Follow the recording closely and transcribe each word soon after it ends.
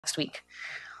next week.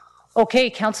 Okay,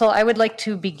 Council, I would like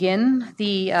to begin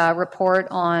the report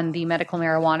on the medical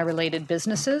marijuana related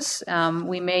businesses.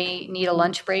 We may need a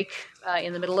lunch break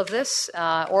in the middle of this,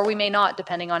 or we may not,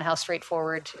 depending on how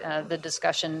straightforward the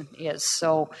discussion is.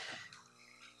 So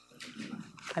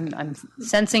I'm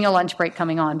sensing a lunch break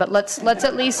coming on, but let's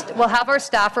at least, we'll have our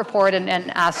staff report and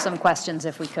ask some questions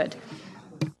if we could.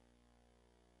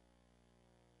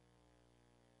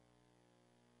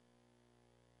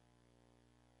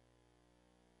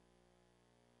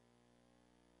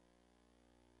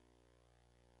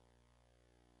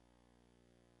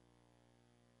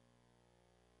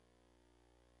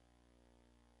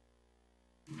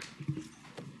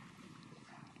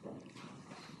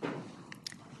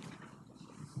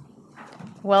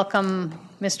 Welcome,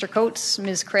 Mr. Coates,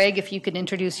 Ms. Craig. If you could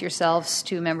introduce yourselves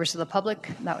to members of the public,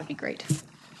 that would be great.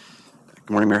 Good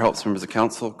morning, Mayor Helps, members of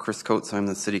council. Chris Coates, I'm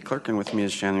the city clerk, and with me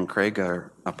is Shannon Craig, a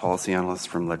policy analyst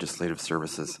from Legislative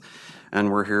Services.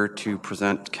 And we're here to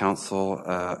present council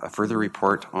a further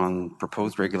report on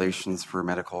proposed regulations for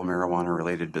medical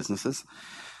marijuana-related businesses.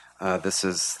 This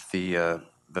is the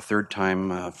third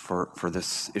time for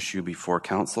this issue before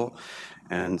council.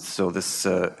 And so this,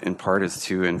 in part, is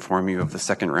to inform you of the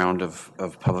second round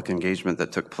of public engagement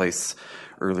that took place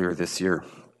earlier this year.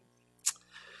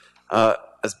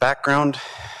 As background,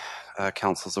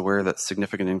 council is aware that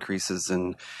significant increases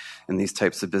in these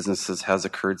types of businesses has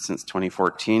occurred since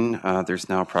 2014. There's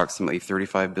now approximately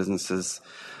 35 businesses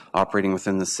operating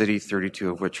within the city, 32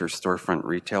 of which are storefront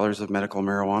retailers of medical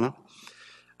marijuana.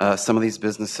 Some of these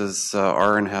businesses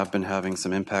are and have been having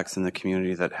some impacts in the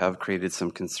community that have created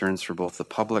some concerns for both the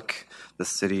public, the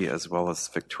city, as well as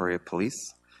Victoria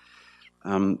Police.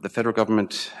 The federal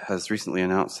government has recently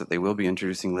announced that they will be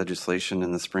introducing legislation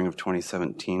in the spring of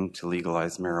 2017 to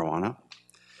legalize marijuana.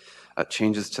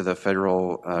 Changes to the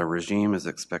federal regime is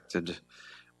expected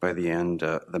by the end,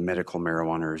 the medical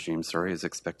marijuana regime, sorry, is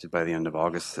expected by the end of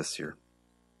August this year.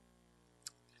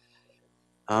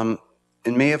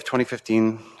 In May of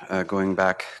 2015, going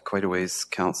back quite a ways,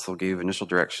 council gave initial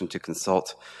direction to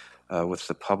consult with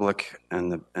the public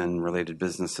and related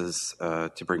businesses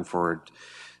to bring forward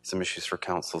some issues for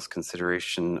council's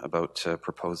consideration about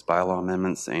proposed bylaw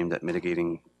amendments aimed at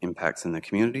mitigating impacts in the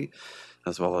community,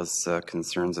 as well as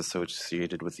concerns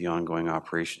associated with the ongoing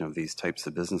operation of these types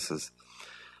of businesses.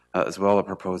 As well, a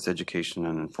proposed education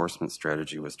and enforcement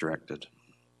strategy was directed.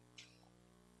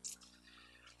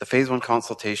 The Phase 1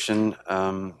 consultation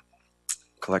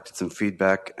collected some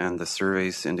feedback, and the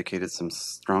surveys indicated some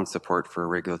strong support for a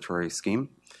regulatory scheme,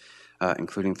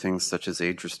 including things such as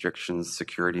age restrictions,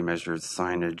 security measures,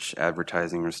 signage,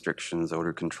 advertising restrictions,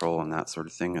 odor control, and that sort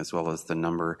of thing, as well as the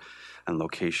number and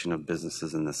location of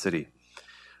businesses in the city.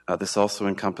 This also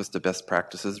encompassed a best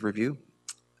practices review,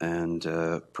 and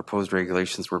proposed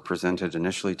regulations were presented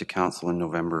initially to council in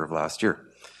November of last year.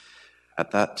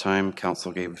 At that time,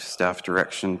 council gave staff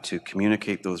direction to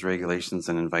communicate those regulations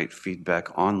and invite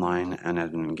feedback online and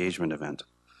at an engagement event.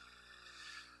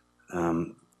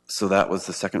 So that was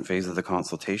the second phase of the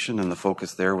consultation, and the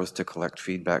focus there was to collect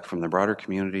feedback from the broader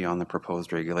community on the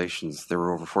proposed regulations. There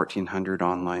were over 1,400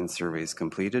 online surveys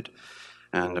completed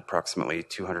and approximately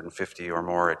 250 or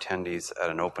more attendees at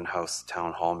an open house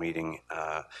town hall meeting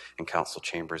in council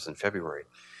chambers in February.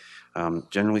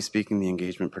 Generally speaking, the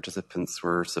engagement participants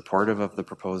were supportive of the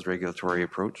proposed regulatory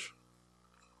approach.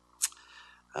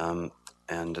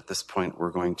 And at this point,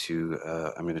 we're going to,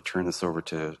 I'm going to turn this over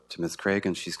to Ms. Craig,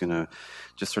 and she's going to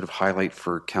just sort of highlight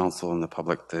for council and the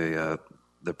public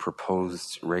the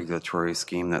proposed regulatory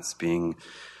scheme that's being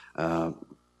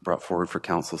brought forward for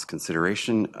council's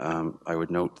consideration. I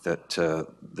would note that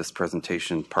this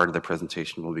presentation, part of the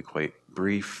presentation will be quite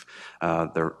brief.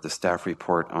 The staff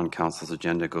report on council's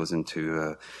agenda goes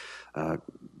into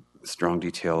strong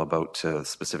detail about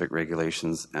specific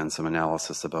regulations and some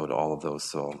analysis about all of those.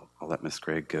 So I'll let Ms.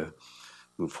 Craig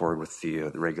move forward with the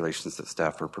regulations that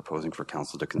staff are proposing for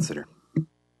council to consider.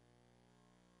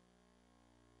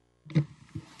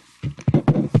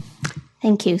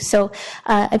 Thank you. So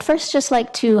I'd first just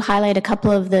like to highlight a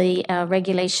couple of the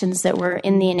regulations that were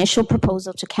in the initial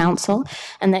proposal to council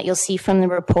and that you'll see from the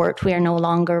report we are no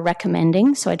longer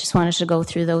recommending. So I just wanted to go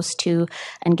through those two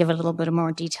and give a little bit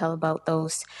more detail about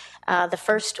those. The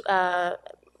first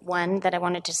one that I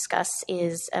wanted to discuss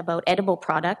is about edible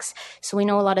products. So we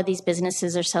know a lot of these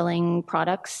businesses are selling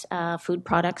products, food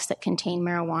products that contain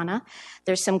marijuana.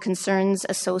 There's some concerns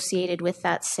associated with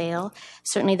that sale.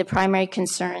 Certainly the primary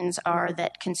concerns are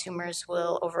that consumers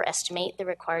will overestimate the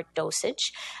required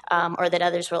dosage, or that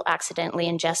others will accidentally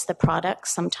ingest the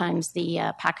products. Sometimes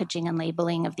the packaging and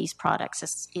labeling of these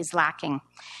products is lacking.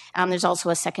 There's also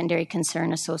a secondary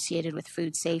concern associated with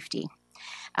food safety.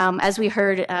 As we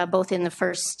heard both in the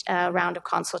first round of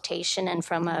consultation and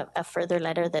from a further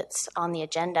letter that's on the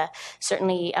agenda,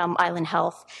 certainly Island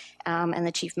Health and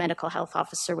the Chief Medical Health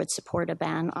Officer would support a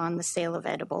ban on the sale of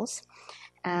edibles.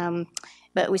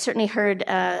 But we certainly heard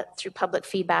through public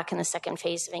feedback in the second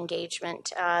phase of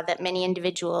engagement that many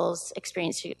individuals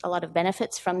experience a lot of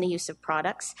benefits from the use of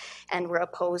products and were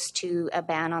opposed to a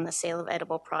ban on the sale of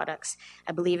edible products.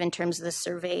 I believe in terms of the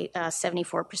survey,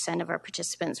 74% of our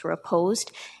participants were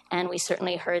opposed, and we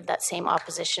certainly heard that same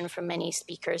opposition from many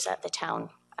speakers at the town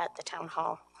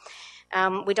hall.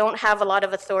 We don't have a lot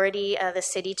of authority, the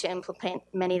city, to implement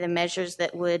many of the measures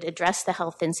that would address the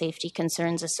health and safety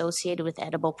concerns associated with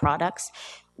edible products.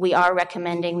 We are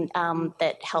recommending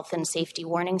that health and safety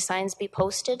warning signs be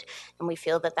posted, and we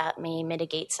feel that that may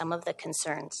mitigate some of the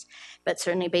concerns. But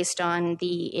certainly based on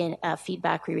the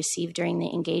feedback we received during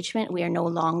the engagement, we are no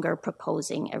longer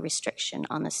proposing a restriction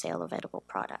on the sale of edible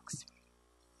products.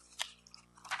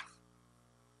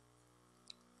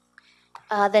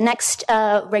 The next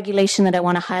regulation that I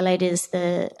want to highlight is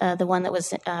the one that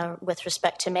was with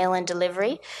respect to mail-in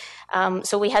delivery.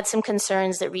 So we had some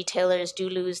concerns that retailers do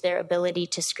lose their ability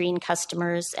to screen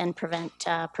customers and prevent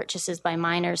purchases by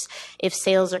minors if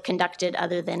sales are conducted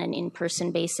other than an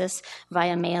in-person basis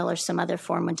via mail or some other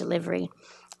form of delivery.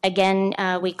 Again,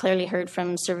 we clearly heard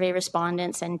from survey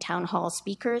respondents and town hall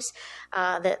speakers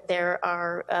that there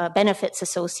are benefits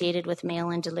associated with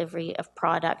mail-in delivery of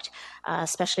product,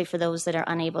 especially for those that are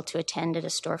unable to attend at a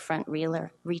storefront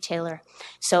retailer.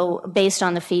 So based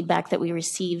on the feedback that we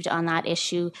received on that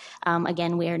issue,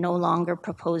 again, we are no longer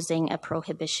proposing a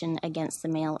prohibition against the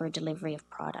mail or delivery of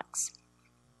products.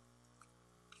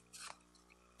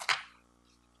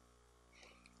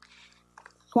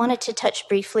 I wanted to touch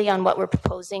briefly on what we're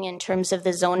proposing in terms of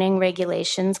the zoning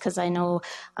regulations, because I know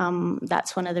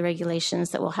that's one of the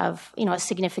regulations that will have, a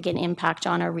significant impact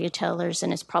on our retailers,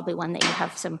 and it's probably one that you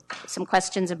have some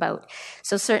questions about.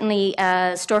 So certainly,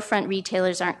 storefront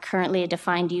retailers aren't currently a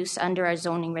defined use under our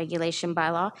zoning regulation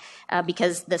bylaw,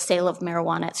 because the sale of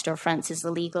marijuana at storefronts is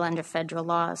illegal under federal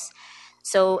laws.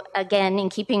 So again,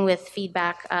 in keeping with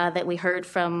feedback that we heard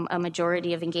from a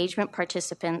majority of engagement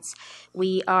participants,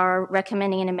 we are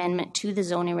recommending an amendment to the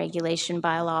zoning regulation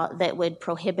bylaw that would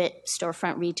prohibit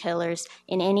storefront retailers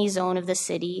in any zone of the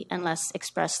city unless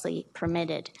expressly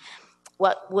permitted.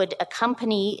 What would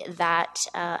accompany that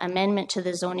amendment to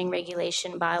the zoning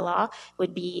regulation bylaw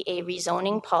would be a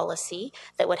rezoning policy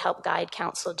that would help guide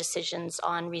council decisions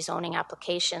on rezoning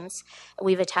applications.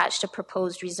 We've attached a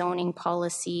proposed rezoning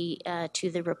policy to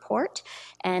the report,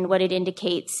 and what it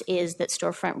indicates is that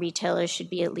storefront retailers should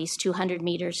be at least 200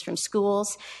 meters from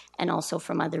schools and also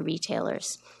from other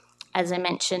retailers. As I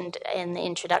mentioned in the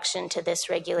introduction to this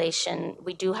regulation,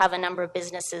 we do have a number of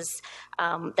businesses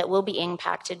that will be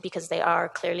impacted because they are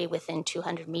clearly within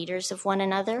 200 meters of one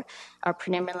another. Our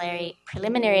preliminary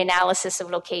analysis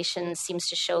of locations seems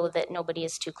to show that nobody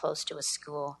is too close to a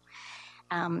school.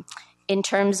 In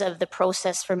terms of the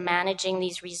process for managing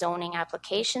these rezoning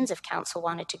applications, if council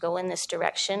wanted to go in this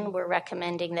direction, we're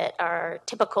recommending that our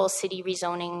typical city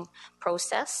rezoning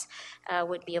process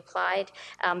would be applied.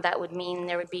 That would mean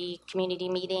there would be community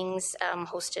meetings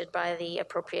hosted by the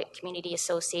appropriate community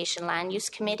association land use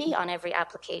committee on every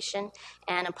application,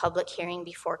 and a public hearing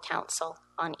before council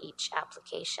on each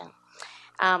application.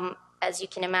 As you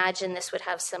can imagine, this would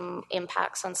have some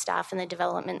impacts on staff in the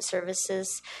development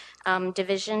services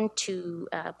division to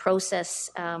process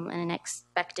an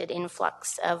expected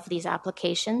influx of these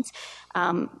applications.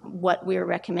 What we're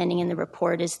recommending in the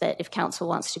report is that if council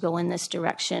wants to go in this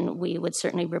direction, we would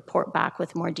certainly report back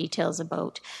with more details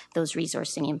about those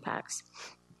resourcing impacts.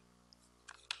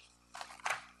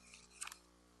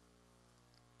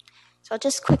 I'll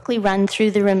just quickly run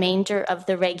through the remainder of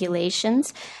the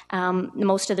regulations.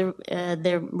 Most of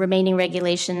the remaining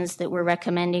regulations that we're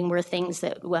recommending were things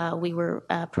that we were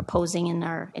proposing in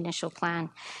our initial plan.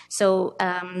 So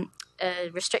a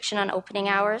restriction on opening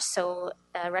hours, so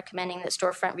recommending that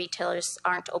storefront retailers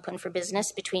aren't open for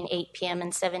business between 8 p.m.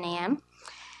 and 7 a.m.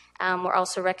 We're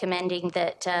also recommending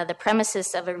that the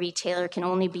premises of a retailer can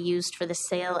only be used for the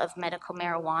sale of medical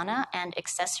marijuana and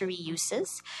accessory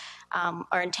uses.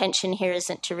 Our intention here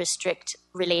isn't to restrict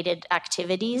related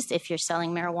activities. If you're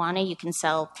selling marijuana, you can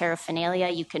sell paraphernalia,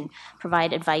 you can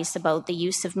provide advice about the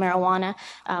use of marijuana.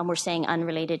 We're saying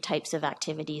unrelated types of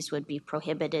activities would be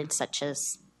prohibited, such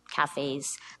as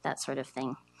cafes, that sort of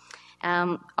thing.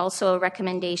 Also a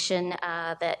recommendation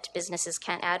that businesses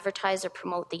can't advertise or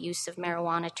promote the use of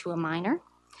marijuana to a minor.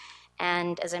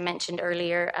 And as I mentioned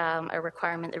earlier, a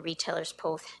requirement that retailers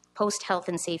post health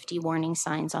and safety warning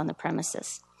signs on the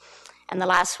premises. And the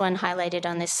last one highlighted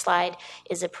on this slide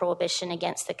is a prohibition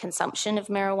against the consumption of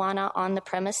marijuana on the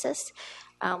premises.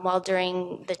 While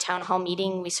during the town hall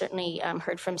meeting, we certainly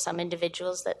heard from some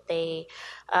individuals that they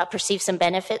perceive some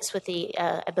benefits with the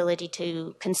ability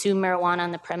to consume marijuana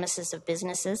on the premises of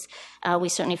businesses. We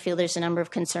certainly feel there's a number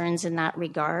of concerns in that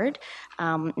regard,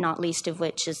 not least of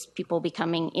which is people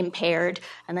becoming impaired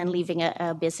and then leaving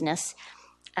a business.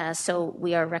 So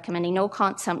we are recommending no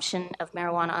consumption of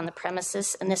marijuana on the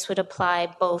premises, and this would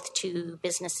apply both to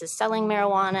businesses selling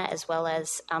marijuana as well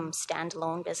as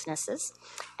standalone businesses.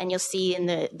 And you'll see in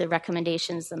the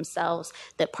recommendations themselves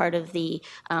that part of the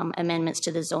amendments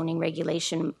to the zoning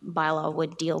regulation bylaw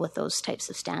would deal with those types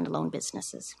of standalone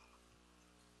businesses.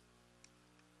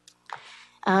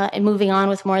 And moving on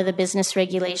with more of the business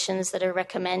regulations that are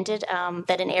recommended,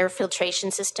 that an air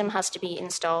filtration system has to be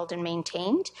installed and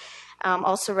maintained.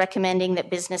 Also recommending that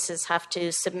businesses have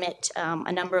to submit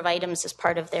a number of items as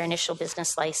part of their initial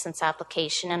business license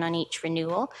application and on each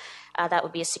renewal. That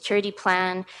would be a security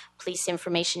plan, police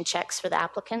information checks for the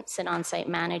applicants and on-site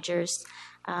managers.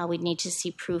 We'd need to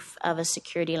see proof of a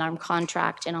security alarm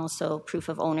contract and also proof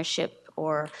of ownership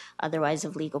or otherwise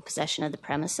of legal possession of the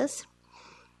premises.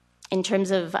 In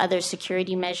terms of other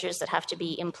security measures that have to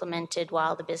be implemented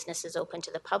while the business is open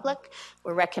to the public,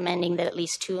 we're recommending that at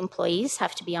least 2 employees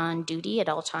have to be on duty at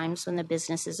all times when the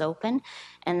business is open,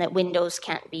 and that windows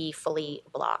can't be fully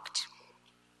blocked.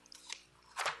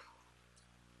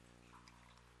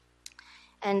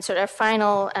 And sort of our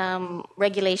final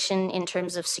regulation in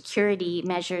terms of security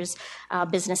measures,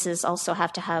 businesses also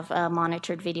have to have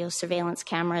monitored video surveillance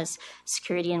cameras,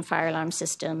 security and fire alarm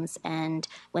systems, and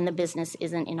when the business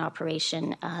isn't in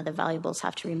operation, the valuables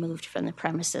have to be removed from the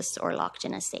premises or locked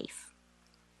in a safe.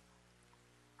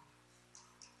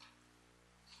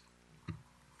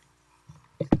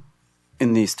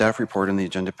 In the staff report in the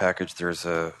agenda package, there's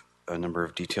a number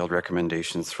of detailed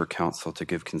recommendations for council to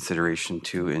give consideration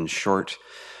to. In short,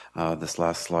 this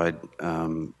last slide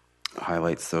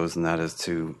highlights those, and that is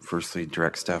to firstly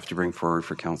direct staff to bring forward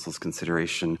for council's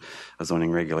consideration a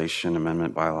zoning regulation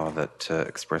amendment bylaw that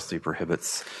expressly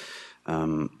prohibits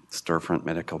storefront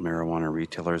medical marijuana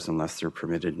retailers unless they're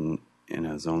permitted in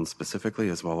a zone specifically,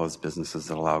 as well as businesses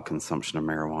that allow consumption of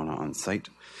marijuana on site.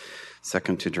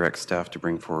 Second, to direct staff to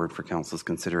bring forward for council's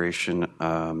consideration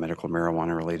medical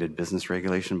marijuana-related business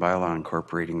regulation bylaw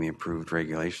incorporating the approved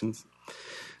regulations.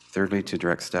 Thirdly, to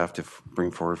direct staff to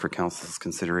bring forward for council's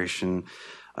consideration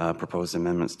proposed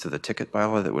amendments to the ticket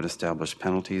bylaw that would establish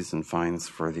penalties and fines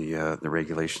for the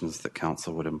regulations that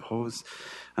council would impose.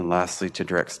 And lastly, to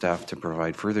direct staff to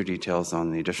provide further details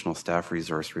on the additional staff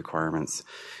resource requirements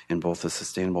in both the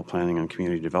Sustainable Planning and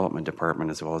Community Development Department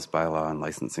as well as bylaw and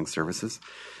licensing services.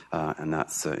 And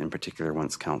that's in particular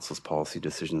once council's policy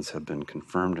decisions have been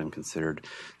confirmed and considered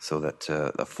so that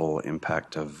the full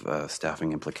impact of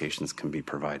staffing implications can be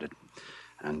provided.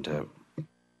 And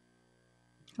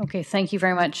okay, thank you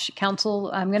very much, Council.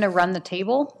 I'm going to run the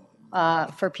table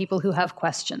for people who have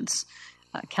questions.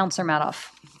 Councillor Madoff.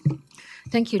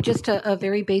 Thank you. Just a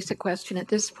very basic question at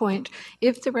this point.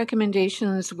 If the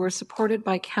recommendations were supported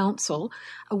by council,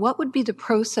 what would be the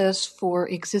process for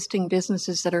existing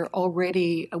businesses that are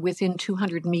already within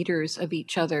 200 meters of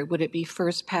each other? Would it be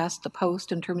first past the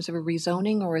post in terms of a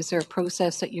rezoning, or is there a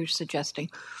process that you're suggesting?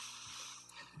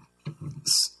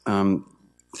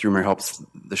 Through my helps,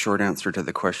 the short answer to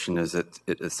the question is it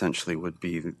essentially would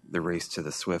be the race to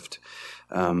the swift.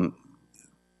 The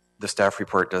staff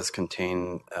report does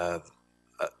contain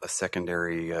a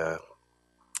secondary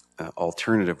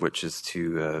alternative, which is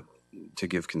to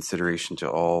give consideration to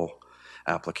all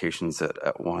applications.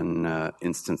 At one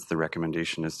instance, the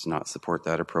recommendation is to not support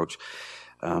that approach.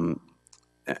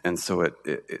 And so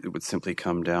it would simply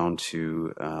come down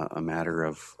to a matter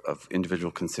of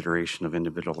individual consideration of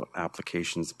individual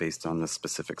applications based on the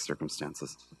specific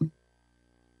circumstances.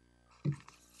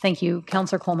 Thank you.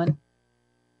 Councillor Coleman.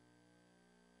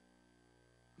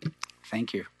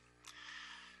 Thank you.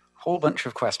 Whole bunch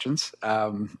of questions,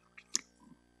 but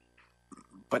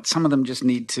some of them just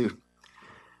need to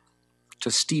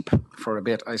steep for a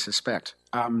bit, I suspect.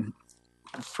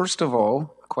 First of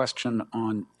all, a question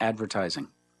on advertising.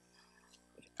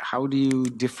 How do you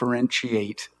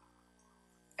differentiate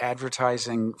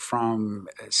advertising from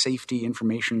safety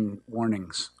information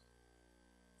warnings?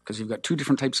 Because you've got two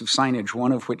different types of signage,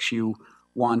 one of which you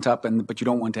want up, but you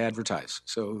don't want to advertise.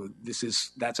 So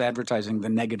that's advertising the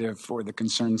negative or the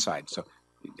concern side. So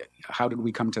how did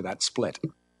we come to that split?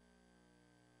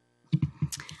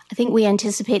 I think we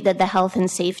anticipate that the health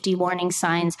and safety warning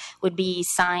signs would be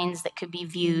signs that could be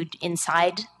viewed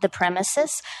inside the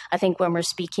premises. I think when we're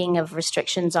speaking of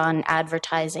restrictions on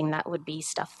advertising, that would be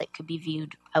stuff that could be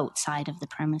viewed outside of the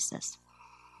premises.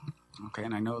 Okay,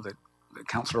 and I know that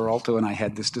Councillor Alto and I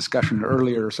had this discussion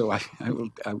earlier, so I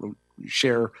will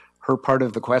share her part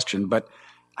of the question. But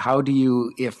how do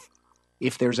you,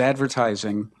 if there's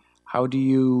advertising, how do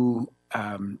you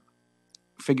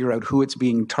figure out who it's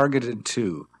being targeted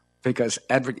to? Because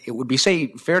it would be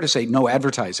fair to say no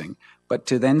advertising, but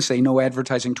to then say no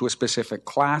advertising to a specific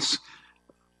class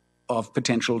of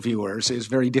potential viewers is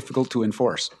very difficult to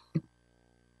enforce.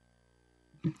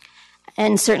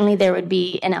 And certainly there would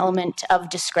be an element of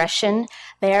discretion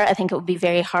there. I think it would be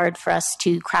very hard for us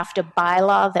to craft a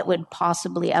bylaw that would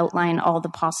possibly outline all the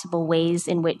possible ways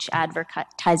in which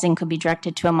advertising could be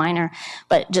directed to a minor.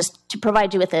 But just to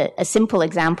provide you with a simple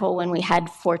example, when we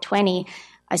had 420,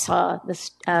 I saw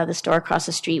the store across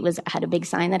the street had a big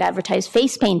sign that advertised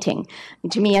face painting.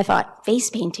 And to me, I thought, face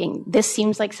painting, this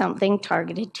seems like something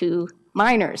targeted to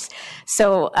minors.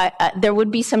 So there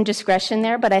would be some discretion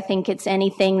there, but I think it's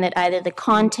anything that either the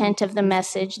content of the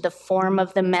message, the form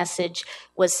of the message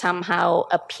was somehow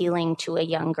appealing to a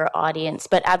younger audience.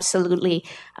 But absolutely,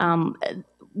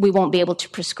 we won't be able to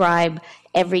prescribe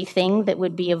everything that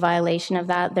would be a violation of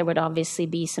that. There would obviously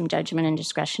be some judgment and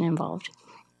discretion involved.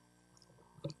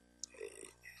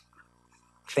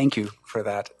 Thank you for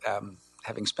that.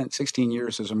 Having spent 16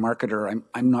 years as a marketer,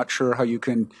 I'm not sure how you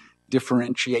can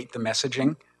differentiate the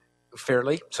messaging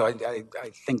fairly. So I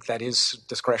think that is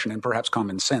discretion and perhaps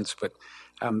common sense. But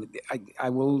I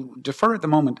will defer at the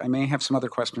moment. I may have some other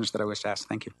questions that I wish to ask.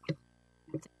 Thank you.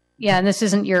 Yeah, and this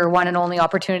isn't your one and only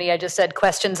opportunity. I just said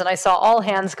questions, and I saw all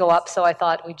hands go up, so I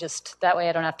thought that way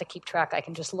I don't have to keep track. I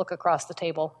can just look across the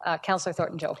table. Councillor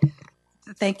Thornton-Joe.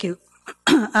 Thank you.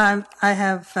 I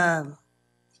have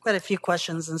quite a few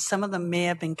questions, and some of them may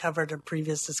have been covered in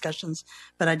previous discussions,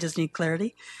 but I just need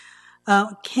clarity.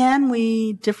 Can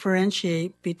we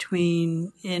differentiate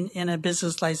between, in a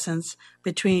business license,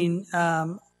 between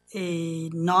a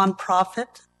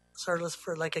nonprofit, sort of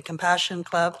for like a compassion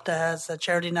club that has a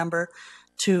charity number,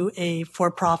 to a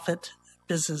for-profit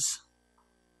business?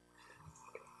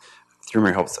 Through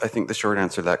my hopes, I think the short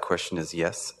answer to that question is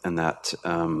yes, and that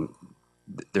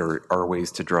there are ways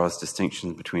to draw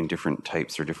distinctions between different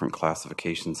types or different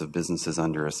classifications of businesses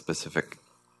under a specific,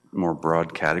 more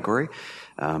broad category.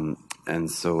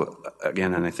 And so,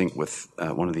 again, and I think with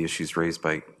one of the issues raised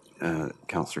by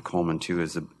Councillor Coleman too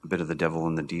is a bit of the devil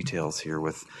in the details here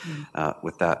with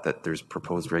that there's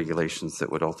proposed regulations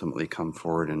that would ultimately come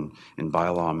forward in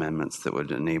bylaw amendments that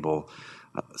would enable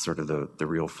sort of the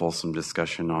real fulsome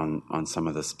discussion on some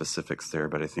of the specifics there.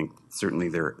 But I think certainly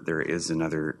there is in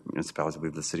other municipalities. I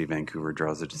believe the City of Vancouver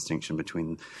draws a distinction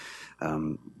between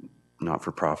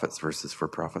not-for-profits versus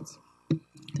for-profits.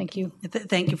 Thank you.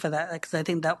 Thank you for that, because I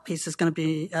think that piece is going to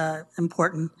be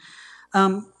important.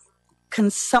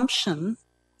 Consumption,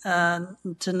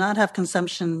 to not have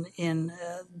consumption in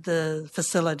the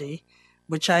facility,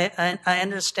 which I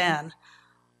understand,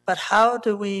 but how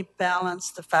do we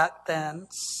balance the fact then,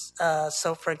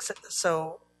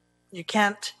 so you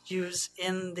can't use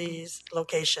in these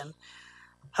location.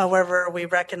 However, we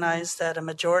recognize that a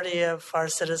majority of our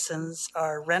citizens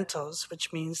are rentals,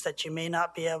 which means that you may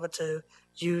not be able to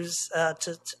use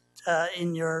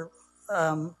in your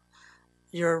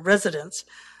residence.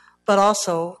 But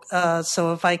also,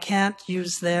 so if I can't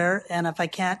use there and if I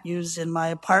can't use in my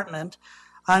apartment,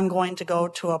 I'm going to go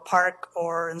to a park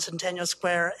or in Centennial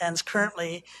Square, and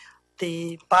currently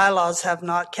the bylaws have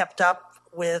not kept up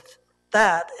with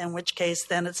that, in which case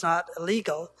then it's not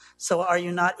illegal. So are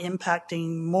you not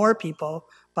impacting more people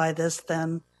by this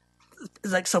than,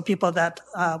 like, so people that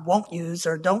won't use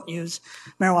or don't use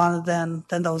marijuana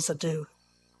than those that do?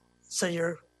 So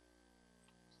you're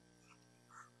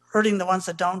hurting the ones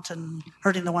that don't and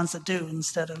hurting the ones that do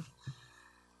instead of...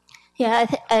 Yeah,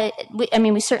 I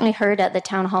mean, we certainly heard at the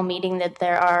town hall meeting that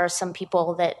there are some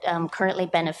people that currently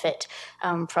benefit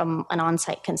from an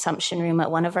on-site consumption room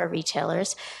at one of our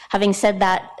retailers. Having said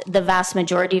that, the vast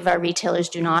majority of our retailers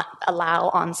do not allow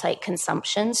on-site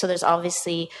consumption. So there's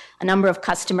obviously a number of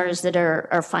customers that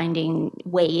are finding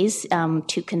ways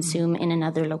to consume in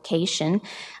another location.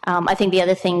 I think the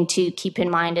other thing to keep in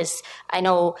mind is I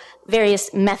know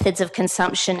various methods of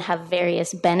consumption have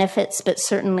various benefits, but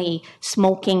certainly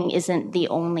smoking isn't the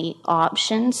only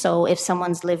option. So if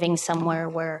someone's living somewhere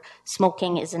where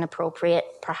smoking isn't appropriate,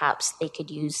 perhaps they could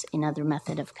use another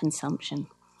method of consumption.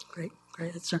 Great,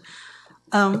 sir.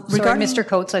 Sorry, Mr.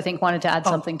 Coates, I think, wanted to add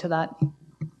something to that.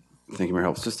 Thank you, Mayor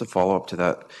Helps. Just to follow up to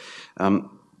that,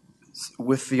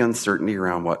 with the uncertainty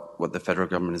around what the federal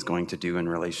government is going to do in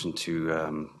relation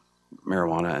to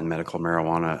marijuana and medical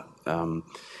marijuana,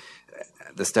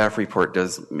 the staff report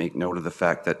does make note of the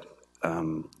fact that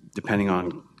depending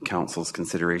on council's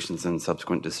considerations and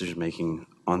subsequent decision-making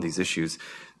on these issues,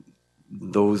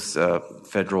 those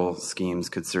federal schemes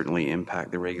could certainly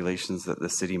impact the regulations that the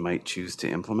city might choose to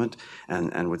implement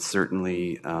and would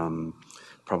certainly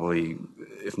probably,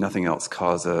 if nothing else,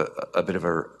 cause a bit of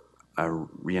a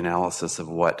reanalysis of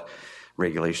what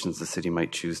regulations the city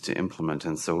might choose to implement.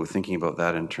 And so thinking about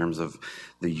that in terms of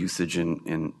the usage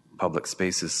in public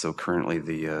spaces, so currently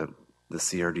the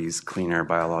CRD's Clean Air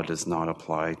Bylaw does not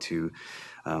apply to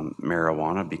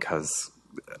marijuana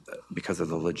because of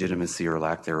the legitimacy or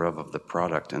lack thereof of the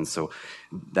product. And so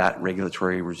that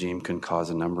regulatory regime can cause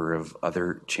a number of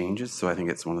other changes. So I think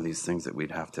it's one of these things that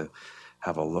we'd have to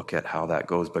have a look at how that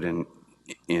goes. But in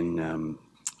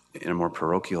a more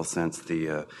parochial sense,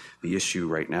 the issue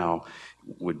right now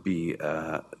would be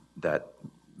that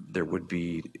there would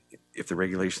be, if the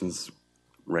regulations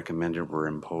recommended were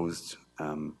imposed,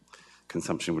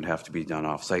 consumption would have to be done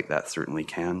off-site. That certainly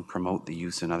can promote the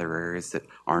use in other areas that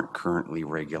aren't currently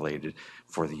regulated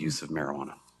for the use of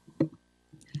marijuana.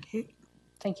 Okay.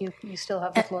 Thank you. You still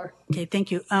have the floor. Okay,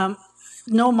 thank you.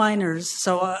 No minors,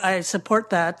 so I support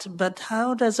that, but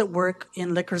how does it work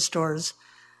in liquor stores?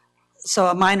 So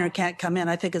a minor can't come in.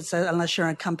 I think it's unless you're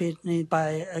accompanied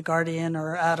by a guardian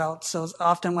or adult. So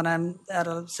often when I'm at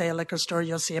say a liquor store,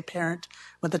 you'll see a parent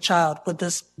with a child. Would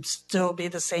this still be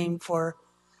the same for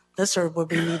this, or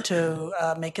would we need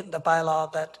to make it in the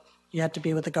bylaw that you had to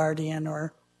be with a guardian?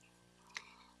 Or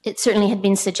it certainly had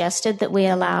been suggested that we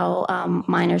allow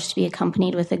minors to be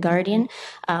accompanied with a guardian,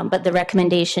 but the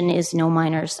recommendation is no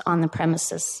minors on the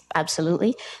premises,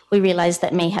 absolutely. We realize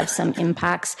that may have some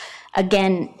impacts.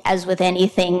 Again, as with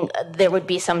anything, there would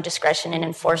be some discretion in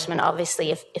enforcement.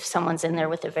 Obviously, if someone's in there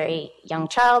with a very young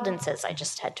child and says, I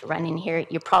just had to run in here,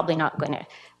 you're probably not going to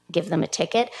give them a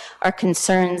ticket. Our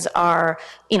concerns are,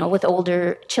 with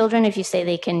older children, if you say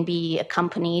they can be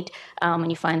accompanied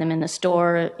and you find them in the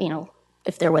store,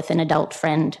 if they're with an adult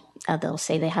friend, they'll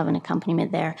say they have an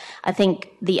accompaniment there. I think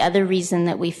the other reason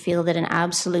that we feel that an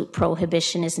absolute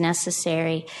prohibition is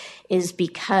necessary is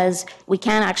because we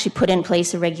can't actually put in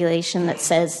place a regulation that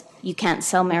says you can't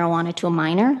sell marijuana to a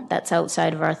minor. That's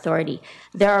outside of our authority.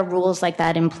 There are rules like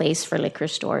that in place for liquor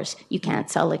stores. You can't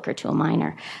sell liquor to a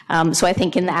minor. So I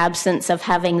think in the absence of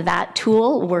having that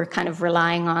tool, we're kind of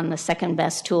relying on the second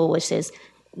best tool, which is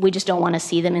we just don't want to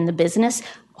see them in the business.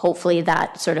 Hopefully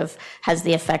that sort of has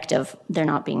the effect of they're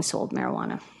not being sold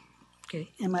marijuana.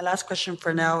 Okay, and my last question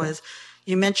for now is,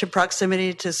 you mentioned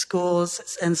proximity to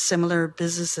schools and similar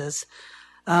businesses.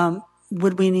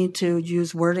 Would we need to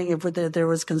use wording if there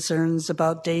was concerns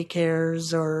about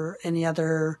daycares or any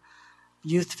other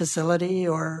youth facility,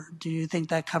 or do you think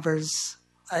that covers?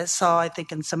 I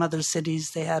think in some other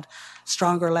cities they had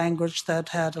stronger language that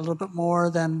had a little bit more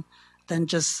than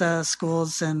just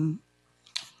schools and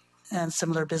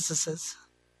similar businesses.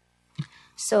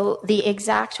 So the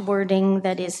exact wording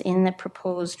that is in the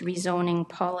proposed rezoning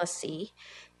policy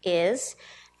is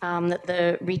that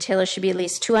the retailer should be at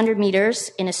least 200 meters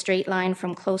in a straight line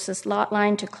from closest lot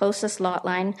line to closest lot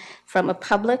line from a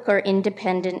public or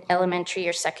independent elementary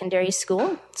or secondary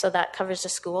school. So that covers the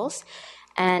schools.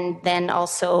 And then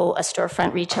also a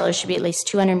storefront retailer should be at least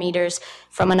 200 meters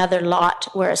from another lot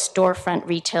where a storefront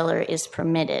retailer is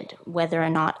permitted, whether or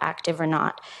not active or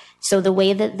not. So the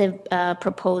way that the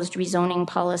proposed rezoning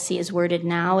policy is worded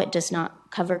now, it does not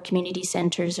cover community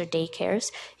centers or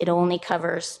daycares. It only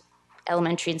covers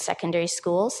elementary and secondary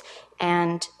schools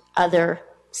and other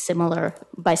similar.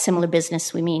 By similar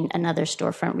business, we mean another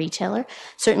storefront retailer.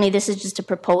 Certainly, this is just a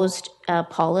proposed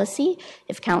policy.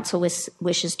 If council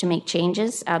wishes to make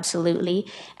changes, absolutely.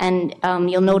 And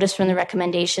you'll notice from the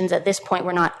recommendations, at this point,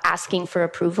 we're not asking for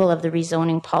approval of the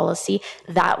rezoning policy.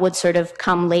 That would sort of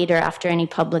come later after any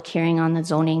public hearing on the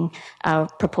zoning,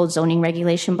 proposed zoning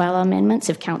regulation bylaw amendments,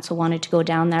 if council wanted to go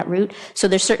down that route. So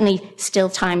there's certainly still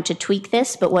time to tweak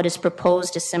this, but what is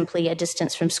proposed is simply a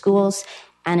distance from schools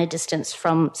and a distance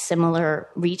from similar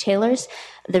retailers.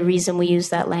 The reason we use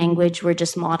that language, we're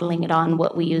just modeling it on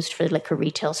what we used for liquor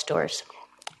retail stores.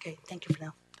 Okay, thank you for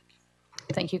now.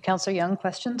 Thank you. Councillor Young,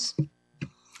 questions?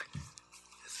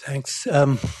 Thanks.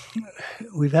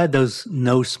 We've had those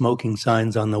no smoking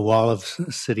signs on the wall of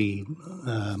city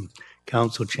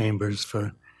council chambers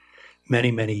for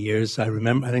many, many years. I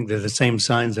think they're the same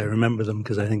signs. I remember them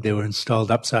because I think they were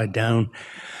installed upside down.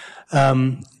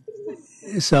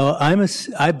 So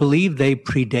I believe they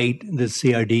predate the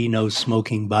CRD no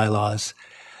smoking bylaws.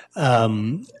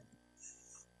 And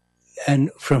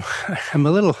from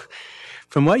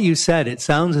what you said, it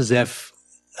sounds as if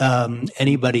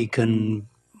anybody can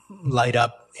light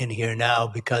up in here now,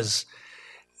 because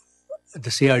the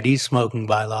CRD smoking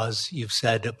bylaws, you've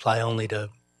said, apply only to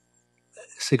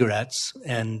cigarettes,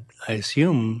 and I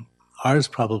assume ours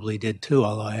probably did too,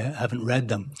 although I haven't read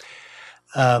them,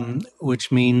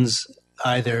 which means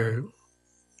either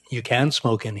you can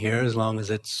smoke in here as long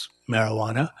as it's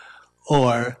marijuana,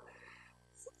 or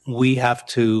we have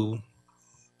to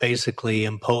basically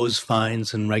impose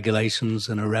fines and regulations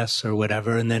and arrests or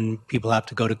whatever, and then people have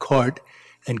to go to court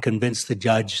and convince the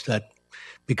judge that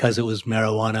because it was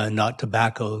marijuana and not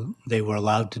tobacco, they were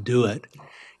allowed to do it.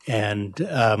 And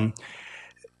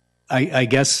I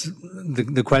guess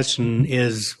the question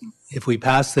is, if we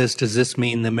pass this, does this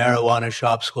mean the marijuana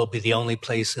shops will be the only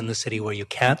place in the city where you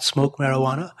can't smoke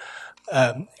marijuana?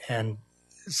 And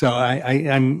so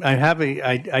I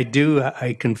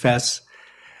confess,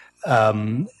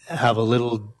 have a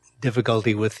little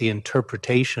difficulty with the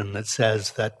interpretation that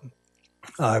says that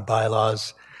our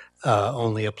bylaws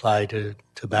only apply to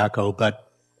tobacco,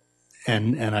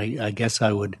 and I guess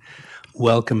I would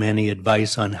welcome any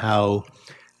advice on how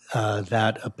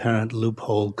that apparent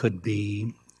loophole could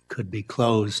be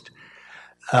closed.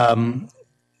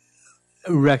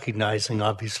 Recognizing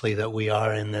obviously that we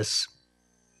are in this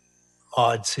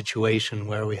odd situation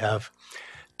where we have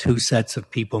two sets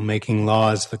of people making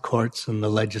laws, the courts and the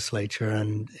legislature,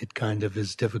 and it kind of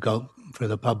is difficult for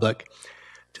the public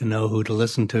to know who to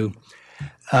listen to.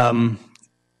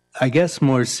 I guess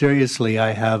more seriously,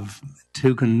 I have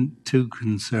two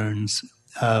concerns,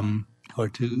 or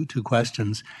two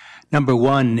questions. Number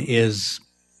one is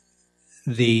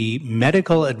the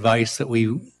medical advice that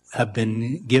we have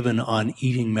been given on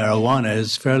eating marijuana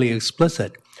is fairly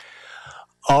explicit.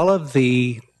 All of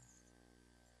the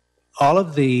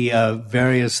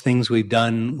various things we've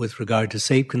done with regard to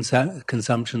safe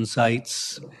consumption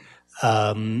sites,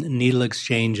 needle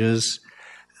exchanges,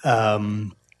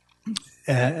 and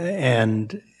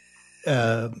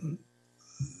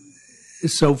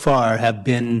so far have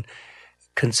been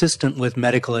consistent with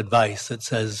medical advice that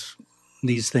says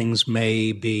these things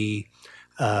may be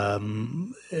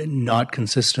not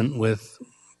consistent with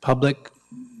public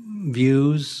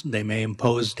views. They may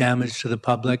impose damage to the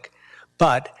public,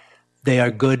 but they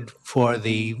are good for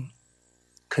the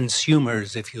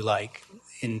consumers, if you like,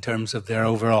 in terms of their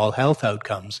overall health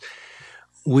outcomes.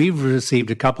 We've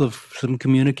received a couple of some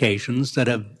communications that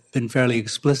have been fairly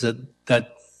explicit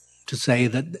to say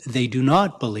that they do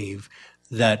not believe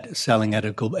that selling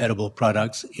edible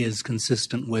products is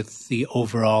consistent with the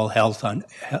overall health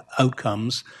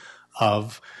outcomes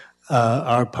of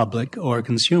our public or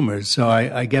consumers. So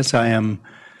I guess I am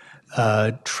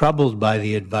troubled by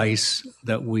the advice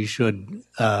that we should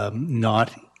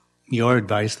your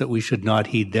advice that we should not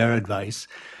heed their advice.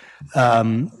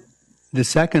 The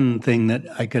second thing that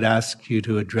I could ask you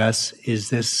to address is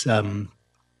this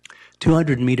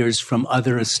 200 meters from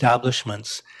other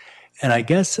establishments. And I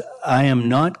guess I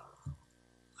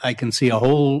can see a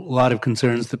whole lot of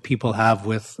concerns that people have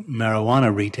with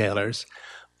marijuana retailers,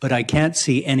 but I can't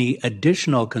see any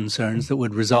additional concerns that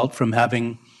would result from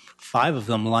having 5 of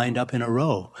them lined up in a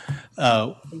row.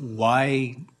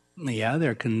 Why? Yeah,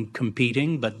 they're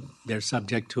competing, but they're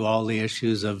subject to all the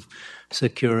issues of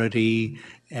security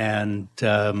and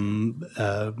the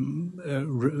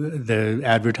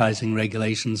advertising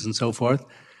regulations and so forth.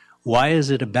 Why is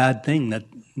it a bad thing that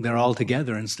they're all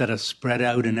together instead of spread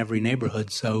out in every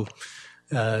neighborhood so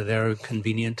they're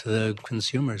convenient to the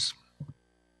consumers?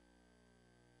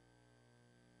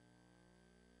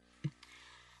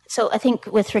 So I think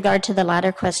with regard to the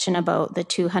latter question about the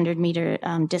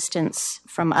 200-meter distance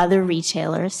from other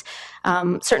retailers,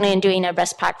 certainly in doing a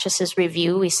best practices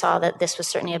review, we saw that this was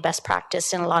certainly a best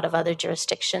practice in a lot of other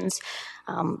jurisdictions.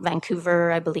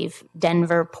 Vancouver, I believe,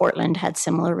 Denver, Portland had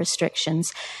similar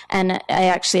restrictions. And I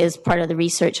actually, as part of the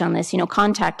research on this,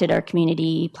 contacted our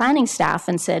community planning staff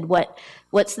and said,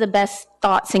 what's the best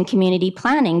thoughts in community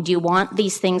planning? Do you want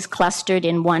these things clustered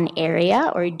in one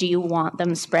area, or do you want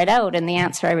them spread out? And the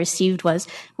answer I received was,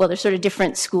 well, there's sort of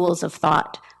different schools of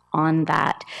thought on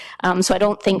that. So I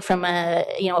don't think from a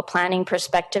planning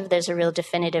perspective there's a real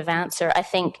definitive answer. I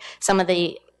think some of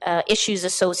the issues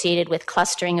associated with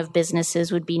clustering of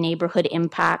businesses would be neighborhood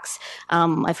impacts.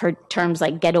 I've heard terms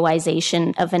like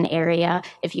ghettoization of an area.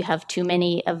 If you have too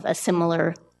many of a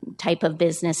similar type of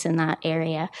business in that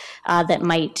area, that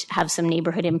might have some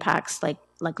neighborhood impacts like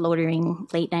loitering,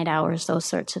 late night hours, those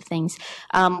sorts of things.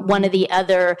 One of the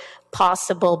other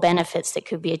possible benefits that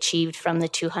could be achieved from the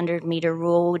 200-meter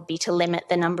rule would be to limit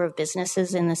the number of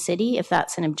businesses in the city. If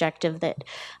that's an objective that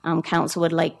council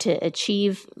would like to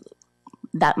achieve,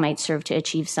 that might serve to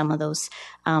achieve some of those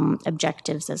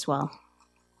objectives as well.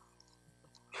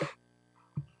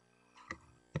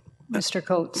 Mr.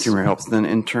 Coates. Through my helps. Then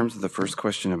in terms of the first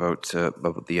question about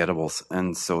the edibles,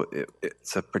 and so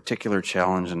it's a particular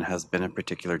challenge and has been a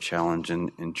particular challenge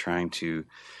in trying to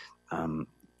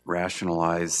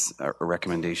rationalize a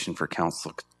recommendation for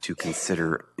council to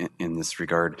consider in this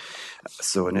regard.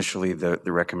 So initially the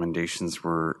recommendations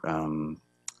were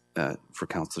for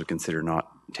council to consider not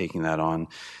taking that on.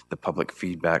 The public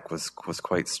feedback was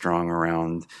quite strong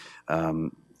around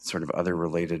sort of other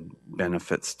related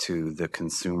benefits to the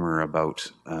consumer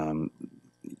about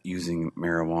using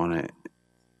marijuana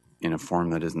in a form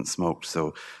that isn't smoked.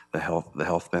 So the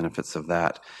health benefits of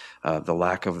that, the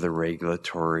lack of the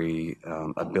regulatory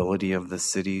ability of the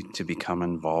city to become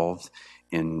involved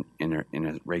in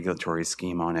a regulatory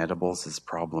scheme on edibles is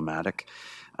problematic.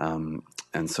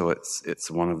 And so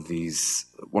it's one of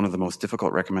the most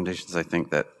difficult recommendations I think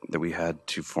that we had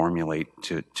to formulate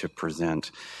to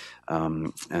present.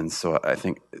 And so I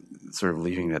think sort of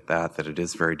leaving it at that it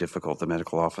is very difficult. The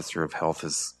medical officer of health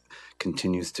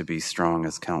continues to be strong,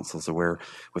 as council's aware,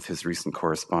 with his recent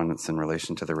correspondence in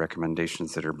relation to the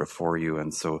recommendations that are before you.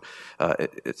 And so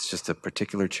it's just a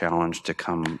particular challenge to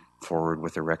come forward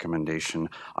with a recommendation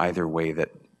either way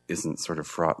that isn't sort of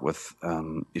fraught with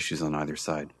issues on either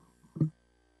side.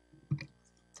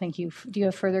 Thank you. Do you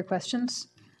have further questions?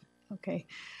 Okay.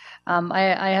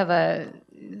 I have a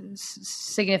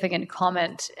significant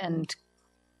comment and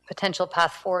potential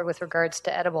path forward with regards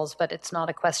to edibles, but it's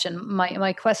not a question.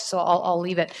 My question, so I'll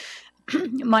leave it.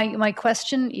 My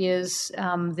question is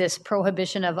this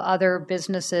prohibition of other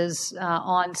businesses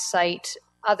on site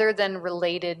other than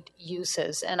related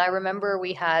uses. And I remember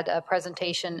we had a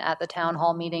presentation at the town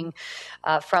hall meeting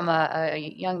from a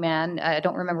young man. I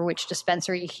don't remember which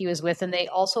dispensary he was with, and they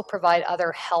also provide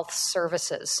other health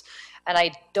services. And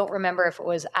I don't remember if it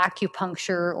was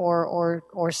acupuncture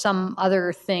or some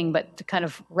other thing, but kind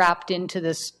of wrapped into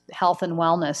this health and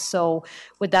wellness. So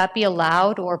would that be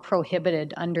allowed or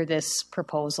prohibited under this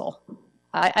proposal?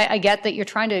 I get that you're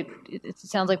trying to, it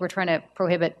sounds like we're trying to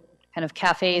prohibit kind of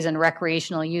cafes and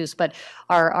recreational use, but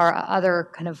are other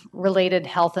kind of related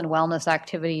health and wellness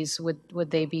activities,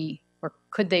 would they be, or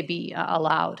could they be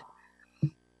allowed?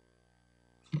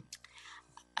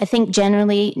 I think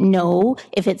generally, no.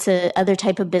 If it's a other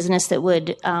type of business that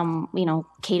would,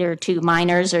 cater to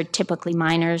minors, or typically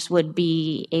minors would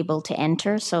be able to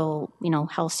enter. So,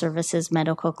 health services,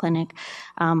 medical clinic,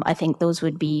 I think those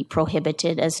would be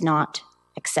prohibited as not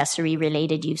accessory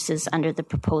related uses under the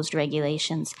proposed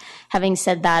regulations. Having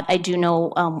said that, I do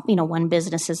know, one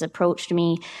business has approached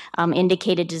me,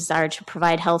 indicated desire to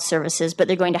provide health services, but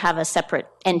they're going to have a separate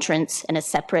entrance and a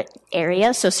separate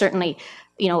area. So certainly,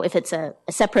 if it's a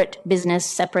separate business,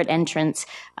 separate entrance,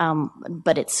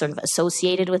 but it's sort of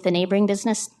associated with a neighboring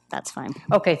business, that's fine.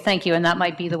 Okay, thank you. And that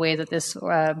might be the way that this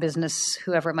business,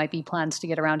 whoever it might be, plans to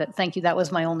get around it. Thank you. That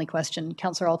was my only question.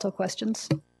 Councillor Alto, questions?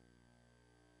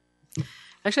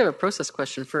 Actually, I have a process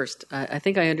question first. I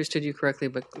think I understood you correctly,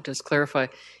 but just clarify.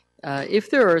 If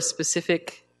there are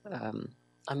specific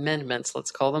amendments,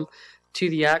 let's call them, to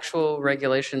the actual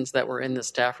regulations that were in the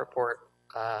staff report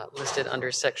listed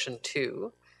under Section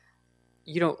 2,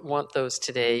 you don't want those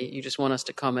today. You just want us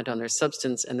to comment on their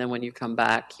substance, and then when you come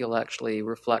back, you'll actually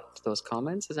reflect those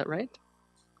comments. Is that right?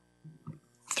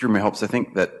 Through my helps, I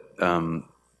think that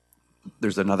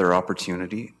there's another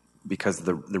opportunity, because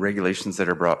the regulations that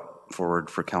are brought forward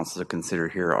for council to consider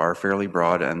here are fairly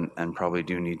broad and probably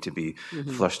do need to be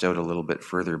fleshed out a little bit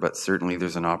further, but certainly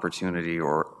there's an opportunity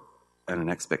or an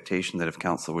expectation that if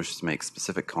council wishes to make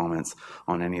specific comments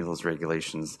on any of those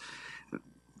regulations,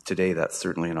 today that's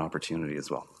certainly an opportunity as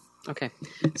well. Okay,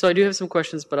 so I do have some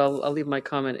questions, but I'll leave my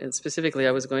comment. And specifically,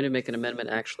 I was going to make an amendment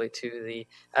actually to the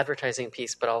advertising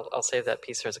piece, but I'll save that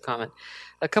piece as a comment.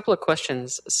 A couple of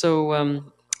questions. So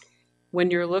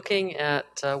when you're looking at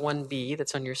 1B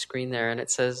that's on your screen there, and it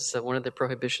says one of the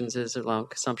prohibitions is allowing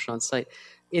consumption on site.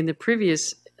 In the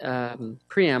previous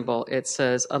preamble, it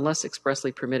says unless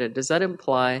expressly permitted. Does that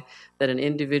imply that an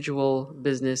individual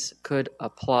business could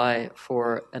apply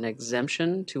for an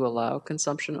exemption to allow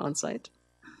consumption on site?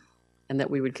 And that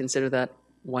we would consider that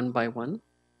one by one?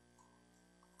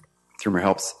 Through my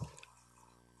helps,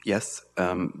 yes,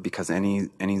 because any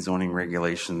zoning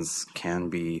regulations can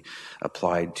be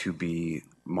applied to be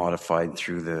modified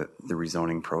through the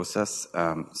rezoning process.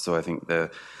 So I think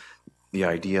the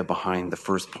idea behind the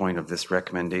first point of this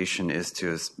recommendation is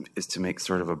to make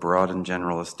sort of a broad and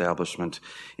general establishment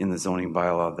in the zoning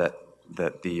bylaw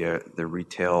that the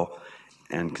retail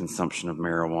and consumption of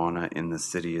marijuana in the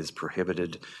city is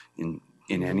prohibited in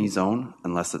any zone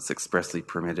unless it's expressly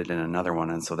permitted in another one.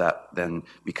 And so that then,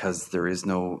 because there is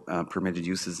no permitted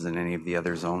uses in any of the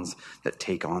other zones that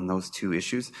take on those two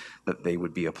issues, that they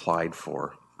would be applied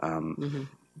for.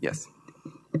 Yes.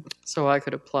 So I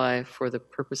could apply for the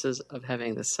purposes of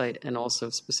having the site and also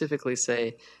specifically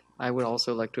say, I would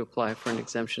also like to apply for an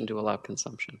exemption to allow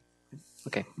consumption.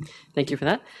 Okay, thank you for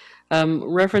that.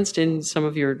 Referenced in some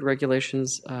of your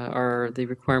regulations are the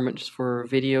requirements for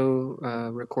video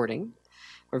recording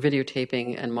or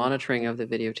videotaping and monitoring of the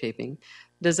videotaping.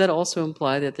 Does that also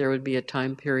imply that there would be a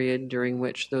time period during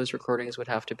which those recordings would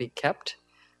have to be kept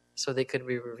so they could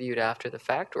be reviewed after the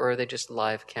fact, or are they just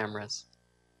live cameras?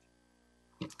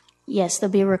 Yes,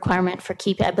 there'll be a requirement for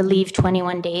I believe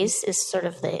 21 days is sort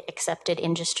of the accepted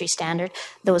industry standard.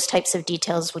 Those types of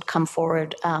details would come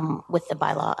forward with the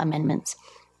bylaw amendments.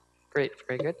 Great,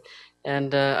 very good.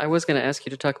 And I was going to ask you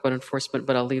to talk about enforcement,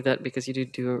 but I'll leave that because you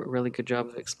do a really good job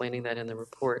of explaining that in the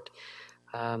report.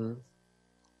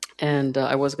 And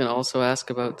I was going to also ask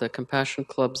about the Compassion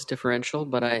Club's differential,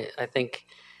 but I think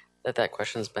that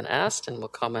question's been asked, and we'll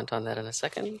comment on that in a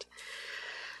second.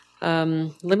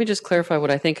 Let me just clarify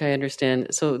what I think I understand.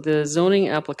 So the zoning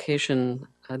application,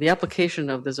 the application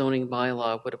of the zoning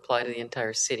bylaw would apply to the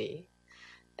entire city.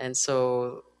 And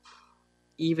so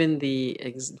even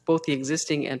both the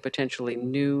existing and potentially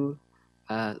new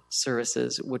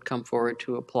services would come forward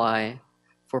to apply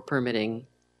for permitting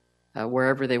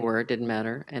wherever they were. It didn't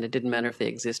matter. And it didn't matter if they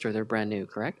exist or they're brand new,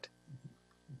 correct?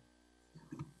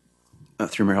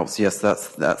 Through my helps, yes,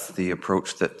 that's the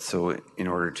approach. That so in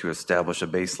order to establish a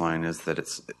baseline is that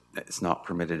it's not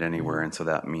permitted anywhere, and so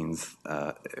that means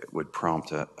it would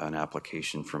prompt an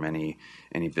application from any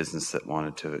business that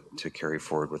wanted to carry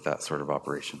forward with that sort of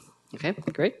operation. Okay,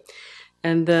 great.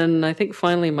 And then I think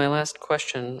finally my last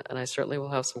question, and I certainly will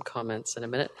have some comments in a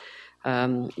minute.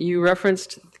 You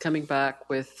referenced coming back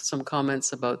with some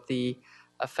comments about the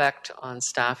effect on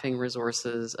staffing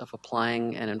resources of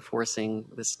applying and enforcing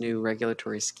this new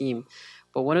regulatory scheme.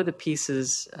 But one of the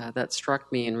pieces that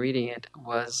struck me in reading it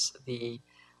was the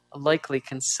likely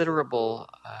considerable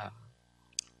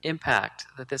impact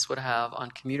that this would have on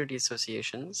community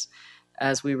associations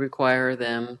as we require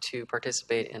them to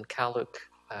participate in CALUC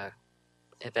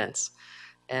events.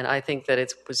 And I think that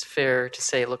it was fair to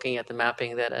say, looking at the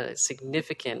mapping, that a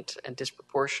significant and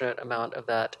disproportionate amount of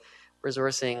that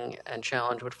resourcing and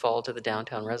challenge would fall to the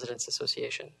Downtown Residents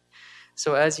Association.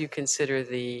 So as you consider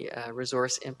the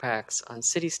resource impacts on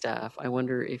city staff, I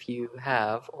wonder if you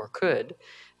have or could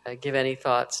give any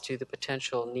thoughts to the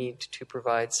potential need to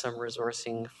provide some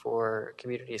resourcing for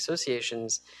community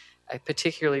associations,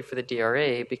 particularly for the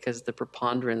DRA, because the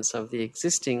preponderance of the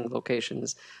existing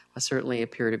locations certainly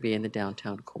appear to be in the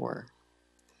downtown core.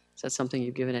 Is that something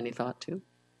you've given any thought to?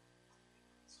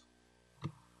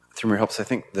 Through your helps, I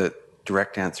think the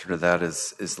direct answer to that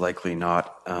is likely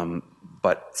not,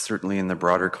 but certainly in the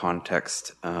broader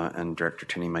context, and Director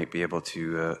Tinney might be able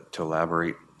to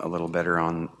elaborate a little better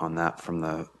on that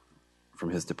from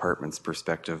his department's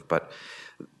perspective. But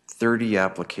 30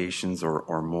 applications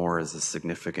or more is a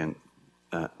significant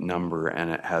number,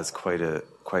 and it has quite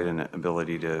an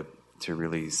ability to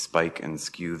really spike and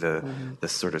skew the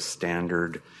sort of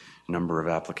standard number of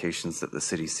applications that the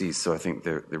city sees. So I think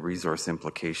the resource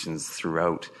implications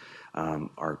throughout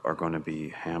are going to be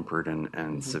hampered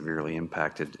and severely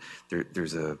impacted.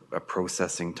 There's a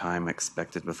processing time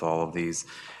expected with all of these,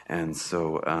 and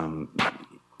so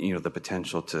the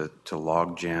potential to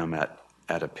log jam at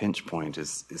at a pinch point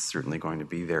is certainly going to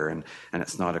be there, and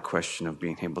it's not a question of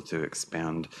being able to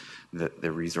expand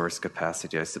the resource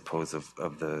capacity, I suppose,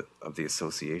 of the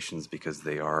associations, because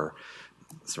they are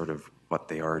sort of what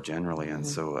they are generally, and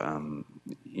so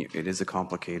it is a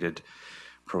complicated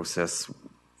process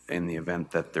in the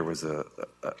event that there was a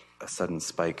sudden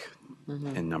spike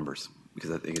in numbers,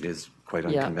 because I think it is quite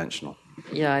unconventional.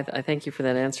 Yeah, I thank you for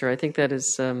that answer. I think that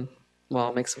is, well,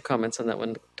 I'll make some comments on that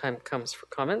when time comes for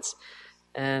comments.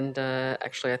 And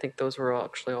actually, I think those were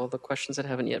all the questions that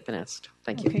haven't yet been asked.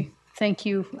 Thank you. Okay, thank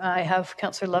you. I have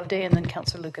Councillor Loveday and then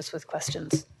Councillor Lucas with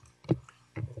questions.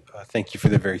 Thank you for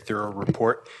the very thorough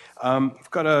report. I've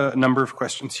got a number of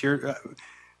questions here.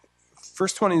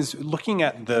 First one is looking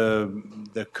at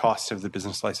the cost of the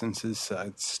business licenses.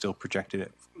 It's still projected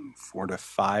at $4,000 to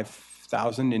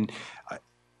 $5,000, and I'm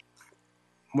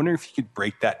wondering if you could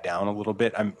break that down a little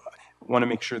bit. I want to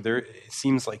make sure it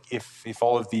seems like if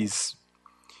all of these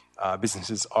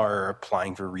businesses are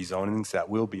applying for rezonings, that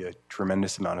will be a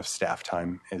tremendous amount of staff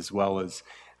time as well as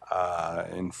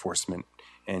enforcement.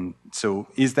 And so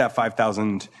is that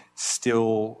 $5,000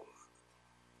 still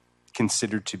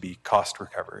considered to be cost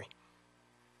recovery?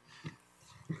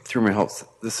 Through my helps,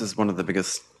 this is one of the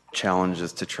biggest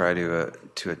challenges, to try to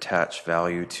attach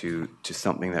value to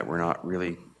something that we're not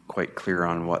really quite clear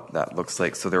on what that looks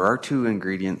like. So there are two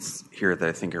ingredients here that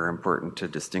I think are important to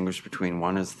distinguish between.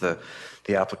 One is the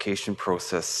application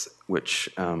process, which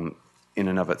in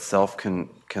and of itself can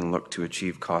look to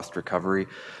achieve cost recovery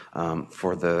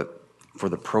for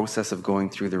the process of going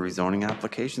through the rezoning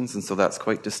applications, and so that's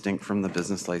quite distinct from the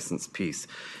business license piece.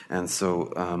 And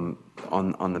so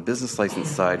on the business license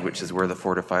side, which is where the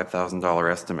 $4,000 to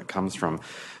 $5,000 estimate comes from,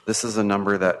 this is a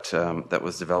number that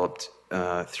was developed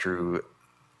through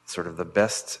sort of the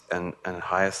best and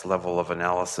highest level of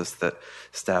analysis that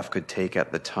staff could take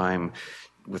at the time,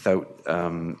 without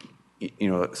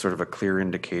sort of a clear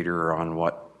indicator on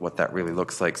what that really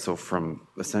looks like. So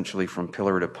essentially from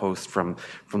pillar to post, from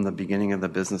the beginning of the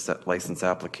business license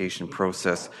application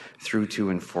process through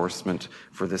to enforcement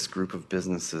for this group of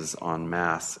businesses en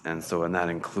masse. And that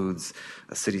includes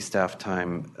city staff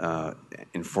time,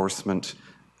 enforcement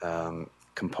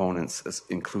components,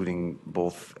 including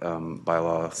both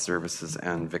bylaw services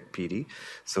and Vic PD.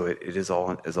 So it is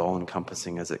all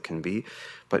encompassing as it can be.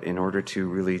 But in order to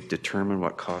really determine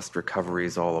what cost recovery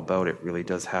is all about, it really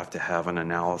does have to have an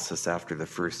analysis after the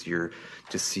first year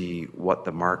to see what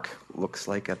the mark looks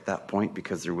like at that point,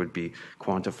 because there would be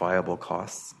quantifiable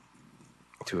costs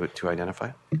to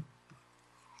identify.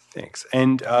 Thanks.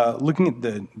 And looking at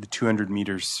the 200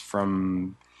 meters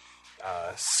from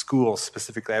schools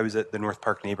specifically, I was at the North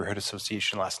Park Neighborhood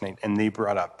Association last night, and they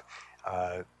brought up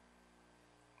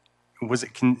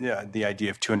the idea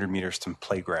of 200 meters from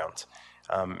playgrounds,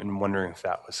 and wondering if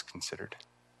that was considered.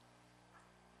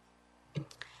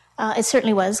 It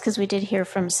certainly was, because we did hear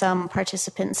from some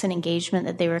participants in engagement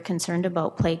that they were concerned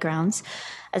about playgrounds.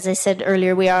 As I said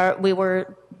earlier, we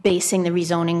were basing the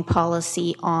rezoning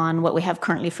policy on what we have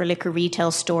currently for liquor retail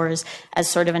stores as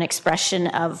sort of an expression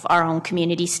of our own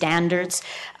community standards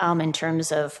in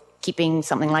terms of keeping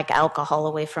something like alcohol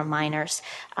away from minors,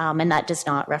 and that does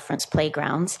not reference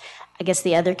playgrounds. I guess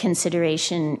the other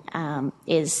consideration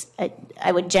is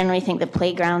I would generally think that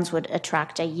playgrounds would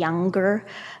attract a younger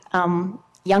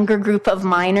group of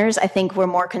minors. I think we're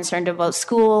more concerned about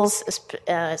schools,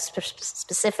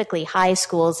 specifically high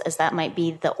schools, as that might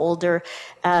be the older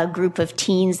group of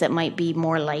teens that might be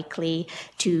more likely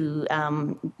to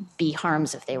be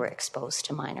harms if they were exposed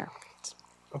to minor.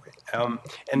 Okay.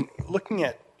 And looking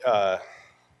at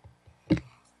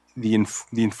the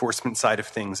enforcement side of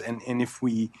things, and if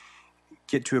we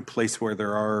get to a place where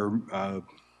there are,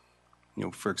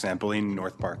 for example, in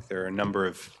North Park, there are a number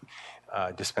of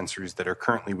dispensaries that are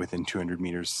currently within 200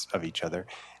 meters of each other.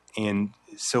 And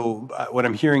so what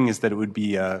I'm hearing is that it would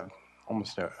be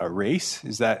almost a race.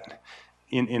 Is that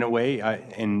in a way?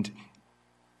 And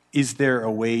is there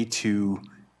a way to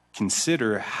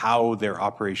consider how their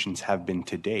operations have been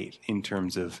to date in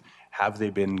terms of, have they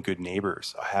been good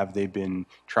neighbors? Have they been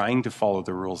trying to follow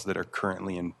the rules that are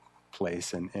currently in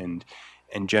place and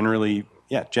generally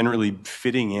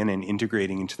fitting in and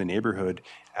integrating into the neighborhood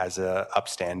as a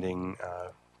upstanding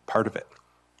part of it?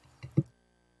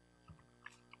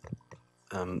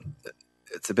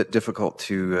 It's a bit difficult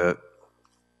to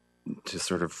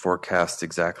sort of forecast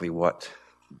exactly what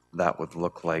that would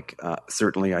look like.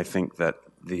 Certainly, I think that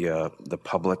the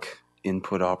public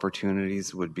input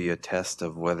opportunities would be a test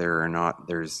of whether or not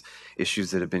there's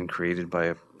issues that have been created by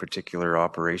a particular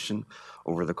operation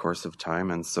over the course of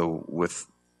time. And so with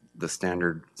the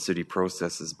standard city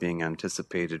process is being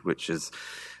anticipated, which is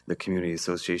the Community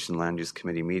Association Land Use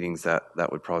Committee meetings,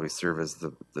 that would probably serve as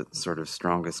the sort of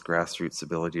strongest grassroots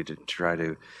ability to try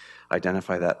to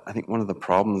identify that. I think one of the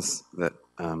problems that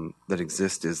that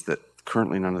exist is that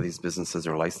currently none of these businesses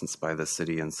are licensed by the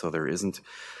city, and so there isn't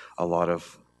a lot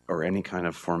of or any kind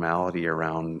of formality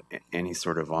around any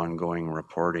sort of ongoing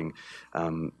reporting,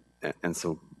 and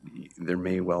so there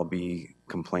may well be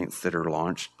complaints that are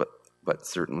launched, but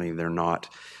certainly they're not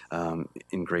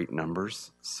in great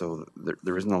numbers. So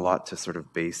there isn't a lot to sort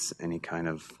of base any kind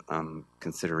of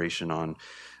consideration on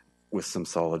with some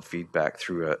solid feedback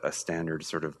through a standard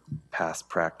sort of past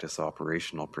practice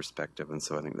operational perspective. And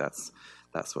so I think that's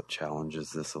what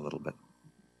challenges this a little bit.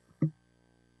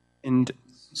 And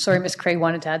Sorry, Ms. Cray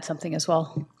wanted to add something as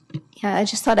well. Yeah, I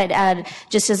just thought I'd add,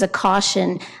 just as a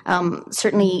caution,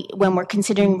 certainly when we're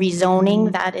considering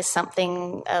rezoning, that is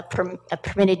something a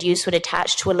permitted use would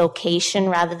attach to a location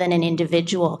rather than an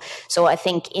individual. So I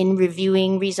think in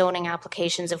reviewing rezoning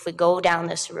applications, if we go down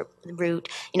this route,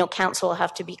 council will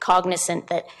have to be cognizant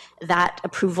that that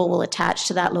approval will attach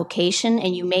to that location,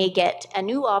 and you may get a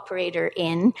new operator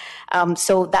in.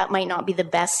 So that might not be the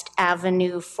best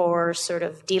avenue for sort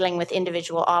of dealing with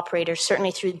individual operators.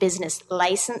 Certainly through business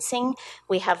licensing,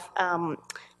 we have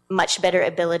much better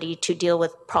ability to deal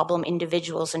with problem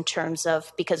individuals in terms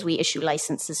of, because we issue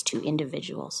licenses to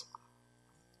individuals.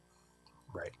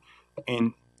 right,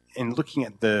 and looking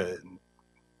at the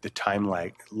time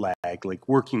lag, like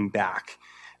working back.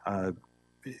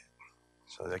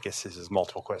 So I guess this is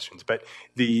multiple questions, but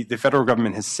the federal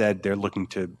government has said they're looking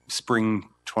to spring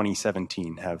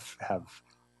 2017 have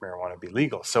marijuana be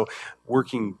legal. So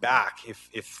working back,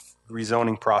 if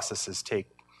rezoning processes take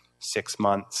 6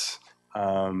 months,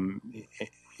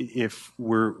 if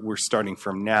we're starting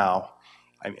from now,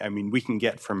 I mean, we can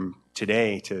get from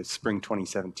today to spring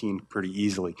 2017 pretty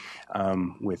easily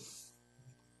with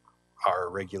our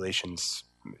regulations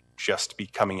just be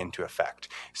coming into effect.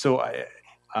 So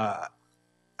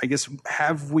I guess,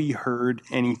 have we heard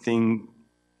anything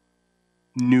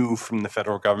new from the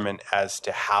federal government as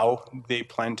to how they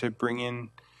plan to bring in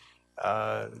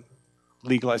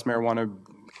legalized marijuana?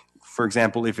 For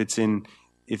example,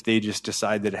 if they just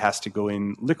decide that it has to go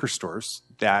in liquor stores,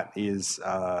 that is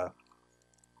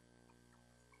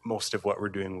most of what we're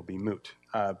doing will be moot.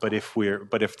 But if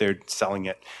they're selling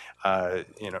it,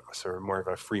 sort of more of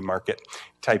a free market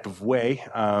type of way,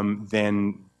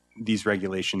 then these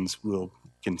regulations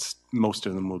most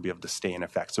of them will be able to stay in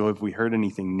effect. So have we heard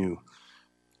anything new?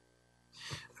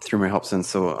 Through my help sense,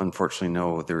 so unfortunately,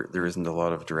 no, there isn't a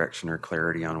lot of direction or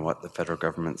clarity on what the federal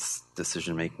government's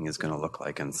decision making is going to look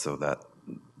like, and so that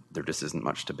there just isn't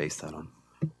much to base that on.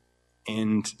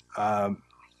 And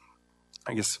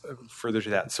I guess further to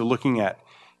that, so looking at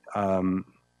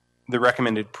the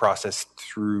recommended process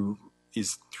through a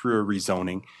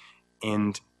rezoning,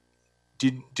 and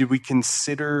did we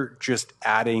consider just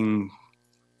adding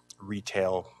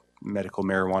retail medical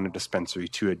marijuana dispensary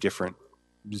to a different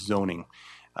zoning,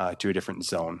 to a different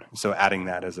zone? So adding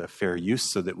that as a fair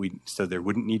use, so there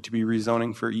wouldn't need to be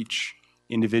rezoning for each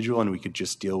individual, and we could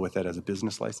just deal with it as a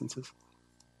business licenses.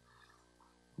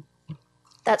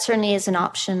 That certainly is an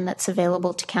option that's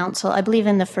available to council. I believe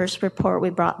in the first report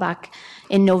we brought back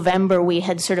in November, we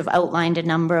had sort of outlined a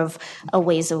number of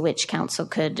ways in which council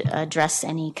could address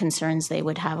any concerns they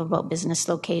would have about business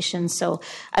locations. So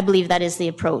I believe that is the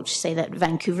approach, say, that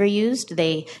Vancouver used.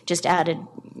 They just added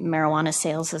marijuana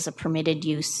sales as a permitted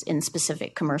use in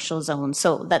specific commercial zones.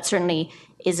 So that certainly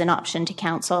is an option to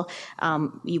council.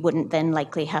 You wouldn't then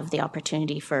likely have the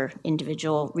opportunity for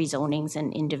individual rezonings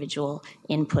and individual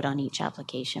input on each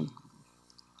application.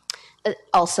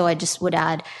 Also, I just would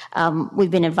add,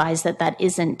 we've been advised that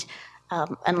isn't,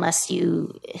 unless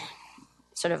you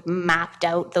sort of mapped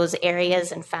out those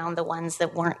areas and found the ones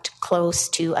that weren't close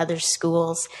to other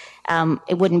schools,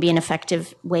 it wouldn't be an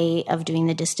effective way of doing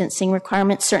the distancing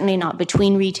requirements, certainly not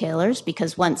between retailers,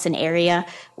 because once an area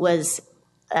was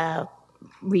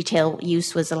retail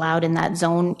use was allowed in that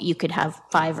zone, you could have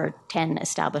 5 or 10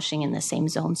 establishing in the same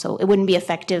zone. So it wouldn't be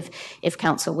effective if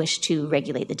council wished to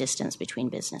regulate the distance between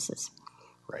businesses.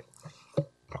 Right.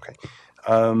 Okay.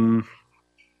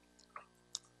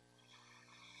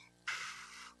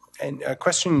 And a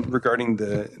question regarding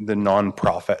the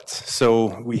nonprofits.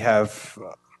 So we have,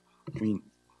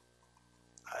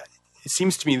 it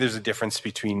seems to me there's a difference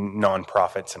between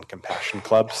nonprofits and compassion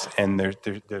clubs, and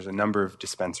there's a number of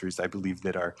dispensaries, I believe,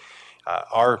 that are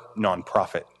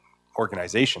nonprofit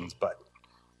organizations, but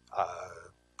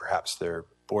perhaps their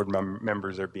board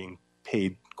members are being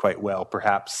paid quite well.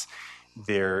 Perhaps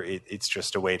it's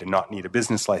just a way to not need a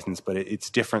business license, but it's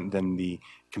different than the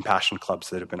compassion clubs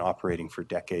that have been operating for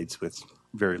decades with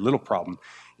very little problem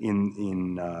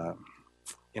in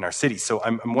our city. So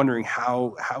I'm wondering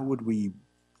how would we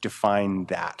define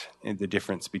that, the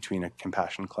difference between a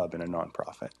compassion club and a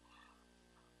nonprofit?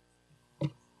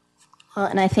 Well,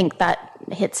 and I think that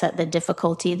hits at the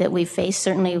difficulty that we face.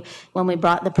 Certainly, when we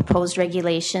brought the proposed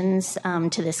regulations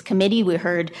to this committee, we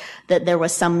heard that there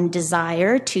was some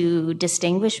desire to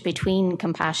distinguish between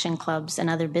compassion clubs and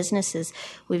other businesses.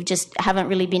 We just haven't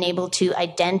really been able to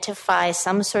identify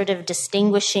some sort of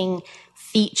distinguishing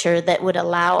feature that would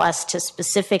allow us to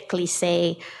specifically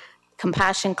say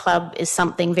compassion club is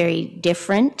something very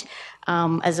different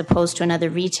as opposed to another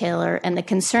retailer. And the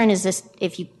concern is this: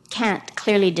 if you can't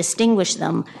clearly distinguish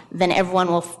them, then everyone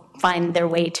will find their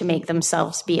way to make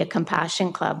themselves be a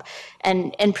compassion club.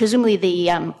 And presumably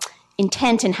the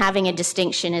intent in having a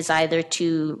distinction is either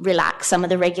to relax some of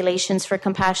the regulations for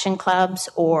compassion clubs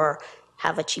or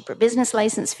have a cheaper business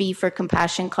license fee for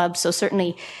compassion clubs. So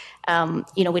certainly,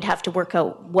 we'd have to work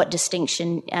out what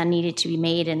distinction needed to be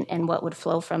made and what would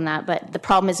flow from that. But the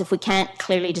problem is if we can't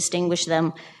clearly distinguish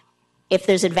them, if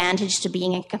there's advantage to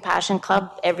being a compassion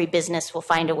club, every business will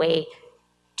find a way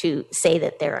to say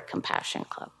that they're a compassion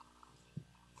club.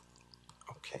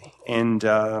 Okay. And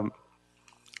I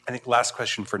think last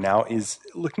question for now is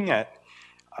looking at,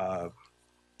 I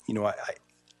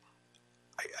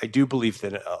do believe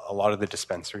that a lot of the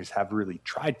dispensaries have really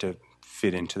tried to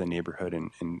fit into the neighborhood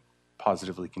and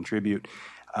positively contribute.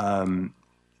 I've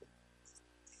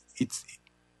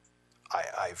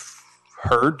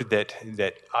heard that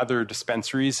other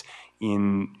dispensaries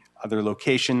in other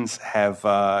locations have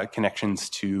connections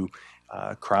to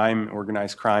crime,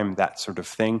 organized crime, that sort of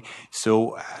thing.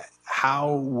 So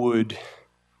how would,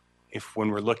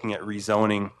 when we're looking at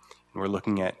rezoning and we're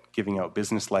looking at giving out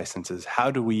business licenses,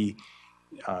 how do we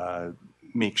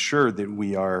make sure that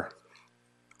we are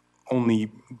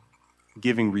only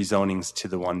giving rezonings to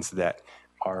the ones that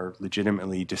are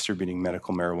legitimately distributing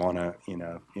medical marijuana in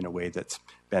a way that's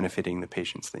benefiting the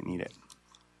patients that need it?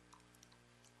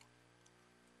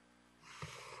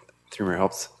 Through your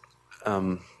helps.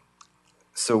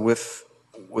 So with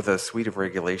a suite of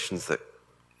regulations that,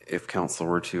 if council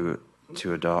were to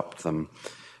adopt them,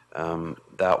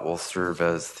 that will serve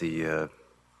as the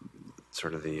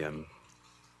sort of the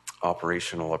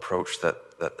operational approach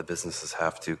that the businesses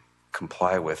have to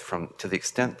comply with, to the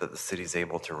extent that the city's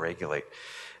able to regulate.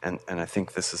 And I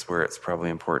think this is where it's probably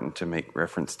important to make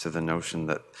reference to the notion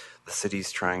that the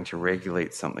city's trying to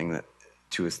regulate something that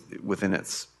within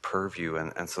its purview,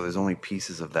 and so there's only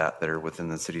pieces of that are within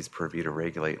the city's purview to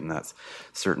regulate, and that's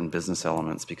certain business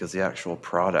elements, because the actual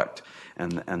product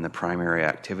and the primary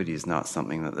activity is not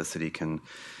something that the city can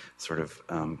sort of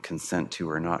consent to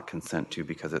or not consent to,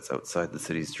 because it's outside the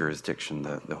city's jurisdiction,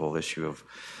 the whole issue of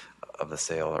the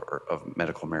sale of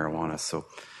medical marijuana. So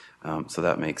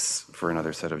that makes for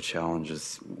another set of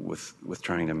challenges with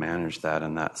trying to manage that,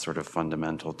 and that's sort of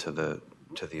fundamental to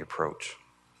the approach.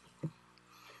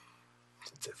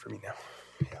 That's it for me now.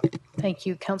 Yeah. Thank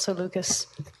you. Councillor Lucas.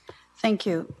 Thank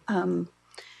you.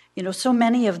 So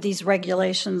many of these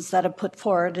regulations that are put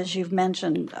forward, as you've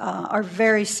mentioned, are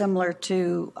very similar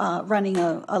to running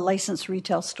a licensed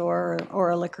retail store or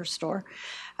a liquor store.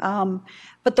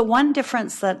 But the one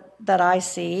difference that I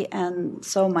see, and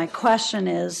so my question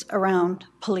is around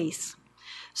police.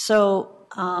 So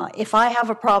if I have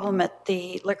a problem at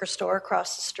the liquor store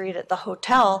across the street at the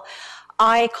hotel,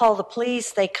 I call the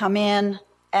police, they come in,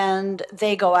 and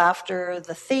they go after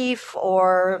the thief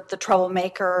or the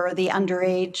troublemaker or the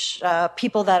underage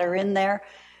people that are in there,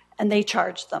 and they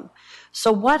charge them.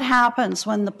 So what happens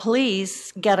when the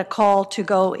police get a call to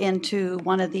go into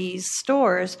one of these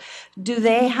stores? Do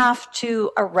they have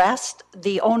to arrest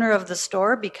the owner of the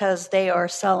store because they are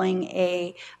selling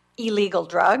a illegal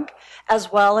drug,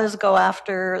 as well as go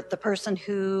after the person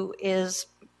who is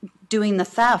doing the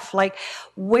theft? Like,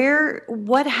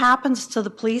 what happens to the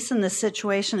police in this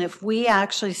situation if we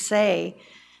actually say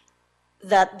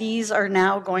that these are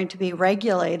now going to be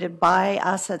regulated by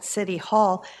us at City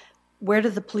Hall? Where do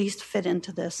the police fit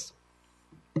into this?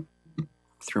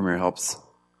 Through Mayor helps.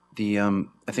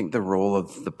 I think the role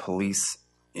of the police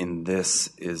in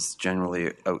this is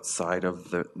generally outside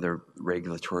of the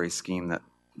regulatory scheme that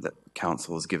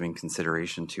council is giving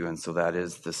consideration to, and so that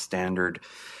is the standard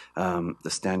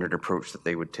approach that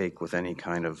they would take with any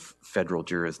kind of federal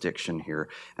jurisdiction here.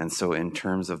 And so in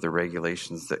terms of the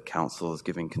regulations that council is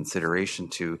giving consideration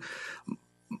to,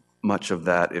 much of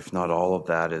that, if not all of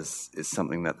that, is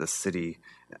something that the city,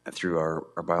 through our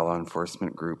bylaw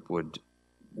enforcement group, would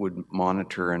would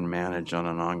monitor and manage on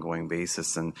an ongoing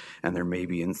basis, and there may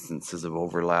be instances of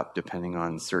overlap depending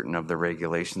on certain of the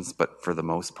regulations, but for the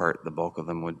most part, the bulk of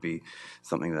them would be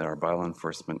something that our bylaw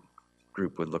enforcement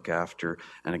group would look after.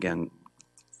 And again,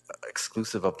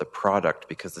 exclusive of the product,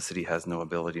 because the city has no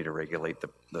ability to regulate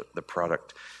the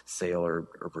product sale or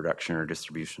production or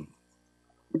distribution.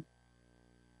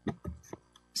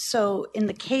 So in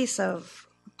the case of,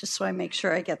 just so I make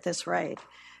sure I get this right,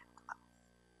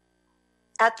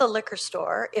 at the liquor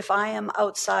store, if I am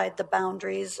outside the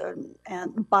boundaries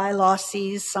and bylaw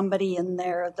sees somebody in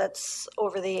there that's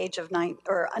over the age of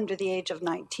or under the age of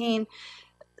 19,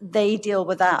 they deal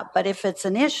with that. But if it's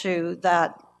an issue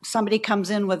that somebody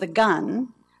comes in with a gun,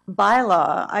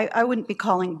 bylaw, I wouldn't be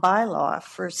calling bylaw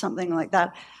for something like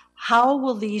that. How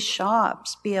will these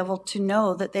shops be able to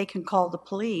know that they can call the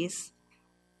police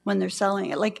when they're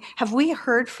selling it? Like, have we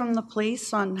heard from the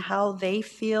police on how they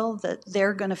feel that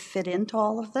they're going to fit into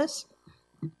all of this?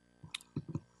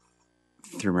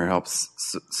 Through Mayor Helps,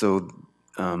 so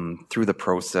through the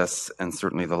process, and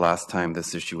certainly the last time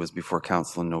this issue was before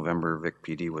council in November, Vic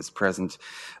PD was present.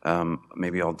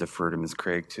 Maybe I'll defer to Ms.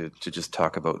 Craig to just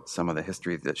talk about some of the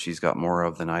history that she's got more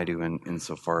of than I do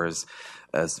insofar as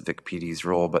Vic PD's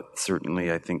role. But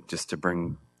certainly I think just to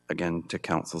bring again to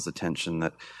council's attention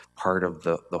that part of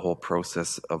the whole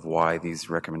process of why these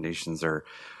recommendations are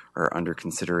under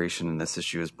consideration and this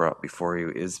issue is brought before you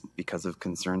is because of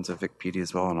concerns of Vic PD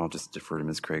as well. And I'll just defer to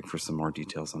Ms. Craig for some more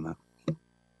details on that.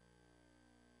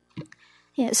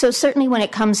 Yeah, so certainly when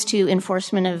it comes to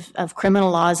enforcement of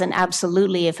criminal laws, and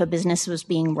absolutely if a business was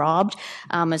being robbed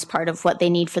as part of what they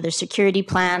need for their security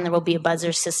plan, there will be a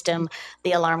buzzer system.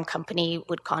 The alarm company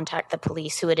would contact the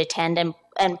police who would attend,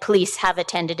 and police have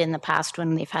attended in the past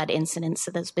when they've had incidents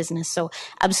of this business. So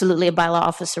absolutely a bylaw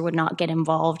officer would not get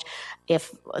involved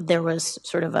if there was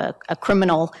sort of a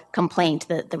criminal complaint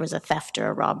that there was a theft or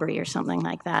a robbery or something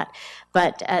like that.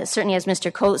 But certainly, as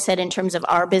Mr. Coates said, in terms of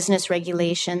our business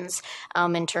regulations,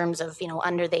 in terms of,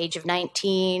 under the age of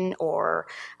 19 or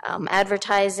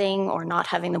advertising or not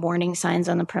having the warning signs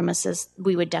on the premises,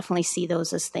 we would definitely see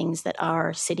those as things that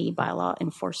our city bylaw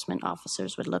enforcement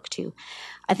officers would look to.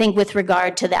 I think with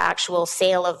regard to the actual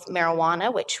sale of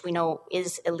marijuana, which we know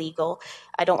is illegal,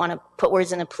 I don't want to put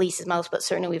words in the police's mouth, but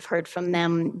certainly we've heard from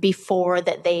them before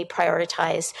that they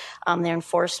prioritize their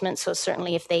enforcement. So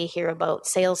certainly if they hear about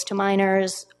sales to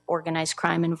minors, organized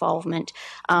crime involvement,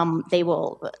 they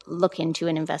will look into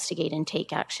and investigate and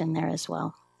take action there as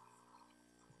well.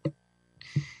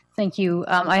 Thank you.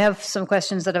 I have some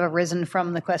questions that have arisen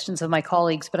from the questions of my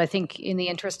colleagues, but I think in the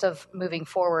interest of moving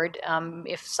forward,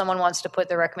 if someone wants to put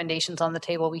their recommendations on the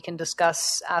table, we can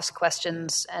discuss, ask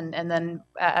questions, and then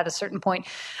at a certain point.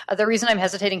 The reason I'm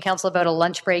hesitating, Council, about a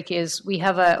lunch break is we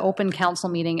have an open council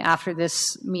meeting after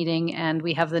this meeting, and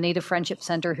we have the Native Friendship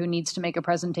Center who needs to make a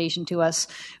presentation to us.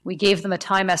 We gave them a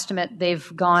time estimate.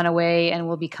 They've gone away and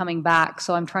will be coming back,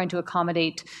 so I'm trying to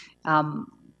accommodate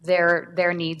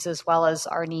their needs as well as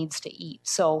our needs to eat.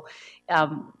 So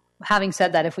having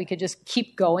said that, if we could just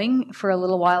keep going for a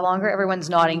little while longer, everyone's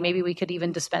nodding, maybe we could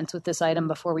even dispense with this item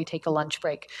before we take a lunch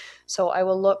break. So I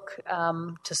will look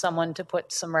to someone to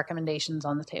put some recommendations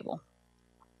on the table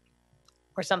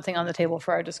or something on the table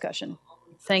for our discussion.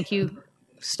 Thank you.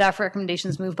 Staff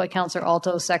recommendations moved by Councillor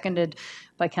Alto, seconded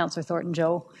by Councillor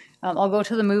Thornton-Joe. I'll go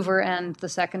to the mover and the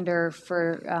seconder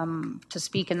to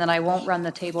speak, and then I won't run the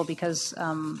table because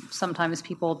sometimes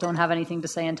people don't have anything to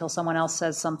say until someone else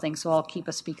says something, so I'll keep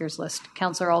a speaker's list.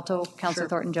 Councillor Alto, Councillor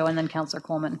Thornton-Joe, and then Councillor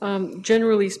Coleman.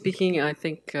 Generally speaking, I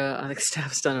think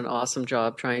staff's done an awesome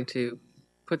job trying to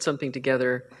put something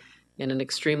together in an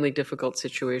extremely difficult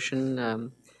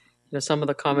situation. Some of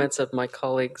the comments of my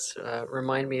colleagues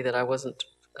remind me that I wasn't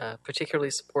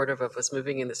particularly supportive of us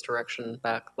moving in this direction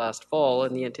back last fall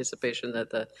in the anticipation that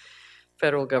the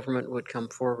federal government would come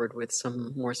forward with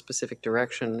some more specific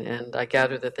direction, and I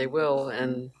gather that they will.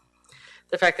 And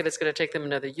the fact that it's going to take them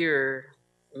another year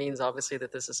means obviously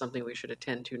that this is something we should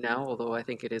attend to now, although I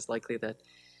think it is likely that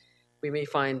we may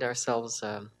find ourselves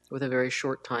with a very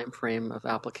short time frame of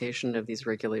application of these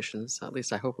regulations. At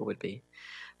least I hope it would be.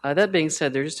 That being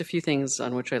said, there are just a few things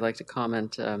on which I'd like to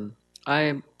comment. I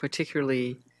am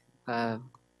particularly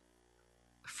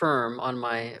firm on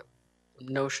my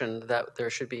notion that there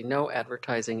should be no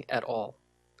advertising at all.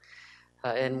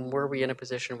 And were we in a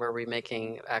position where we're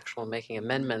making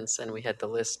amendments and we had the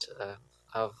list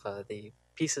of the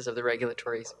pieces of the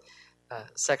regulatory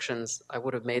sections, I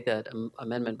would have made that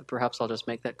amendment, but perhaps I'll just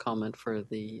make that comment for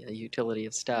the utility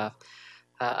of staff.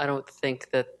 I don't think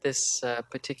that this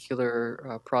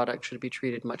particular product should be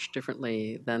treated much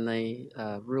differently than the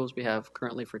rules we have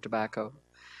currently for tobacco.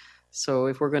 So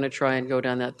if we're going to try and go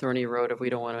down that thorny road, if we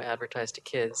don't want to advertise to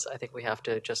kids, I think we have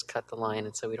to just cut the line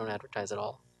and say we don't advertise at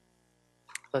all.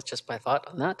 That's just my thought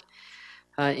on that.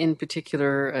 In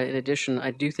particular, in addition,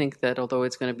 I do think that although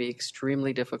it's going to be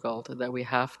extremely difficult, that we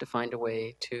have to find a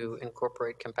way to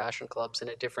incorporate compassion clubs in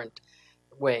a different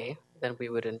way than we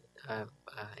would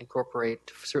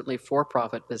incorporate certainly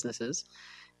for-profit businesses.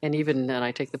 And even, and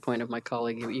I take the point of my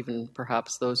colleague, even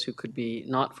perhaps those who could be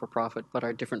not for profit but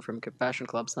are different from compassion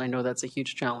clubs. And I know that's a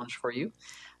huge challenge for you.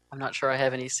 I'm not sure I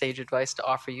have any sage advice to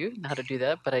offer you on how to do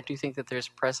that, but I do think that there's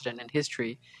precedent in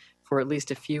history for at least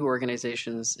a few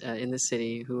organizations in the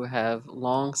city who have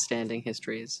long-standing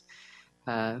histories,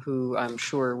 who I'm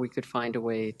sure we could find a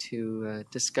way to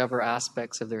discover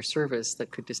aspects of their service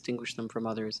that could distinguish them from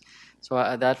others. So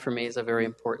that for me is a very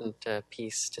important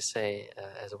piece to say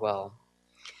as well.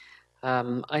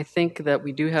 I think that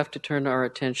we do have to turn our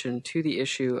attention to the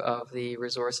issue of the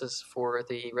resources for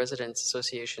the residents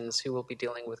associations who will be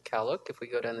dealing with CALUC if we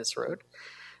go down this road.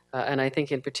 And I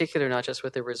think in particular, not just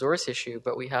with the resource issue,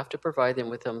 but we have to provide them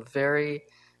with some very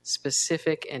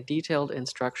specific and detailed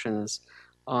instructions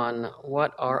on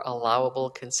what are allowable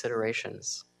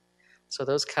considerations. So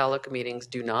those CALUC meetings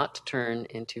do not turn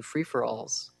into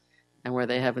free-for-alls, and where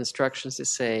they have instructions to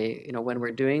say, you know, when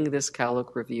we're doing this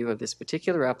CALUC review of this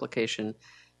particular application,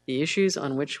 the issues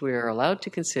on which we are allowed to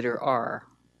consider are,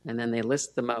 and then they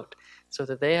list them out so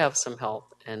that they have some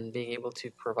help in being able to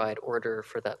provide order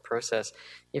for that process.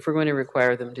 If we're going to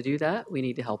require them to do that, we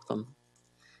need to help them.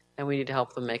 And we need to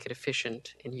help them make it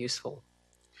efficient and useful.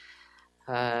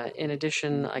 In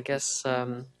addition, I guess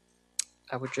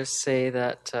I would just say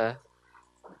that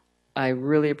I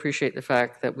really appreciate the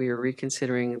fact that we are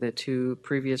reconsidering the two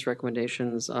previous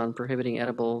recommendations on prohibiting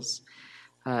edibles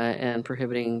and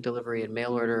prohibiting delivery and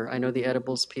mail order. I know the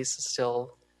edibles piece is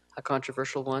still a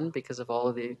controversial one because of all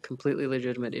of the completely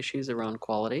legitimate issues around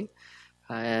quality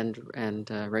and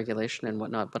regulation and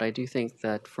whatnot. But I do think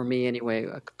that, for me anyway,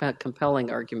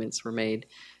 compelling arguments were made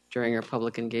during our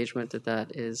public engagement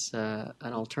that is an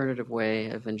alternative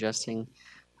way of ingesting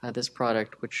this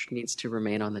product, which needs to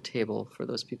remain on the table for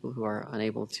those people who are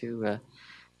unable to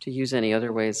use any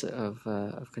other ways of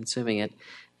consuming it.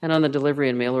 And on the delivery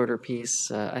and mail order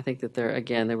piece, I think that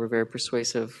there were very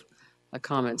persuasive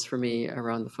comments for me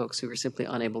around the folks who were simply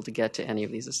unable to get to any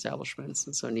of these establishments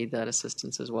and so need that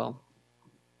assistance as well.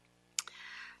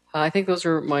 I think those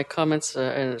are my comments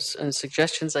and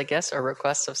suggestions, I guess, or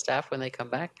requests of staff when they come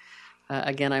back.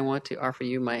 Again, I want to offer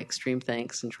you my extreme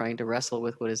thanks in trying to wrestle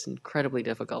with what is incredibly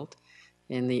difficult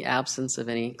in the absence of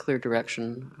any clear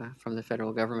direction from the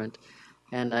federal government.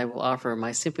 And I will offer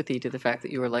my sympathy to the fact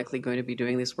that you are likely going to be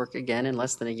doing this work again in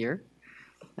less than a year.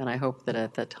 And I hope that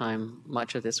at that time,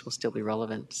 much of this will still be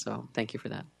relevant. So thank you for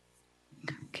that.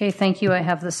 Okay, thank you. I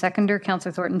have the seconder,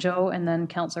 Councillor Thornton-Joe, and then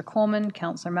Councillor Coleman,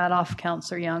 Councillor Madoff,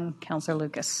 Councillor Young, Councillor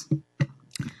Lucas.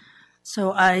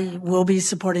 So I will be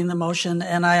supporting the motion,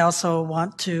 and I also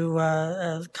want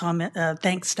to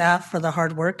thank staff for the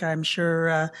hard work. I'm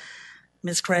sure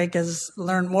Ms. Craig has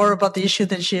learned more about the issue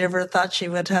than she ever thought she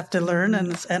would have to learn,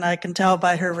 and I can tell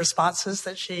by her responses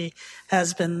that she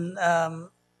has been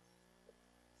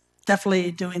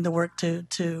definitely doing the work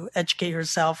to educate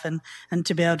herself and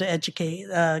to be able to educate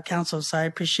council. So I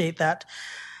appreciate that.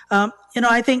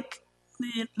 I think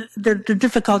the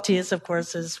difficulty is, of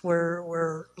course, is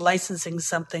we're licensing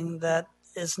something that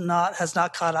has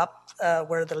not caught up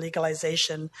where the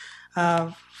legalization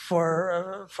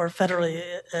for federally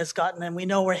has gotten, and we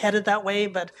know we're headed that way,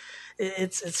 but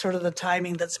it's sort of the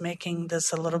timing that's making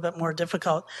this a little bit more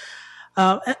difficult.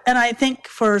 And I think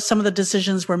for some of the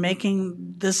decisions we're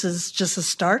making, this is just a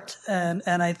start, and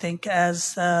I think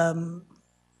as the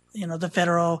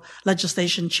federal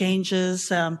legislation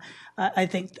changes, I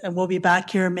think we'll be back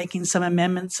here making some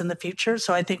amendments in the future.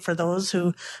 So I think for those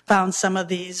who found some of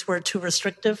these were too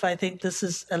restrictive, I think this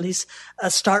is at least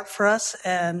a start for us.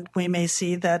 And we may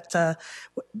see that,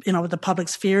 the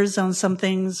public's fears on some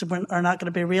things are not going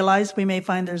to be realized. We may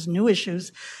find there's new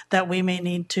issues that we may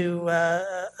need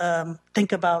to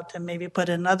think about and maybe put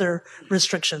in other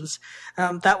restrictions.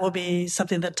 That will be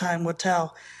something that time will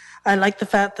tell. I like the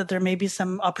fact that there may be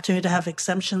some opportunity to have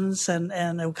exemptions and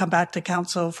it will come back to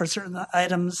council for certain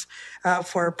items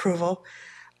for approval.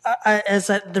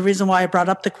 The reason why I brought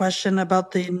up the question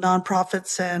about the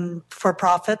nonprofits and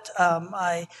for-profit,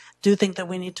 I do think that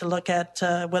we need to look at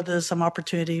whether there's some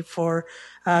opportunity for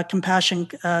compassion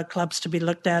clubs to be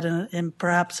looked at in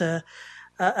perhaps a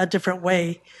different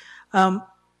way. One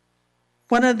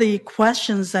of the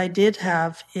questions I did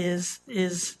have is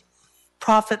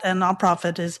profit and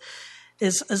nonprofit is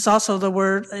is also the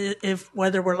word, if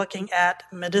whether we're looking at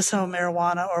medicinal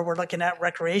marijuana or we're looking at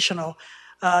recreational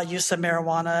use of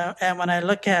marijuana. And when I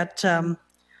look at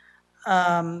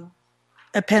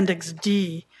Appendix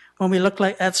D, when we look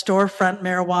at storefront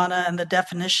marijuana and the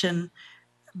definition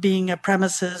being a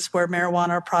premises where marijuana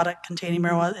or product containing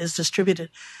marijuana is distributed,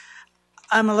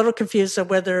 I'm a little confused of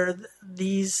whether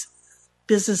these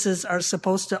businesses are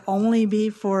supposed to only be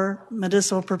for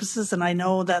medicinal purposes, and I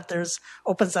know that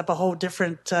opens up a whole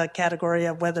different category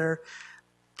of whether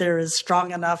there is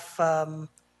strong enough,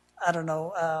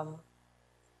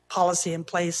 policy in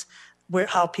place where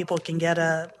how people can get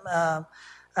a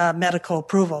medical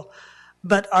approval.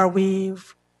 But are we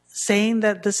saying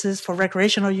that this is for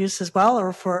recreational use as well,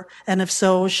 and if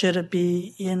so, should it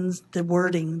be in the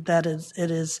wording that it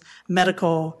is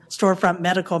storefront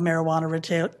medical marijuana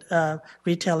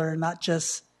retailer, not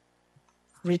just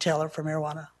retailer for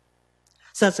marijuana?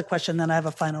 So that's a question. Then I have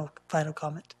a final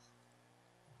comment.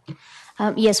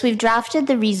 Yes, we've drafted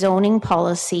the rezoning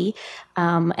policy,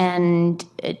 and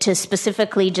to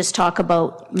specifically just talk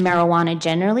about marijuana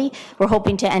generally, we're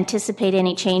hoping to anticipate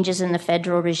any changes in the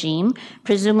federal regime.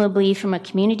 Presumably, from a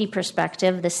community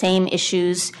perspective, the same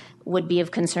issues would be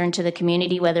of concern to the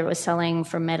community, whether it was selling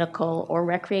for medical or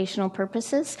recreational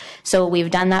purposes. So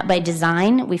we've done that by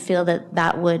design. We feel that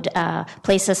that would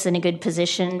place us in a good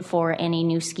position for any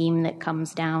new scheme that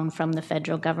comes down from the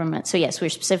federal government. So yes, we're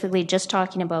specifically just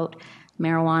talking about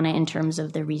marijuana in terms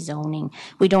of the rezoning.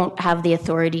 We don't have the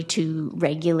authority to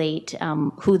regulate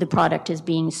who the product is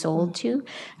being sold to.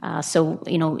 So,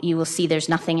 you will see there's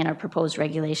nothing in our proposed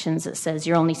regulations that says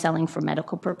you're only selling for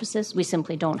medical purposes. We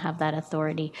simply don't have that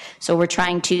authority. So we're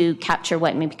trying to capture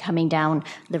what may be coming down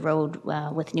the road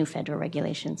with new federal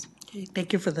regulations. Okay,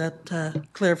 thank you for that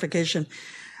clarification.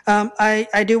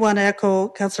 I do want to echo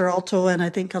Councillor Alto, and I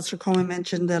think Councillor Coleman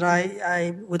mentioned that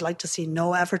I would like to see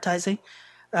no advertising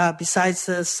besides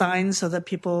the signs so that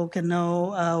people can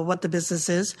know what the business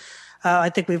is. I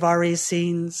think we've already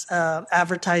seen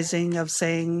advertising of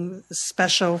saying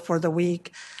special for the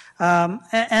week.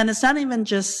 And it's not even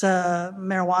just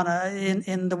marijuana.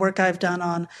 In the work I've done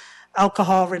on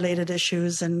alcohol-related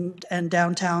issues and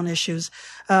downtown issues,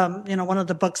 one of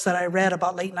the books that I read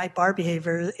about late-night bar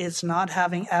behavior is not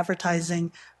having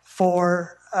advertising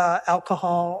for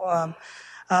alcohol.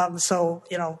 The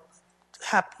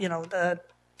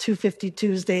 250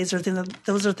 Tuesdays or things,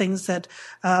 those are things that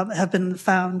have been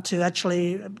found to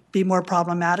actually be more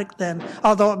problematic than,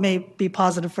 although it may be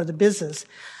positive for the business.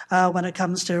 When it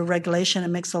comes to regulation, it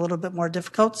makes it a little bit more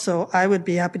difficult. So I would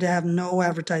be happy to have no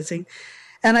advertising.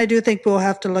 And I do think we'll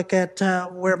have to look at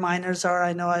where minors are.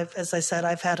 I know, as I said,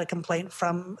 I've had a complaint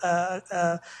from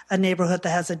a neighborhood that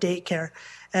has a daycare,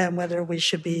 and whether we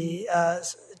should be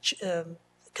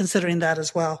considering that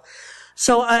as well.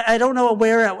 So I don't know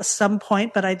where at some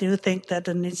point, but I do think that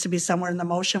it needs to be somewhere in the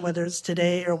motion, whether it's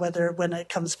today or whether when it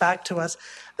comes back to us,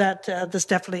 that this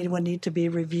definitely would need to be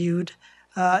reviewed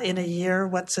in a year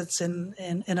once it's in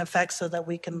effect, so that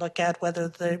we can look at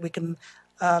whether we can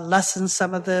lessen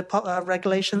some of the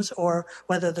regulations or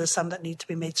whether there's some that need to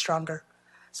be made stronger.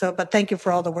 But thank you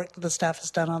for all the work that the staff has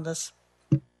done on this.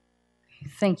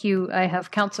 Thank you. I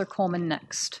have Councillor Coleman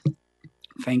next.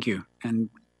 Thank you. And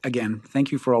again,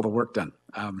 thank you for all the work done.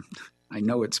 I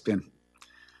know it's been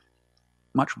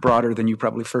much broader than you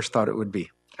probably first thought it would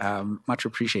be. Much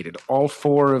appreciated. All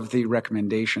 4 of the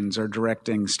recommendations are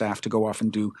directing staff to go off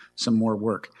and do some more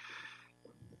work.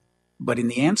 But in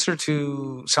the answer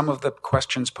to some of the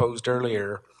questions posed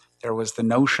earlier, there was the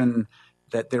notion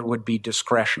that there would be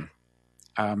discretion.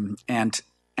 And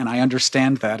I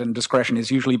understand that, and discretion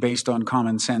is usually based on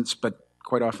common sense, but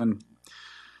quite often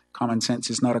common sense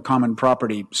is not a common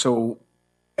property. So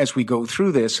as we go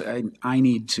through this, I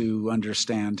need to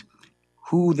understand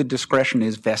who the discretion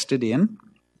is vested in.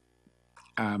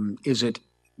 Is it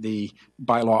the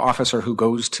bylaw officer who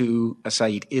goes to a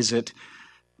site? Is it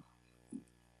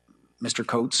Mr.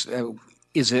 Coates?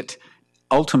 Is it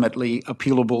ultimately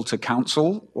appealable to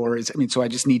council? Or so I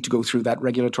just need to go through that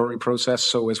regulatory process.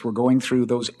 So as we're going through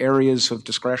those areas of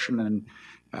discretion,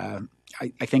 and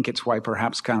I think it's why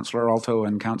perhaps Councillor Alto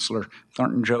and Councillor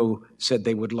Thornton-Joe said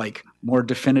they would like more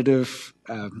definitive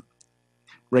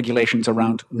regulations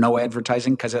around no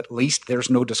advertising, because at least there's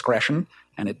no discretion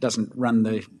and it doesn't run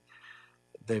the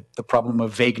problem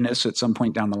of vagueness at some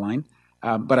point down the line.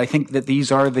 But I think that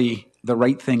these are the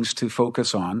right things to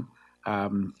focus on.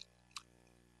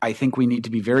 I think we need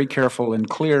to be very careful and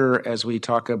clear as we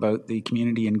talk about the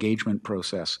community engagement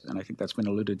process, and I think that's been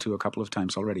alluded to a couple of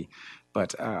times already.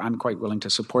 But I'm quite willing to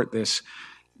support this,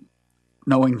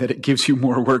 knowing that it gives you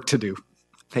more work to do.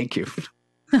 Thank you.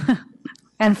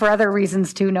 and for other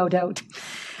reasons too, no doubt.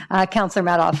 Councillor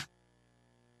Madoff.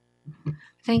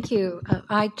 Thank you.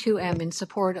 I, too, am in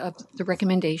support of the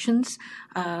recommendations.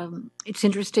 It's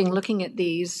interesting looking at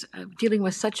these, dealing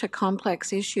with such a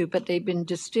complex issue, but they've been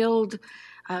distilled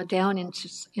down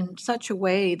in such a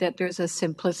way that there's a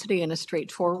simplicity and a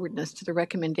straightforwardness to the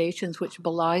recommendations, which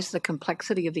belies the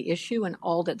complexity of the issue and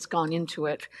all that's gone into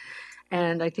it.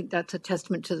 And I think that's a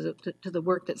testament to the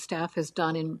work that staff has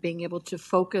done in being able to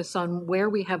focus on where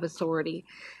we have authority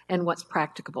and what's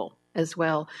practicable as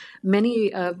well.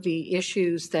 Many of the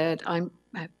issues that I'm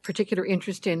particular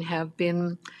interest in have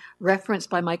been referenced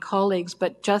by my colleagues,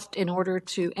 but just in order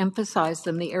to emphasize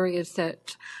them, the areas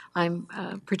that I'm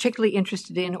particularly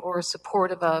interested in or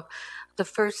supportive of, the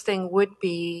first thing would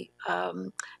be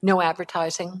no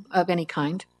advertising of any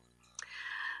kind.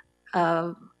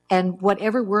 And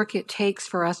whatever work it takes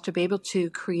for us to be able to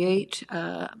create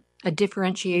a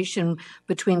differentiation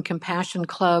between compassion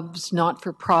clubs,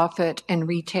 not-for-profit, and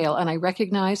retail. And I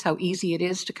recognize how easy it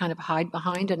is to kind of hide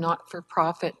behind a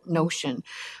not-for-profit notion.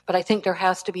 But I think there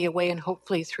has to be a way, and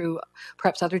hopefully through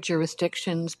perhaps other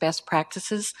jurisdictions, best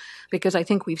practices, because I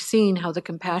think we've seen how the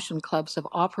compassion clubs have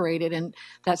operated, and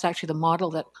that's actually the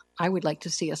model that I would like to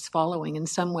see us following in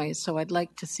some ways. So I'd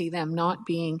like to see them not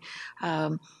being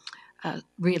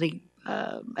really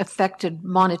affected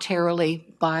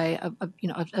monetarily by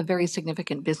a very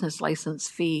significant business license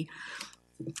fee.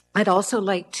 I'd also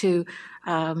like to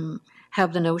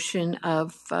have the notion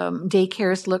of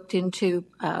daycares looked into,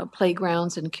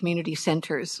 playgrounds and community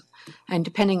centers. And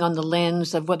depending on the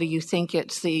lens of whether you think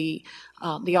it's the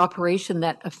operation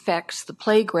that affects the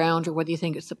playground or whether you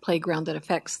think it's the playground that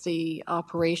affects the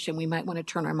operation, we might want to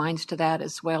turn our minds to that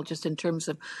as well, just in terms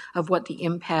of what the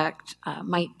impact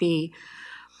might be.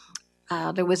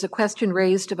 There was a question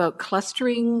raised about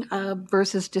clustering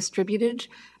versus distributed,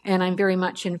 and I'm very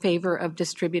much in favor of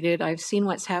distributed. I've seen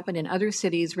what's happened in other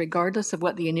cities, regardless of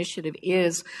what the initiative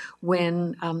is,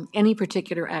 when any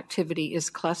particular activity is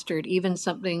clustered, even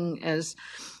something as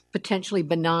potentially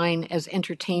benign as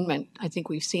entertainment. I think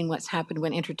we've seen what's happened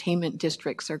when entertainment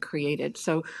districts are created.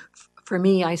 So for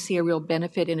me, I see a real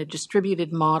benefit in a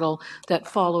distributed model that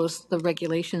follows the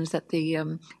regulations that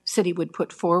the city would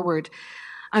put forward.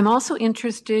 I'm also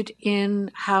interested in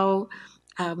how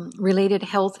related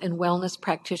health and wellness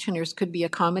practitioners could be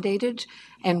accommodated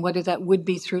and whether that would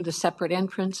be through the separate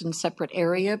entrance and separate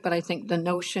area. But I think the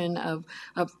notion of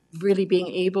really being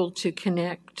able to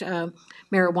connect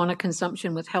marijuana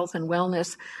consumption with health and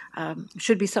wellness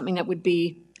should be something that would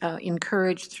be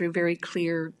encouraged through very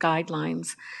clear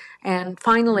guidelines. And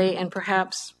finally, and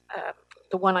perhaps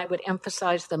the one I would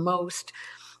emphasize the most,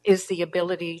 is the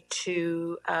ability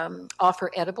to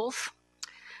offer edibles.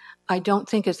 I don't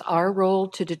think it's our role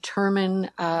to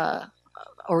determine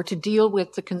or to deal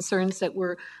with the concerns that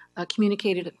were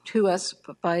communicated to us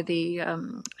by the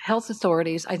health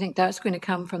authorities. I think that's going to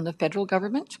come from the federal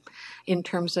government in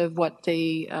terms of what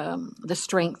the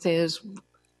strength is,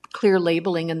 clear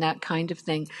labeling and that kind of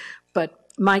thing. But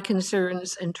my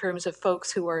concerns in terms of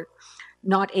folks who are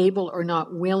not able or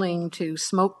not willing to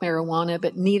smoke marijuana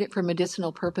but need it for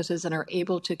medicinal purposes and are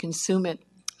able to consume it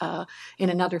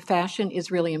in another fashion is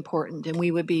really important. And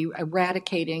we would be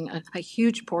eradicating a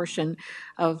huge portion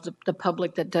of the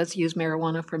public that does use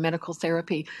marijuana for medical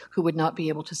therapy who would not be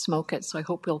able to smoke it. So I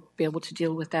hope we'll be able to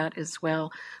deal with that as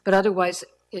well. But otherwise,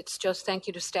 it's just thank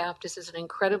you to staff. This is an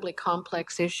incredibly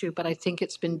complex issue, but I think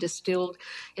it's been distilled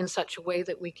in such a way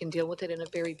that we can deal with it in a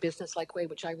very business-like way,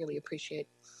 which I really appreciate.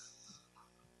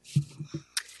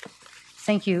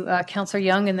 Thank you, Councillor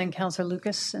Young, and then Councillor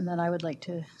Lucas, and then I would like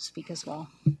to speak as well.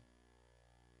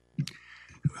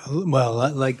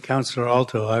 Well, like Councillor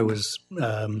Alto, I was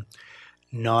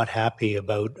not happy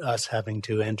about us having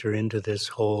to enter into this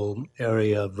whole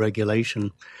area of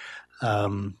regulation.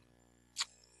 But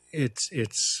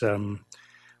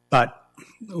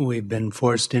we've been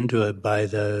forced into it by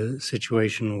the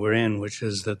situation we're in, which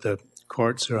is that the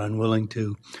courts are unwilling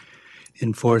to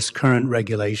enforce current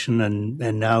regulation,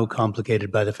 and now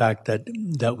complicated by the fact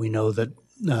that we know that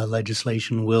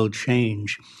legislation will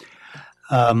change.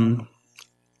 That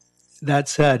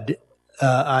said,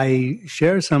 I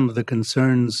share some of the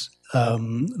concerns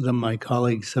that my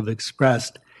colleagues have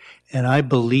expressed, and I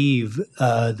believe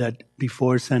that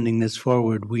before sending this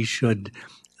forward, we should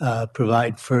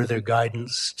provide further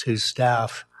guidance to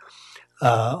staff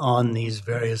on these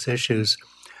various issues.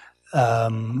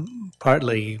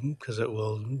 Partly because it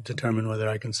will determine whether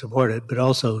I can support it, but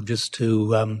also just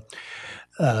to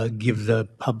give the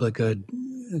public a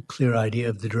clear idea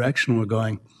of the direction we're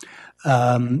going.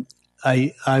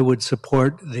 I would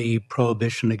support the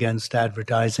prohibition against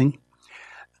advertising.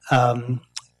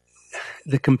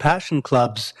 the compassion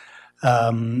clubs,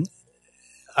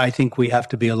 I think we have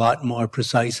to be a lot more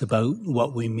precise about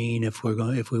what we mean if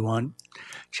we want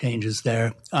changes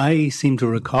there. I seem to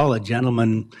recall a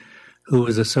gentleman who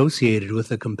was associated with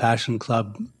the compassion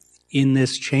club in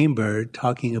this chamber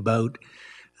talking about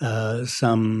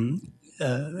some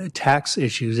tax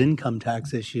issues, income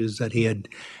tax issues that he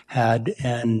had,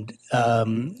 and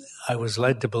I was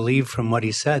led to believe from what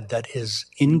he said that his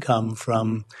income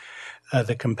from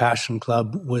the Compassion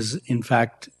Club was in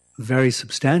fact very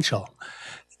substantial,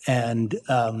 and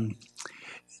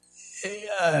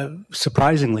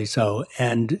surprisingly so.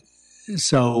 And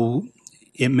so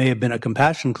it may have been a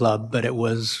Compassion Club, but it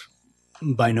was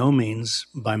by no means,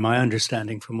 by my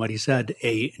understanding from what he said,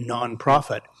 a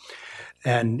non-profit,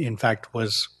 and in fact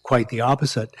was quite the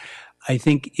opposite. I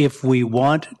think if we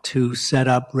want to set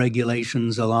up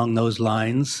regulations along those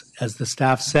lines, as the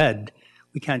staff said,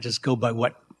 we can't just go by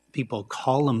what people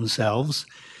call themselves.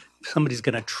 Somebody's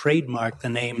going to trademark the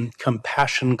name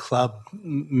Compassion Club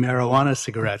marijuana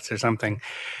cigarettes or something.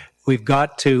 We've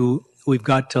got to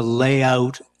lay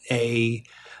out a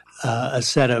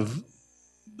set of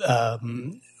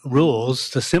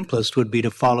rules. The simplest would be to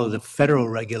follow the federal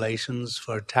regulations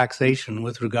for taxation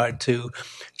with regard to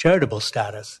charitable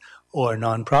status or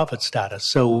nonprofit status.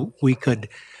 So we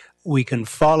can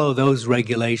follow those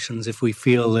regulations if we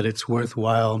feel that it's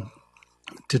worthwhile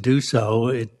to do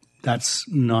so. That's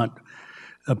not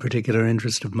a particular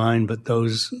interest of mine, but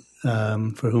those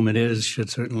for whom it is should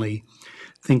certainly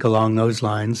think along those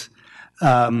lines.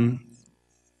 I'm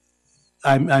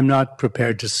not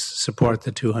prepared to support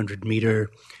the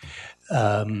 200-meter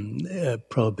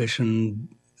prohibition.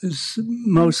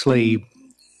 Mostly,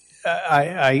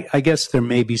 I guess there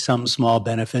may be some small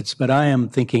benefits, but I am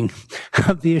thinking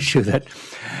of the issue that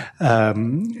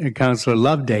Councillor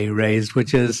Loveday raised,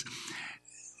 which is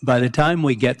by the time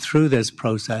we get through this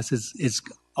process, it's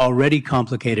already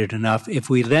complicated enough. If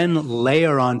we then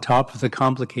layer on top of the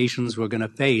complications we're going to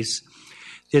face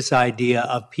this idea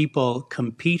of people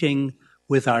competing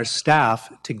with our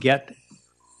staff to get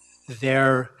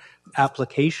their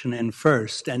application in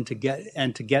first and to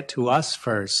get to us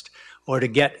first, or to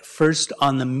get first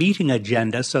on the meeting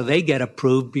agenda so they get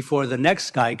approved before the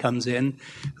next guy comes in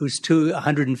who's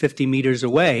 150 meters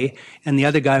away and the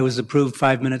other guy was approved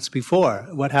 5 minutes before.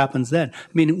 What happens then? I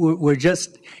mean,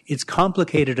 it's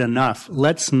complicated enough.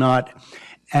 Let's not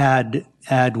add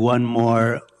one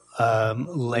more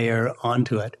layer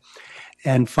onto it.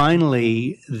 And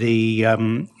finally,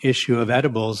 the issue of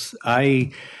edibles.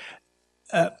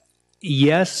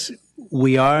 Yes,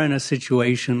 we are in a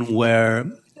situation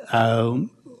where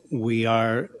we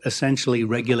are essentially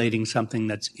regulating something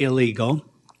that's illegal.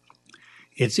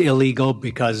 It's illegal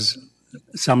because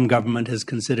some government has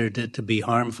considered it to be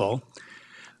harmful.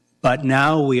 But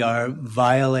now we are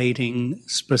violating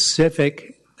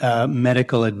specific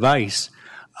medical advice.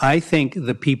 I think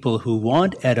the people who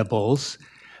want edibles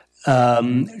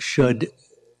should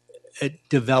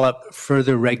develop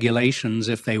further regulations,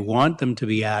 if they want them to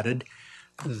be added,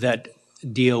 that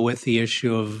deal with the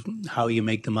issue of how you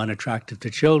make them unattractive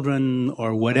to children,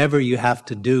 or whatever you have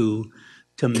to do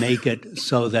to make it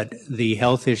so that the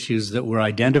health issues that were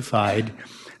identified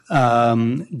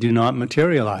do not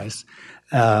materialize.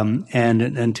 And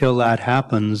until that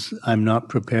happens, I'm not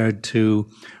prepared to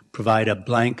provide a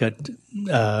blanket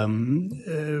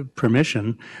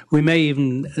permission. We may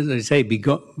even, as I say, be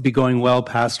going well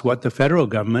past what the federal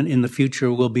government in the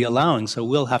future will be allowing. So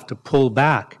we'll have to pull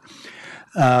back.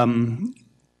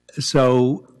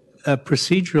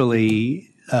 Procedurally,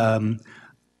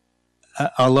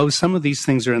 although some of these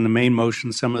things are in the main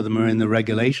motion, some of them are in the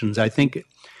regulations, I think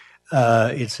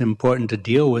it's important to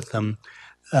deal with them.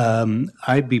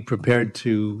 I'd be prepared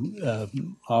to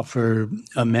offer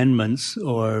amendments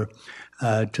or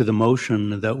to the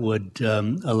motion that would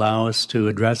allow us to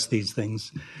address these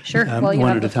things. Sure. Well, you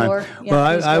one have at the a time. floor. Yeah,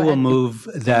 well, I will ahead. move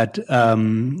that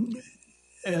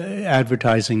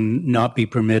advertising not be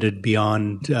permitted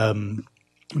beyond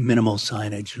minimal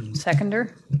signage.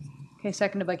 Seconder. Okay,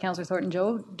 seconded by Councillor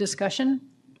Thornton-Joe. Discussion.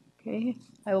 Okay,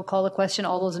 I will call the question.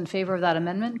 All those in favor of that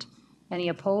amendment? Any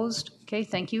opposed? Okay,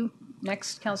 thank you.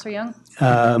 Next, Councillor Young.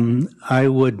 I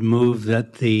would move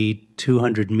that the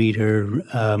 200-meter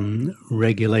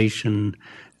regulation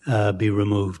be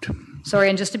removed. Sorry,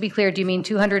 and just to be clear, do you mean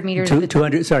 200 meters?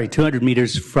 200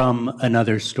 meters from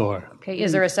another store. Okay,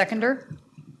 is there a seconder?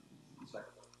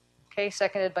 Okay,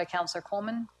 seconded by Councillor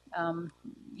Coleman.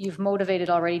 You've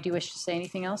motivated already. Do you wish to say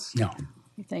anything else? No.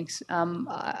 Thanks.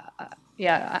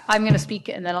 Yeah, I'm going to speak,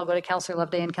 and then I'll go to Councillor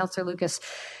Loveday and Councillor Lucas.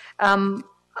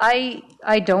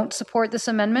 I don't support this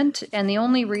amendment, and the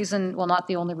only reason, well, not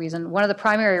the only reason, one of the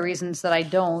primary reasons that I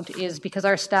don't is because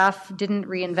our staff didn't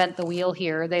reinvent the wheel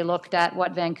here. They looked at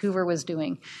what Vancouver was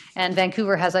doing, and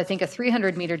Vancouver has, I think, a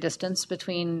 300-meter distance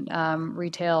between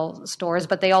retail stores,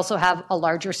 but they also have a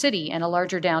larger city and a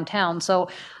larger downtown. So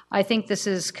I think this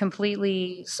is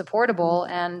completely supportable,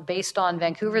 and based on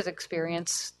Vancouver's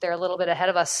experience, they're a little bit ahead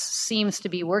of us, seems to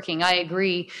be working. I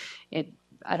agree.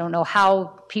 I don't know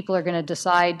how people are going to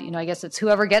decide. I guess it's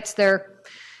whoever gets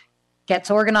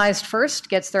organized first,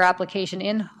 gets their application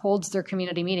in, holds their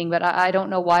community meeting. But I don't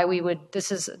know why we would.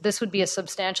 This would be a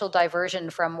substantial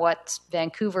diversion from what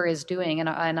Vancouver is doing, and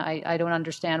I don't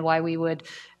understand why we would.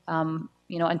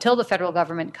 Until the federal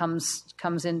government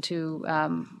comes into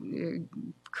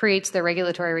creates their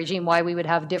regulatory regime, why we would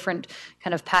have different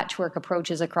kind of patchwork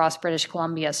approaches across British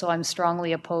Columbia. So I'm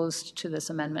strongly opposed to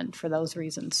this amendment for those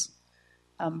reasons.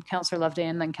 Councillor Loveday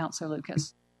and then Councillor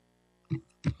Lucas.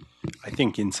 I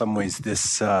think in some ways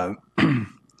this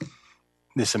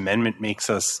this amendment makes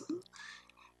us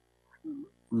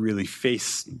really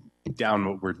face down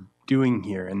what we're doing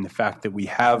here, and the fact that we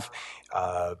have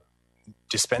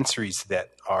dispensaries that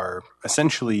are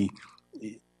essentially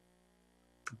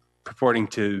purporting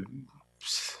to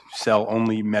sell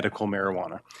only medical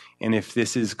marijuana. And if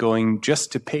this is going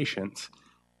just to patients,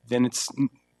 then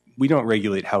we don't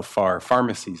regulate how far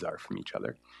pharmacies are from each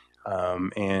other.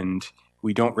 And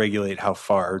we don't regulate how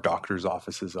far doctors'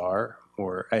 offices are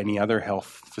or any other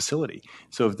health facility.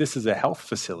 So if this is a health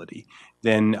facility,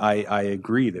 then I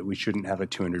agree that we shouldn't have a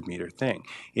 200-meter thing.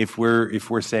 If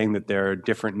we're saying that there are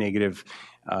different negative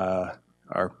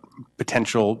or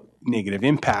potential negative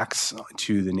impacts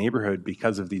to the neighborhood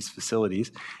because of these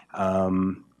facilities,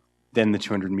 then the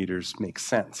 200 meters makes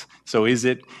sense. So is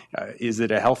it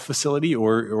a health facility,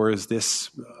 or is this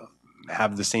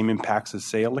have the same impacts as,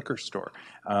 say, a liquor store?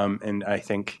 And I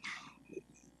think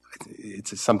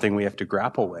it's something we have to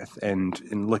grapple with. And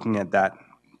in looking at that,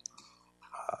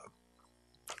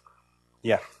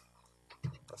 yeah.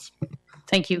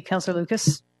 Thank you, Councillor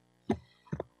Lucas.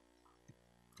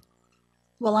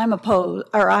 Well, I'm opposed,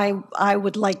 or I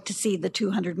would like to see the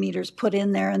 200 meters put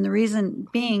in there. And the reason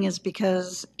being is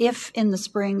because if in the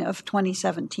spring of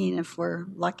 2017, if we're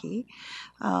lucky,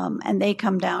 and they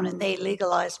come down and they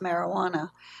legalize marijuana,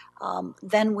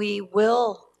 then we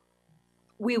will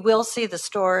see the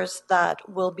stores that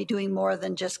will be doing more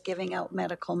than just giving out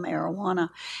medical marijuana.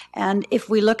 And if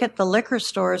we look at the liquor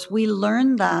stores, we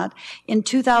learned that in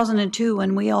 2002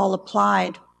 when we all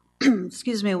applied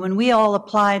when we all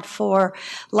applied for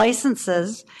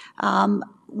licenses,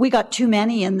 we got too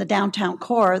many in the downtown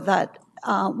core that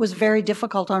was very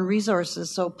difficult on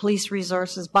resources. So police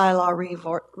resources,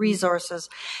 bylaw resources.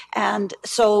 And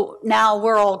so now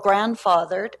we're all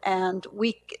grandfathered, and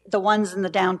the ones in the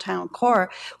downtown core,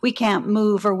 we can't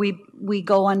move, or we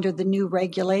go under the new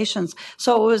regulations.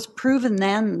 So it was proven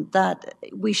then that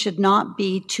we should not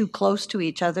be too close to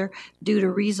each other due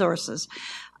to resources.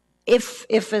 If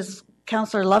as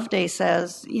Councillor Loveday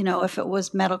says, if it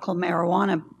was medical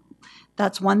marijuana,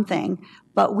 that's one thing.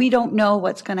 But we don't know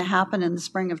what's going to happen in the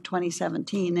spring of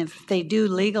 2017. If they do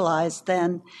legalize,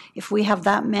 then if we have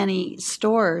that many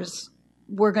stores,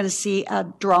 we're going to see a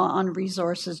draw on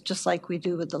resources just like we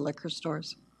do with the liquor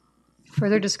stores.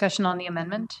 Further discussion on the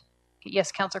amendment?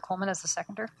 Yes, Councillor Coleman as the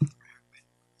seconder.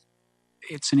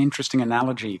 It's an interesting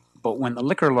analogy, but when the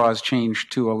liquor laws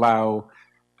changed to allow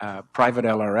private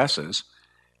LRSs,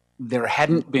 there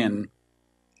hadn't been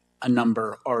a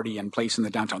number already in place in the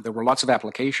downtown. There were lots of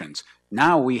applications.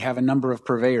 Now we have a number of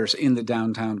purveyors in the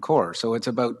downtown core. So it's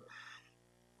about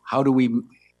how do we,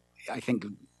 I think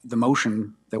the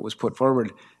motion that was put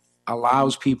forward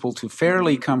allows people to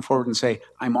fairly come forward and say,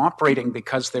 I'm operating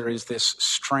because there is this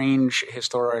strange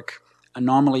historic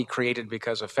anomaly created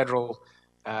because a federal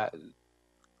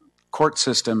court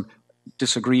system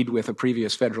disagreed with a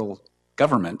previous federal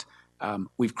government.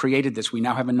 We've created this. We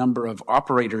now have a number of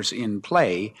operators in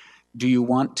play. Do you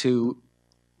want to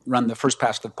run the first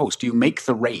past the post? Do you make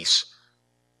the race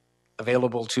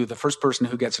available to the first person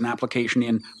who gets an application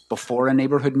in before a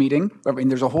neighborhood meeting? I mean,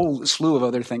 there's a whole slew of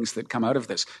other things that come out of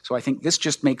this. So I think this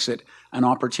just makes it an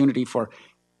opportunity for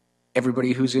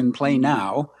everybody who's in play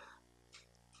now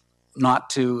not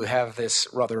to have this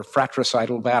rather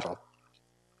fratricidal battle.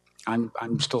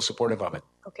 I'm still supportive of it.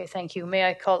 Okay, thank you. May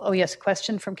I call, oh yes,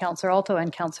 question from Councillor Alto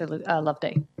and Councillor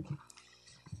Loveday.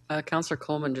 Councillor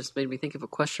Coleman just made me think of a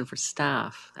question for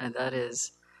staff, and that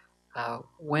is,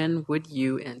 when would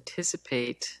you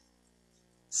anticipate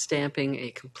stamping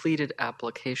a completed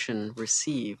application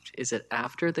received? Is it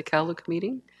after the CALUC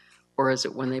meeting, or is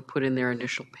it when they put in their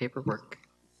initial paperwork?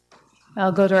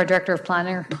 I'll go to our Director of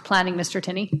Planning, Mr.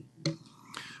 Tinney.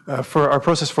 For our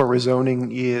process for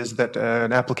rezoning is that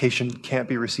an application can't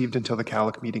be received until the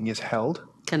CALIC meeting is held.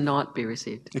 Cannot be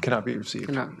received. It cannot be received.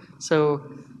 Cannot.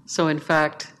 So in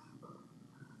fact,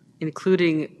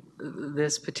 including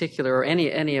this particular or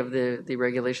any of the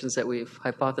regulations that we've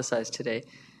hypothesized today,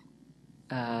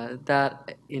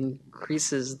 that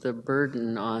increases the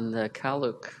burden on the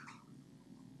CALUC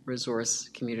resource,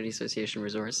 Community Association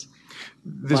resource.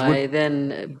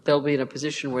 Then they'll be in a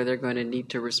position where they're going to need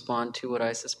to respond to what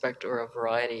I suspect are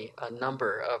a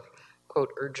number of, quote,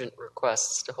 urgent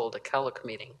requests to hold a CALUC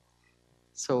meeting.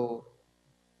 So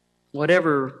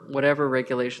whatever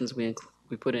regulations we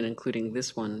put in, including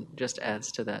this one, just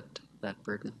adds to that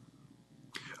burden.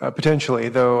 Potentially,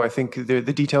 though, I think the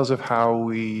details of how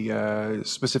we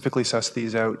specifically suss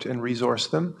these out and resource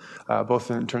them,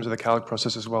 both in terms of the CALIC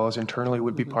process as well as internally,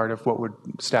 would be part of what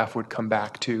staff would come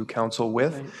back to council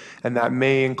with, right. And that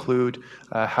may include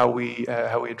how we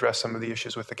address some of the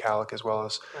issues with the CALIC as well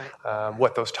as right.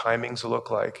 What those timings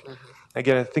look like. Mm-hmm.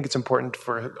 Again, I think it's important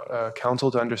for council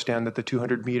to understand that the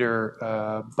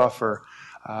 200-meter buffer.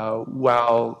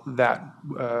 While that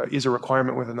is a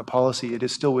requirement within the policy, it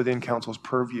is still within council's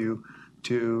purview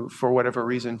to, for whatever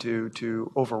reason,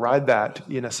 to override that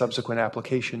in a subsequent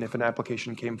application if an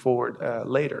application came forward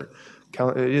later.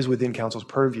 It is within council's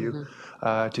purview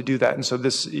mm-hmm. To do that, and so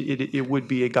it would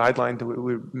be a guideline that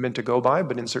we're meant to go by,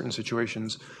 but in certain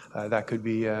situations that could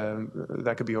be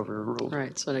overruled.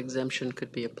 Right. So an exemption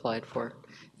could be applied for.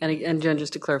 And Jen,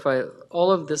 just to clarify,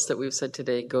 all of this that we've said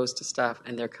today goes to staff,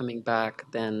 and they're coming back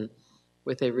then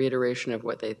with a reiteration of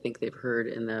what they think they've heard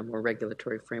in the more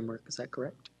regulatory framework. Is that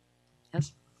correct?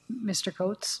 Yes? Mr.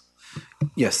 Coates?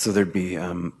 Yes, so there'd be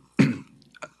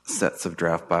sets of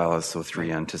draft bylaws, so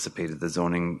 3 anticipated, the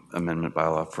zoning amendment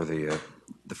bylaw for the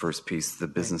first piece, the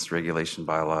business regulation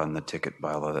bylaw, and the ticket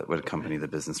bylaw that would accompany the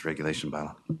business regulation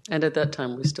bylaw. And at that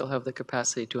time, we still have the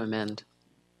capacity to amend.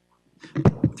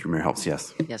 Through Mayor Helps,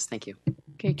 yes. Yes, thank you.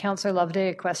 Okay, Councillor Loveday,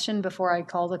 a question before I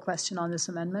call the question on this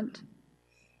amendment.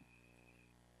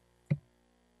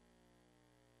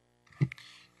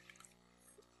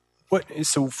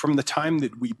 So from the time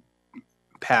that we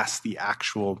pass the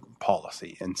actual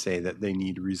policy and say that they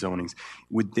need rezonings,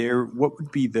 what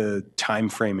would be the time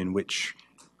frame in which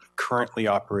currently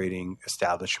operating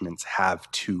establishments have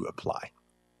to apply?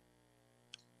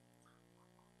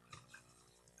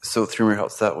 So through Mayor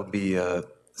Helps, that would be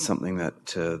something that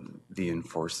the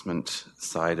enforcement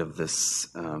side of this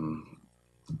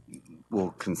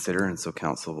will consider, and so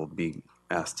council will be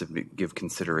asked to give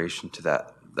consideration to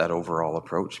that overall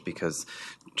approach, because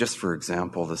just for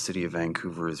example, the City of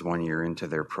Vancouver is 1 year into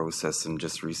their process and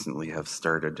just recently have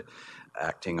started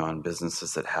acting on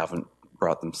businesses that haven't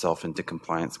brought themselves into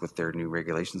compliance with their new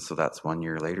regulations, so that's 1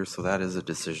 year later. So that is a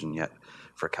decision yet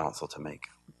for council to make.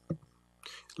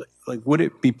 Like, would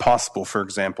it be possible, for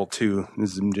example,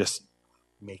 I'm just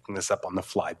making this up on the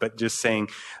fly, but just saying,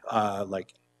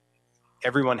 like,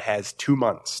 everyone has 2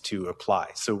 months to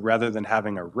apply. So rather than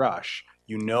having a rush,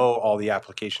 all the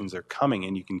applications are coming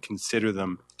and you can consider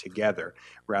them together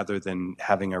rather than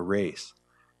having a race.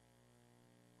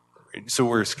 So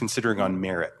we're considering on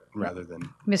merit rather than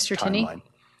Mr. timeline. Tinney?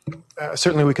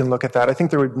 Certainly we can look at that. I think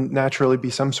there would naturally be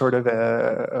some sort of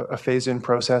a phase-in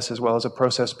process as well as a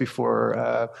process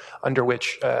before under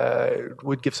which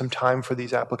would give some time for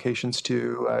these applications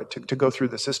to go through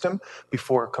the system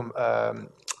before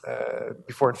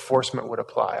enforcement would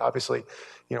apply. Obviously,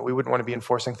 we wouldn't want to be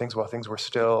enforcing things while things were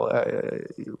still,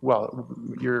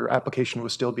 your application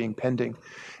was still being pending.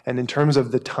 And in terms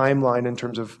of the timeline, in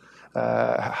terms of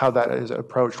how that is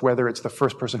approached, whether it's the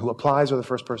first person who applies or the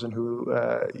first person who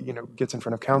gets in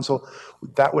front of council,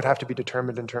 that would have to be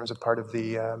determined in terms of part of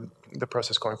the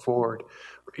process going forward.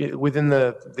 Within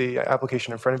the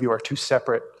application in front of you are 2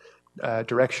 separate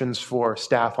directions for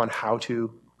staff on how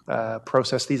to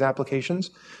process these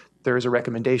applications. There is a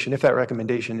recommendation. If that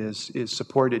recommendation is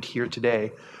supported here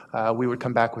today, we would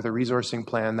come back with a resourcing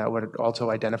plan that would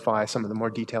also identify some of the more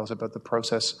details about the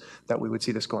process that we would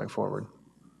see this going forward.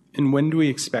 And when do we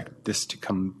expect this to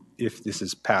come, if this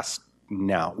is passed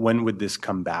now? When would this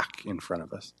come back in front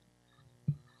of us?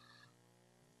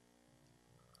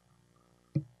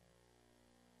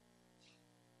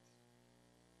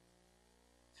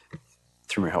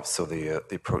 Through Mayor Helps, so the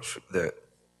approach,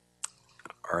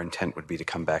 our intent would be to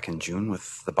come back in June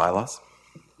with the bylaws.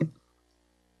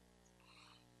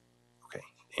 Okay,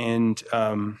 and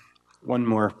one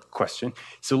more question.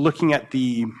 So looking at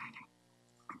the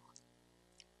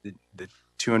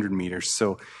 200 meters,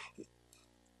 so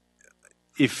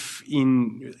if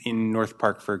in North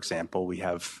Park, for example, we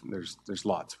have there's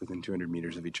lots within 200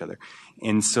 meters of each other,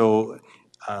 and so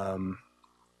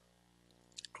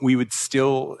we would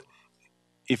still,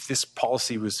 if this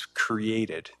policy was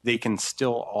created, they can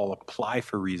still all apply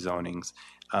for rezonings.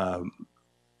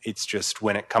 It's just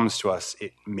when it comes to us,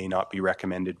 it may not be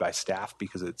recommended by staff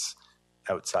because it's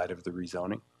outside of the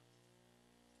rezoning,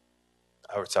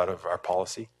 outside of our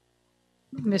policy.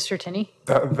 Mr. Tinney?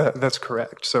 That's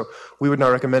correct. So we would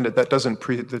not recommend it. That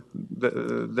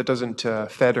doesn't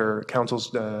fetter council's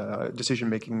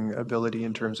decision-making ability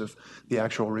in terms of the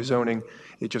actual rezoning.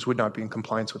 It just would not be in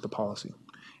compliance with the policy.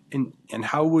 And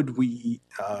how would we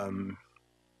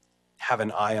have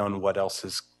an eye on what else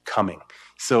is coming?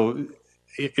 So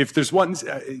if there's one,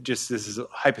 just this is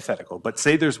hypothetical, but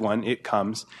say there's one, it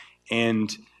comes, and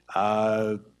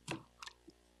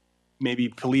maybe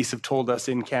police have told us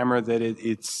in camera that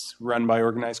it's run by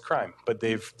organized crime, but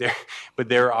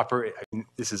they're operating. I mean,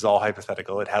 this is all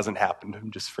hypothetical. It hasn't happened,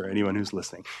 just for anyone who's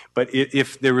listening. But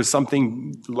if there was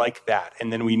something like that,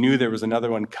 and then we knew there was another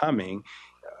one coming,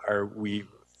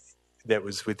 that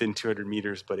was within 200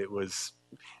 meters, but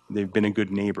they've been a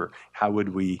good neighbor. How would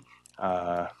we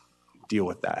deal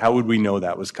with that? How would we know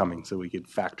that was coming so we could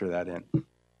factor that in?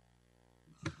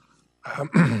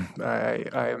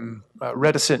 I'm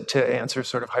reticent to answer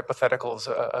sort of hypotheticals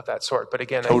of that sort. But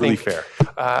again, totally fair.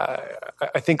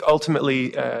 I think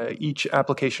ultimately each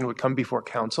application would come before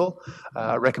council.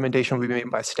 Recommendation would be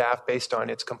made by staff based on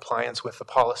its compliance with the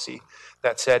policy.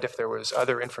 That said, if there was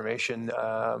other information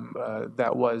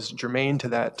that was germane to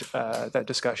that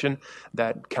discussion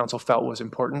that council felt was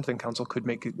important, then council could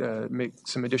make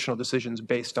some additional decisions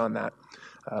based on that.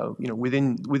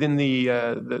 Within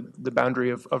the boundary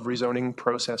of rezoning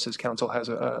processes, council has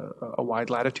a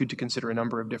wide latitude to consider a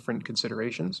number of different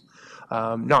considerations,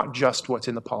 not just what's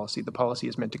in the policy. The policy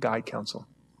is meant to guide council.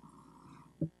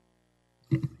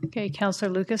 Okay,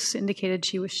 Councillor Lucas indicated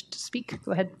she wished to speak.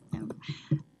 Go ahead.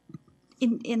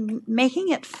 In making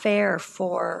it fair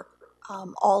for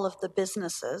all of the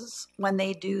businesses when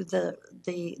they do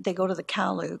they go to the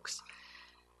CALUCs,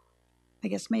 I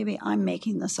guess maybe I'm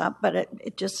making this up, but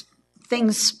it just,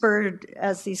 things spurred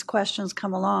as these questions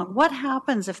come along. What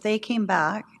happens if they came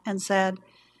back and said,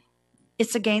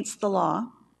 it's against the law,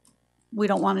 we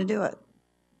don't want to do it?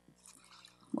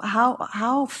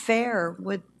 How fair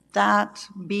would that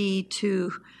be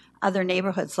to other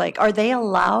neighborhoods? Like, are they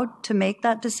allowed to make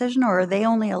that decision, or are they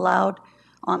only allowed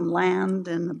on land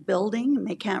and a building, and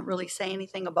they can't really say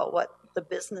anything about what the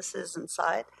business is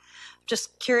inside?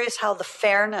 Just curious how the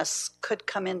fairness could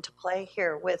come into play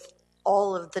here with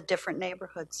all of the different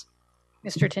neighborhoods.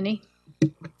 Mr. Tinney?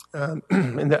 And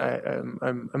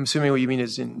I'm assuming what you mean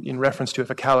is in reference to if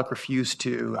a CALUC refused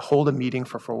to hold a meeting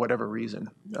for whatever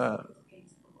reason.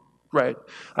 Right.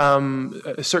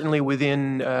 Certainly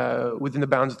within the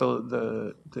bounds of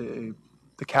the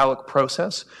CALUC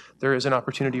process, there is an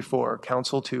opportunity for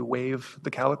council to waive the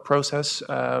CALUC process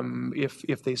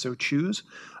if they so choose.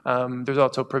 There's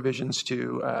also provisions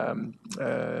to,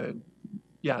 I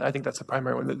think that's the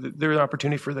primary one. There's an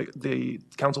opportunity for the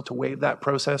council to waive that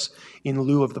process in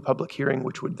lieu of the public hearing,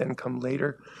 which would then come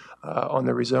later on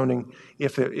the rezoning,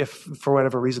 if for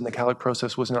whatever reason the CALUC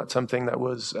process was not something that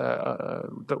was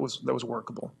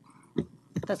workable.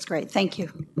 That's great. Thank you.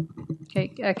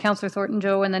 Okay, Councillor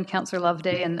Thornton-Joe, and then Councillor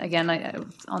Loveday, and again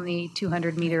on the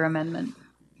 200-meter amendment.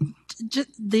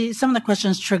 Some of the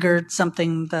questions triggered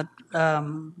something that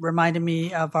reminded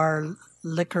me of our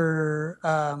liquor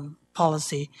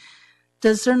policy.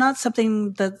 Is there not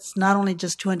something that's not only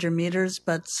just 200 meters,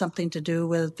 but something to do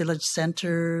with village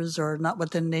centers or not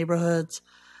within neighborhoods?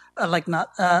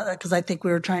 Because I think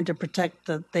we were trying to protect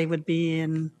that they would be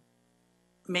in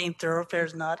main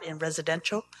thoroughfares, not in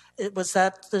residential. Is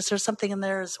there something in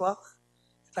there as well,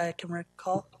 if I can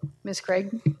recall? Ms.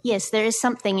 Craig? Yes, there is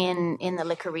something in the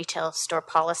liquor retail store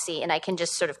policy, and I can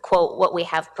just sort of quote what we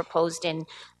have proposed in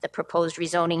the proposed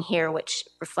rezoning here, which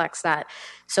reflects that.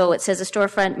 So it says a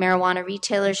storefront marijuana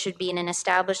retailer should be in an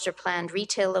established or planned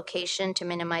retail location to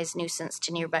minimize nuisance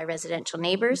to nearby residential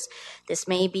neighbors. This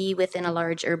may be within a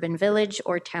large urban village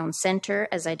or town center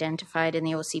as identified in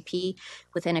the OCP,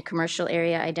 within a commercial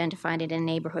area identified in a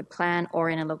neighborhood plan,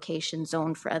 or in a location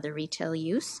zoned for other retail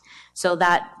use. So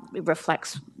that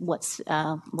reflects what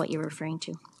you're referring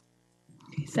to.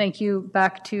 Thank you.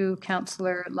 Back to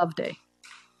Councillor Loveday.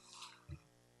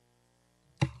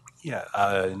 Yeah,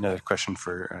 another question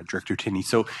for Director Tinney.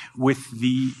 So when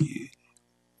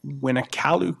a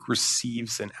CALUC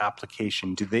receives an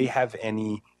application, is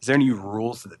there any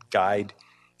rules that guide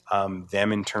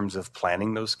them in terms of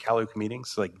planning those CALUC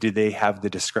meetings? Like, do they have the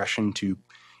discretion to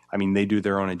I mean, they do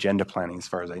their own agenda planning as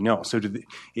far as I know. So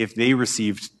if they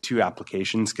received 2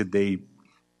 applications, could they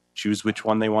choose which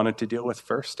one they wanted to deal with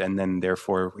first, and then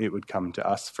therefore it would come to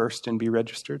us first and be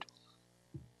registered?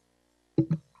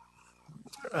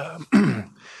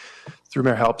 Through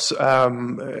Mayor Helps,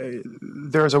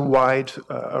 there is a wide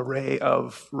array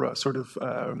of sort of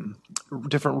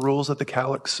different rules that the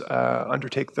CALICs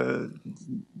undertake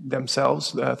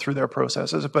themselves through their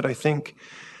processes. But I think,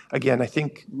 again,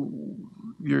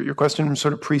 your question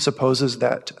sort of presupposes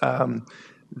that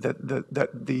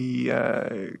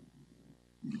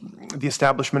the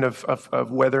establishment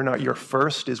of whether or not you're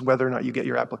first is whether or not you get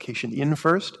your application in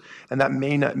first, and that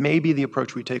may be the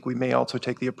approach we take. We may also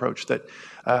take the approach that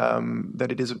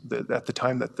it is at the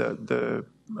time that the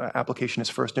application is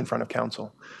first in front of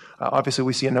council. Obviously,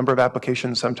 we see a number of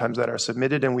applications sometimes that are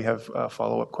submitted, and we have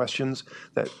follow-up questions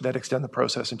that extend the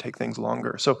process and take things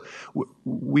longer. So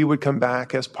we would come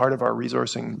back as part of our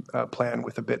resourcing plan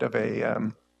with a bit of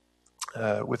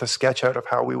with a sketch out of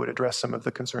how we would address some of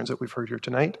the concerns that we've heard here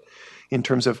tonight in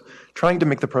terms of trying to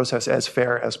make the process as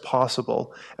fair as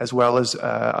possible, as well as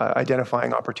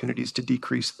identifying opportunities to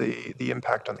decrease the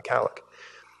impact on the CALIC.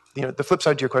 The flip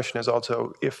side to your question is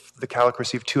also, if the CALIC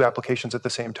received 2 applications at the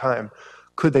same time,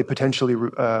 could they potentially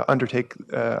undertake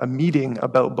a meeting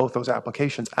about both those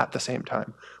applications at the same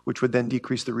time, which would then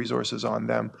decrease the resources on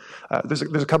them? There's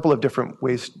a couple of different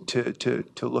ways to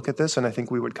look at this, and I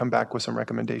think we would come back with some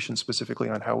recommendations specifically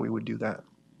on how we would do that.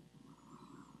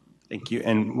 Thank you.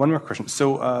 And one more question.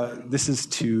 So this is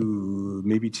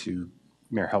maybe to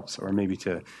Mayor Helps or maybe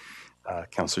to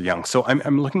Councillor Young. So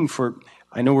I'm looking for,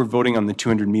 I know we're voting on the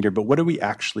 200 meter, but what are we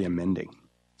actually amending?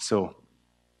 So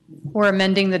we're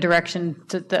amending the direction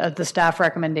to the staff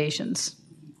recommendations.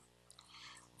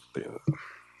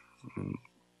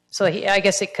 So I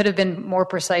guess it could have been more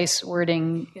precise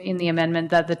wording in the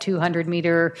amendment that the 200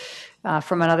 meter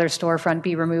from another storefront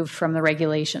be removed from the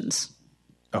regulations.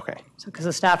 Okay. So because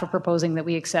the staff are proposing that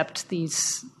we accept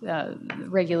these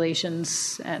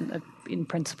regulations and in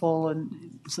principle,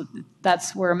 and so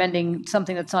we're amending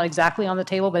something that's not exactly on the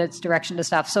table, but it's direction to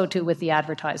staff. So too with the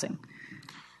advertising.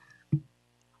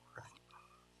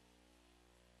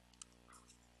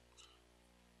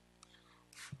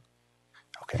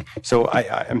 Okay, so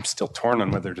I'm still torn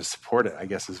on whether to support it, I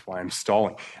guess is why I'm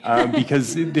stalling.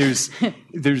 Because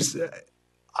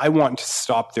I want to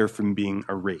stop there from being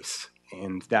a race.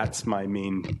 And that's my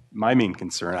main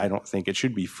concern. I don't think it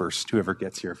should be first. Whoever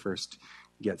gets here first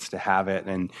gets to have it.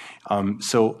 And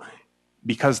so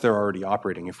because they're already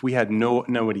operating, if we had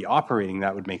nobody operating,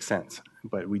 that would make sense.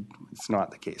 But it's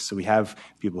not the case. So we have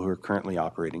people who are currently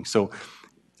operating. So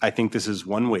I think this is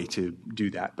one way to do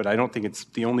that, but I don't think it's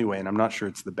the only way, and I'm not sure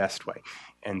it's the best way.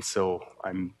 And so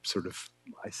I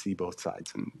see both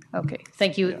sides. Okay,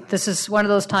 thank you. Yeah. This is one of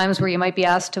those times where you might be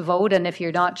asked to vote, and if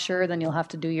you're not sure, then you'll have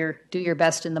to do your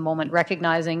best in the moment,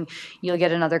 recognizing you'll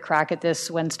get another crack at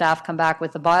this when staff come back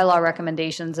with the bylaw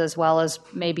recommendations, as well as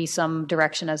maybe some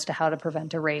direction as to how to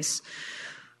prevent a race.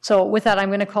 So with that, I'm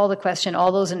going to call the question.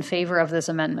 All those in favor of this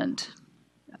amendment?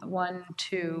 1,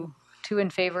 2... 2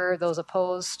 in favor, those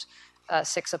opposed,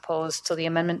 6 opposed, so the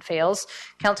amendment fails.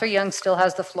 Councillor Young still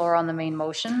has the floor on the main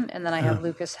motion, and then I have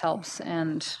Lucas Helps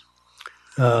and...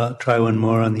 try one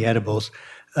more on the edibles.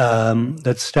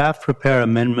 That staff prepare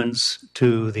amendments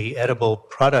to the edible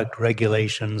product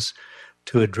regulations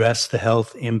to address the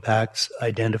health impacts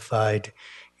identified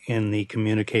in the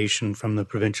communication from the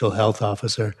provincial health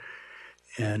officer.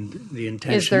 And the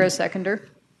intention... Is there a seconder?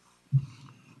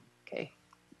 Okay.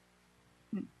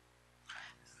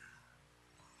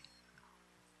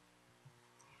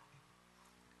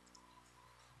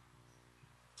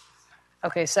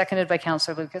 Okay, seconded by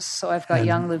Councillor Lucas. So I've got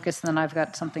Young, Lucas, and then I've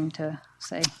got something to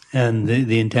say. And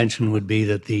the intention would be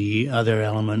that the other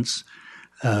elements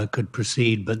could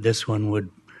proceed, but this one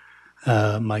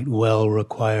might well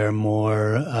require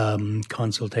more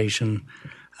consultation,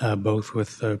 both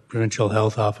with the provincial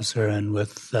health officer and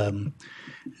with the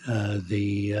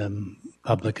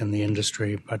public and the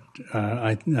industry. But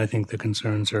I think the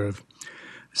concerns are of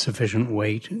sufficient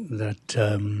weight that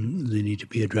they need to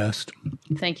be addressed.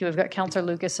 Thank you. I've got Councillor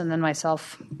Lucas and then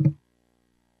myself.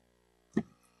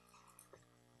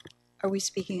 Are we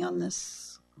speaking on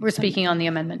this? We're speaking on the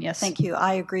amendment, yes. Thank you.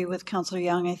 I agree with Councillor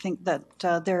Young. I think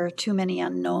that there are too many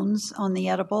unknowns on the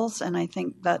edibles, and I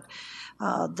think that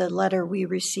the letter we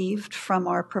received from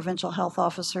our provincial health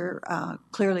officer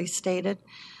clearly stated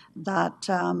that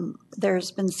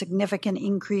there's been significant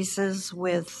increases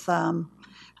with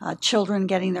children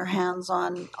getting their hands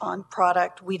on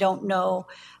product. We don't know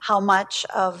how much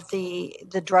of the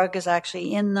drug is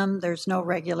actually in them. There's no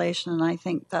regulation, and I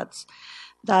think that's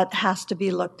that has to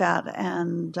be looked at,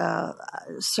 and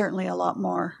certainly a lot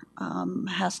more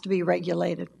has to be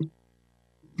regulated.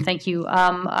 Thank you.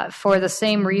 For the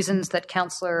same reasons that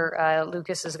Councillor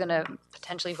Lucas is going to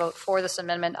potentially vote for this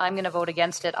amendment, I'm going to vote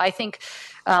against it. I think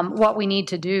what we need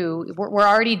to do, we're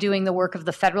already doing the work of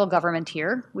the federal government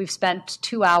here. We've spent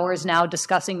 2 hours now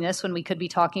discussing this when we could be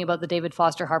talking about the David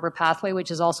Foster Harbour Pathway,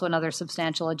 which is also another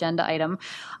substantial agenda item.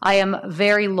 I am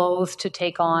very loath to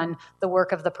take on the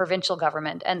work of the provincial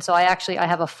government. And so I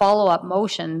have a follow-up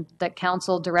motion that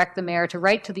Council direct the Mayor to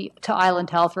write to Island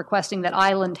Health requesting that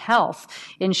Island Health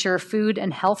ensure food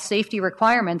and health safety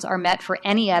requirements are met for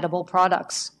any edible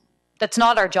products. That's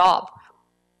not our job.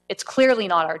 It's clearly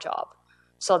not our job.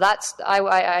 So that's,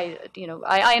 I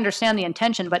understand the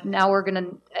intention, but now we're going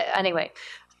to, anyway,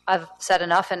 I've said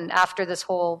enough, and after this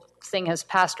whole thing has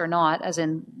passed or not, as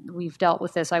in we've dealt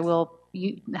with this, I will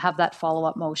have that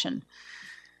follow-up motion.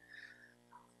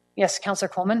 Yes, Councillor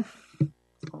Coleman?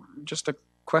 Just a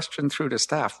question through to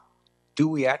staff. Do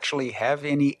we actually have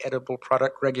any edible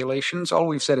product regulations? All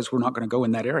we've said is we're not going to go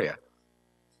in that area.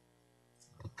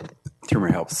 Through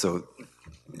my help. So,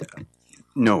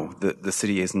 no, the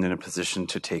city isn't in a position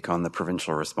to take on the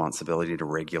provincial responsibility to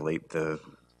regulate the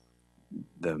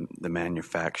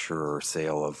manufacture or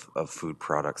sale of food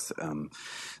products.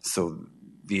 So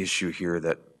the issue here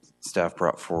that staff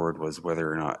brought forward was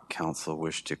whether or not council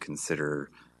wished to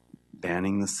consider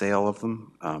banning the sale of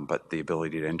them, but the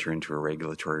ability to enter into a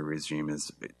regulatory regime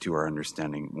is, to our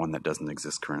understanding, one that doesn't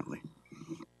exist currently.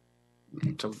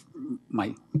 So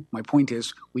my point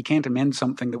is, we can't amend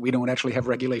something that we don't actually have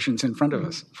regulations in front of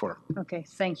us for. Okay,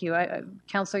 thank you.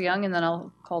 Councillor Young, and then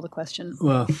I'll call the question.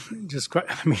 Well,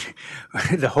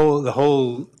 the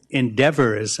whole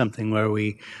endeavor is something where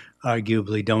we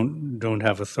arguably don't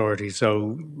have authority.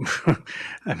 So,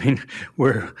 I mean,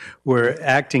 we're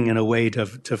acting in a way to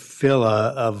fill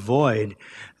a void.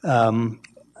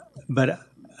 But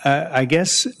I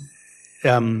guess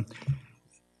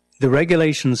the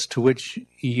regulations to which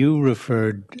you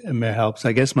referred, Mayor Helps,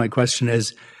 I guess my question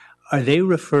is, are they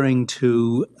referring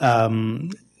to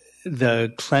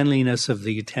the cleanliness of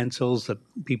the utensils that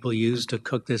people use to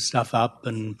cook this stuff up,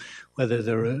 and whether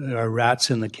there are rats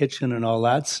in the kitchen and all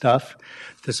that stuff,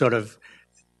 the sort of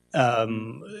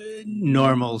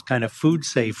normal kind of food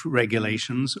safe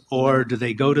regulations? Or do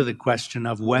they go to the question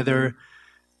of whether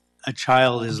a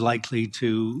child is likely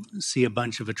to see a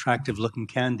bunch of attractive looking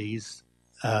candies,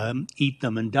 eat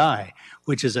them and die,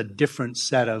 which is a different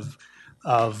set of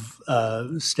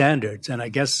standards? And I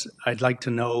guess I'd like to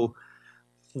know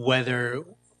whether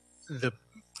the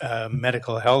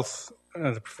medical health,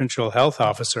 the provincial health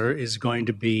officer is going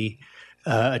to be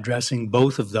addressing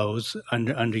both of those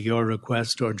under your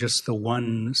request, or just the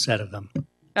one set of them.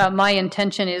 My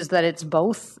intention is that it's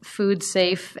both food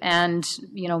safe and,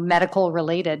 medical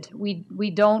related. We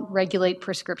don't regulate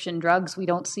prescription drugs. We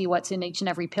don't see what's in each and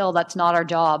every pill. That's not our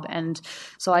job. And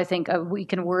so I think we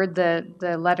can word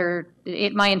the letter.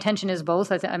 My intention is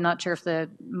both. I'm not sure if the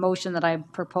motion that I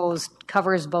proposed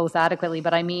covers both adequately,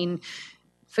 but I mean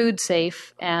food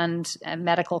safe and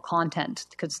medical content,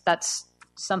 because that's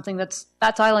something that's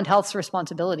Island Health's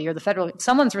responsibility, or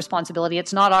someone's responsibility.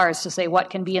 It's not ours to say what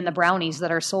can be in the brownies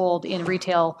that are sold in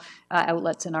retail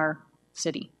outlets in our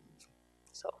city.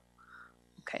 So,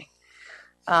 okay.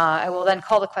 I will then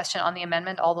call the question on the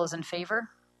amendment. All those in favor?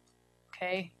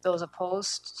 Okay. Those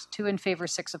opposed? 2 in favor,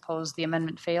 6 opposed. The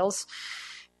amendment fails.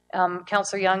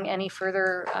 Councillor Young, any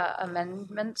further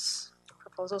amendments?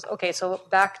 Proposals? Okay, so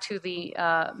back to the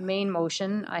main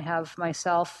motion. I have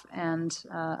myself and,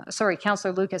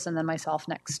 Councillor Lucas, and then myself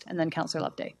next, and then Councillor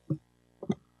Loveday.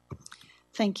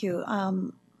 Thank you.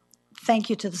 Thank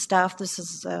you to the staff. This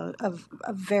is a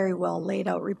very well laid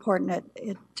out report, and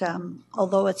it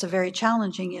although it's a very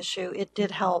challenging issue, it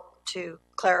did help to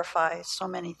clarify so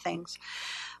many things.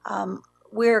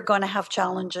 We're going to have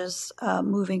challenges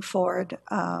moving forward.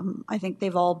 I think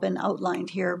they've all been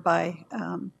outlined here by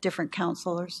different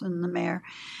councillors and the mayor.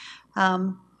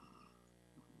 I'm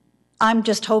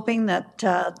just hoping that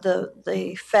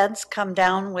the feds come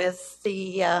down with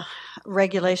the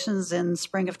regulations in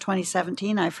spring of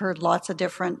 2017. I've heard lots of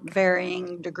different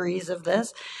varying degrees of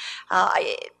this,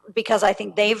 because I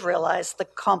think they've realized the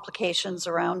complications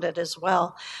around it as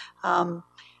well.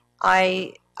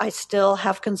 I still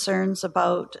have concerns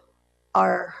about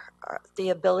the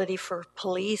ability for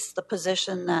police, the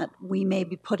position that we may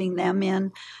be putting them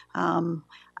in.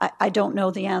 I don't know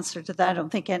the answer to that. I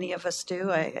don't think any of us do.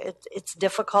 It's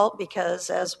difficult because,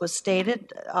 as was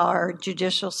stated, our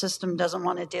judicial system doesn't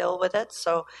want to deal with it,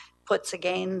 so puts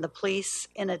again the police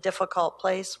in a difficult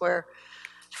place where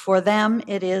for them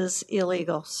it is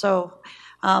illegal. So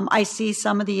I see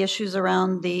some of the issues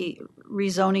around the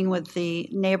rezoning with the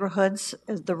neighborhoods,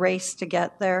 the race to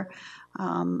get there.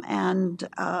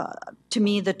 To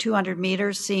me, the 200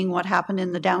 meters, seeing what happened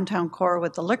in the downtown core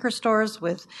with the liquor stores,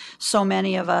 with so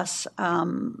many of us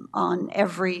on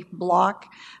every block,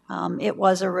 it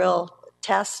was a real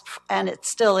test, and it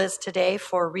still is today,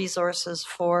 for resources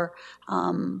for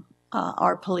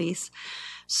our police.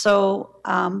 So,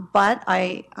 but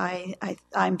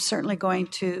I'm certainly going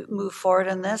to move forward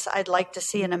in this. I'd like to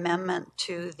see an amendment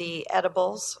to the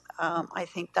edibles. I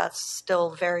think that's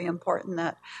still very important,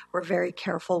 that we're very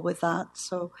careful with that.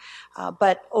 So,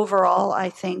 but overall, I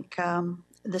think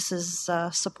this is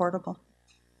supportable.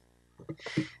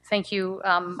 Thank you.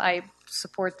 I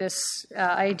support this.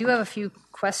 I do have a few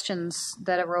questions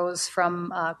that arose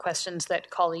from questions that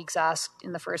colleagues asked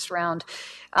in the first round.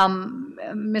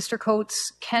 Mr.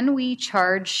 Coates, can we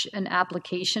charge an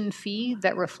application fee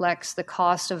that reflects the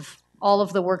cost of all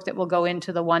of the work that will go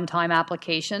into the one-time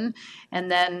application, and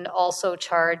then also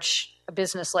charge a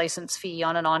business license fee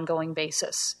on an ongoing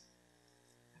basis?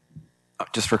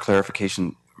 Just for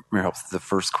clarification, Mayor Helps, the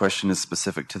first question is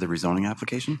specific to the rezoning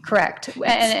application? Correct.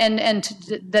 And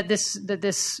that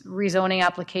this rezoning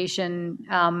application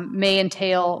may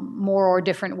entail more or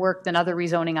different work than other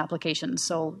rezoning applications.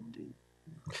 So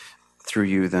through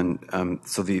you then,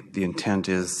 so the intent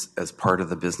is, as part of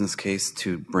the business case,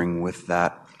 to bring with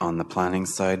that on the planning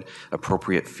side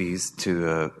appropriate fees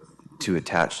to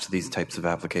attach to these types of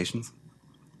applications?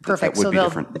 Perfect. That would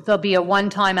So there'll be a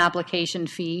one-time application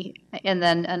fee and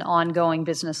then an ongoing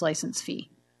business license fee.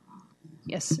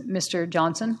 Yes, Mr.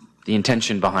 Johnson? The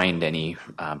intention behind any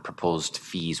proposed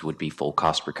fees would be full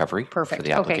cost recovery for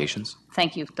the applications. Okay.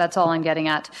 Thank you. That's all I'm getting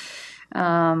at.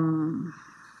 Yeah,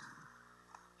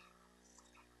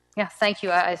 thank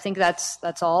you. I think that's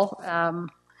all.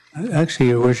 Actually,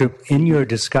 Your Worship, in your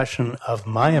discussion of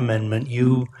my amendment,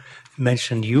 you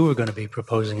mentioned you were going to be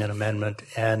proposing an amendment,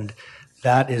 and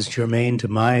that is germane to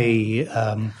my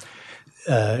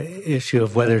issue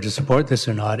of whether to support this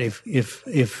or not.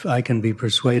 If I can be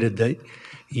persuaded that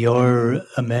your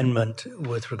amendment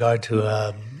with regard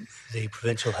to the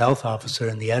provincial health officer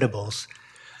and the edibles.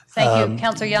 Thank you,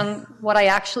 Councillor Young. What I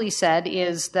actually said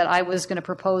is that I was going to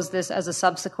propose this as a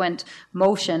subsequent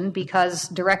motion, because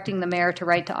directing the mayor to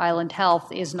write to Island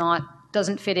Health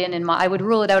doesn't fit in my, I would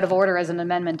rule it out of order as an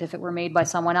amendment if it were made by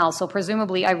someone else. So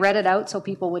presumably I read it out so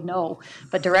people would know,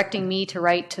 but directing me to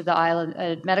write to the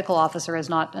Island medical officer is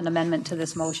not an amendment to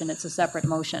this motion. It's a separate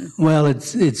motion. Well,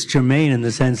 it's germane in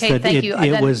the sense that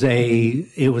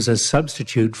it was a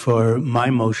substitute for my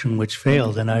motion, which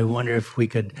failed, and I wonder if we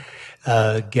could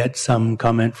get some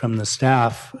comment from the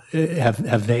staff.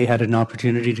 Have they had an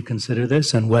opportunity to consider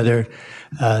this, and whether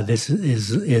this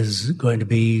is going to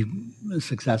be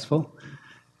successful?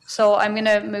 So I'm going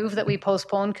to move that we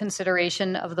postpone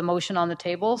consideration of the motion on the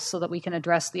table so that we can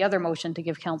address the other motion to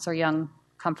give Councillor Young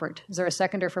comfort. Is there a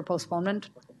seconder for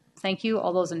postponement? Thank you.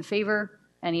 All those in favor?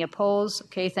 Any opposed?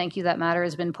 Okay, thank you. That matter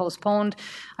has been postponed.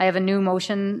 I have a new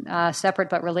motion, separate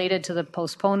but related to the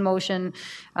postponed motion,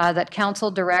 that Council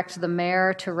direct the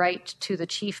mayor to write to the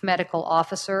Chief Medical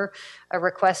Officer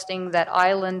requesting that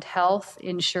Island Health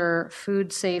ensure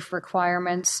food safe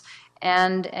requirements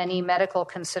and any medical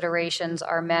considerations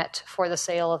are met for the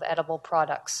sale of edible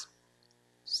products.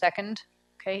 Second.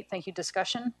 Okay, thank you.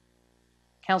 Discussion?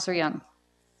 Councillor Young.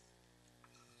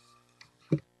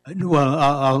 Well,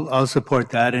 I'll support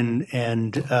that,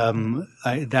 and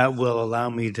that will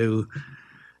allow me to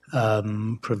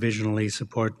provisionally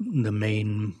support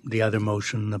the other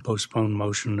motion, the postponed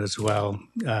motion as well,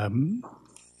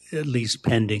 at least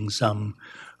pending some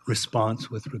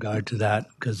response with regard to that,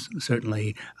 because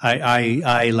certainly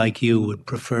I like you, would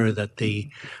prefer that the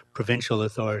provincial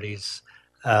authorities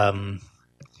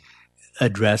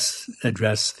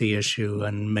address the issue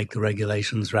and make the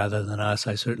regulations rather than us.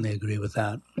 I certainly agree with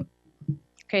that.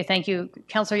 Okay, thank you.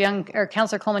 Councillor Young, or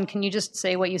Councillor Coleman, can you just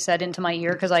say what you said into my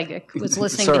ear? Because I was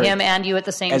listening to him and you at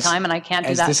the same time, and I can't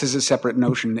do that. As this is a separate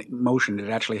motion, it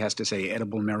actually has to say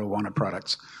edible marijuana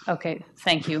products. Okay,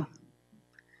 thank you.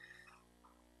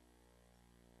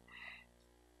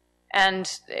 And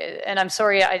I'm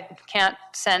sorry, I can't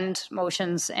send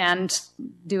motions and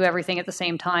do everything at the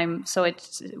same time. So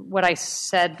what I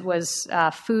said was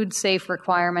food safe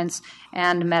requirements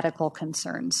and medical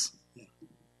concerns.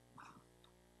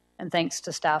 And thanks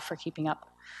to staff for keeping up.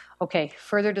 Okay,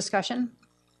 further discussion?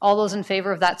 All those in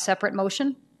favor of that separate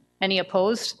motion? Any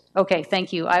opposed? Okay,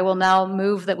 thank you. I will now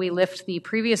move that we lift the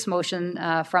previous motion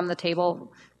from the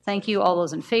table. Thank you. All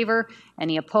those in favor?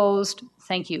 Any opposed?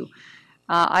 Thank you.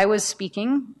 I was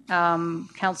speaking.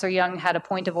 Councillor Young had a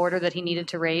point of order that he needed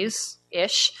to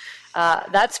raise-ish.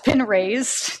 That's been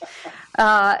raised.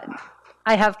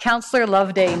 I have Councillor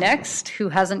Loveday next, who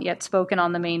hasn't yet spoken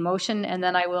on the main motion, and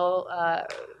then I will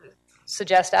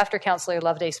suggest after Councillor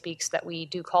Loveday speaks that we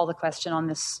do call the question on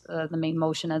this, the main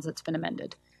motion as it's been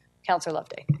amended. Councillor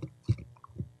Loveday.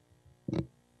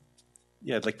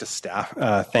 Yeah, I'd like to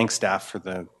thank staff for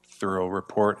the thorough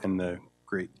report and the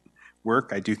great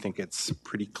work. I do think it's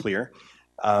pretty clear.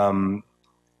 I'm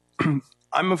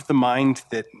of the mind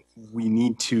that we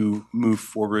need to move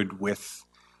forward with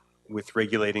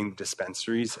regulating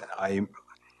dispensaries. I'm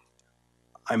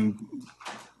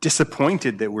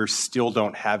disappointed that we still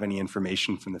don't have any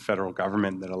information from the federal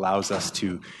government that allows us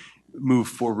to move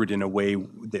forward in a way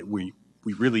that we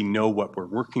really know what we're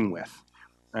working with.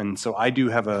 And so I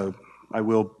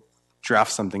will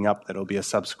draft something up that'll be a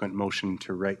subsequent motion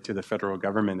to write to the federal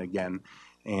government again.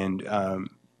 And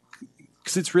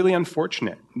because it's really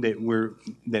unfortunate that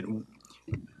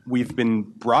we've been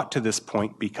brought to this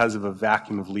point because of a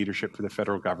vacuum of leadership for the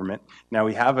federal government. Now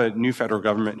we have a new federal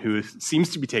government who seems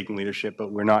to be taking leadership,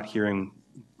 but we're not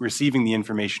receiving the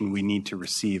information we need to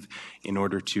receive in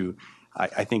order to,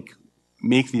 I think,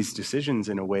 make these decisions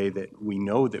in a way that we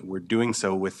know that we're doing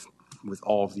so with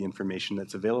all of the information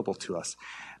that's available to us.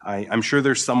 I'm sure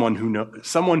there's someone who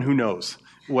knows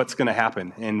what's going to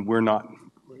happen, and we're not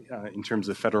in terms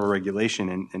of federal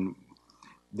regulation, and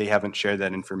they haven't shared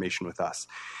that information with us.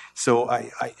 So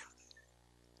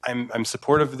I'm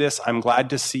supportive of this. I'm glad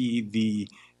to see the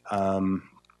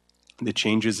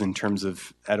changes in terms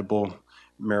of edible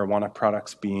marijuana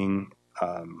products being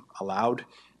allowed.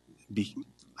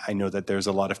 I know that there's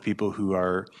a lot of people who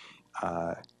are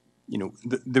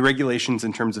the regulations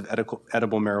in terms of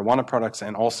edible marijuana products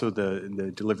and also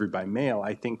the delivery by mail,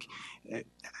 I think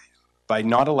by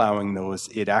not allowing those,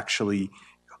 it actually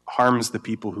harms the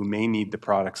people who may need the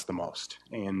products the most.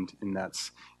 And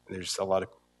there's a lot of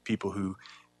people who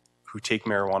take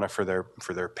marijuana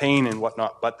for their pain and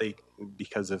whatnot, but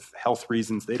because of health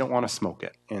reasons, they don't want to smoke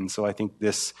it. And so I think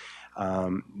this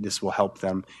will help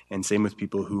them. And same with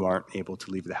people who aren't able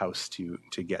to leave the house to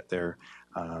get their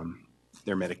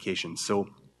medication. So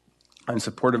I'm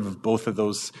supportive of both of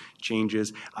those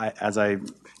changes. As I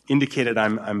indicated,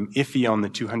 I'm iffy on the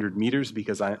 200 meters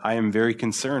because I am very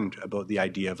concerned about the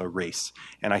idea of a race.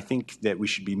 And I think that we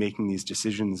should be making these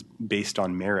decisions based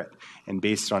on merit and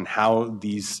based on how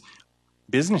these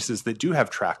businesses that do have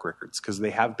track records, because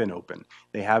they have been open,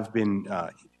 they have been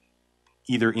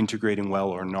either integrating well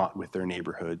or not with their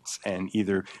neighborhoods and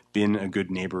either been a good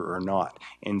neighbor or not.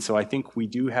 And so I think we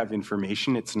do have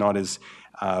information. It's not as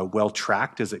well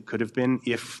tracked as it could have been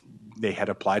if they had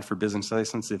applied for business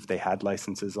license, if they had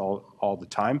licenses all the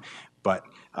time. But,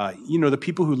 the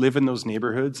people who live in those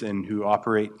neighborhoods and who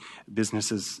operate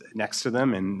businesses next to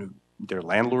them, and their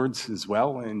landlords as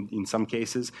well, and in some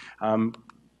cases,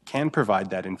 can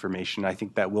provide that information. I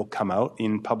think that will come out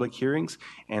in public hearings,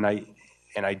 and I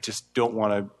just don't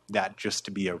want that just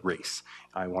to be a race.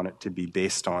 I want it to be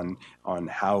based on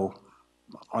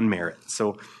merit.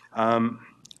 So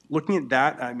looking at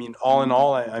that, I mean, all in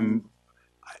all, I'm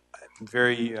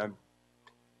very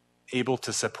able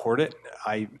to support it.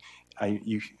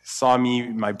 You saw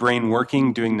my brain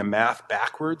working, doing the math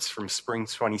backwards from spring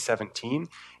 2017,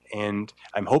 and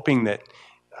I'm hoping that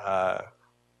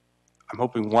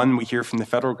one, we hear from the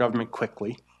federal government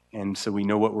quickly, and so we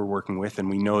know what we're working with, and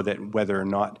we know that whether or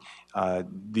not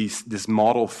this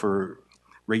model for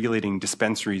regulating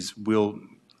dispensaries will,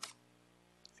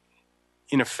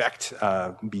 in effect,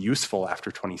 be useful after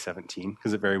 2017,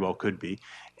 because it very well could be.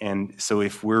 And so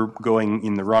if we're going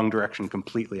in the wrong direction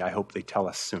completely, I hope they tell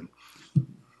us soon.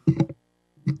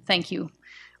 Thank you.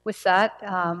 With that,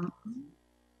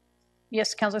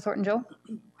 yes, Councillor Thornton-Joe?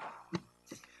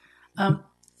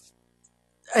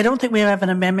 I don't think we have an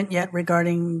amendment yet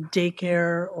regarding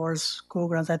daycare or school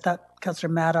grounds. I thought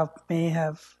Councillor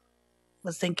Madoff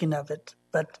was thinking of it.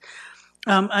 But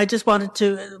I just wanted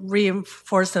to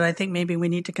reinforce that I think maybe we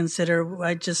need to consider,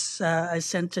 I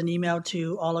sent an email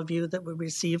to all of you that we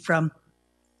received from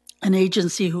an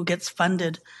agency who gets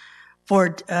funded for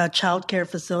childcare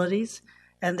facilities,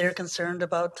 and they're concerned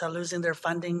about losing their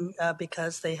funding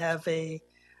because they have a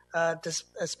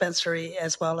dispensary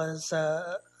as well as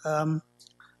a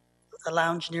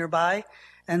lounge nearby.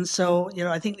 And so,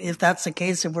 I think if that's the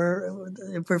case, if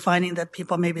we're finding that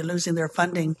people may be losing their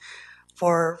funding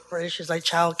for issues like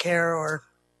childcare, or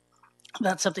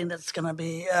that's something that's going to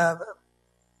be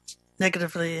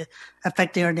negatively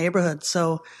affecting our neighborhood.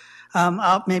 So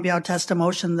maybe I'll test a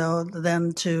motion though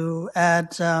then to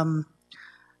add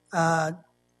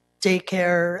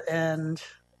daycare and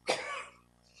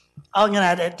I'm going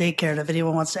to add daycare if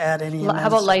anyone wants to add any. How about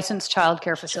amendments. licensed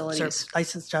childcare facilities? Sure,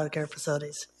 licensed childcare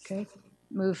facilities. Okay,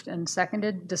 moved and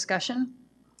seconded. Discussion?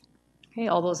 Okay,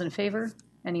 all those in favor?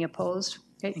 Any opposed?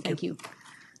 Okay, thank you.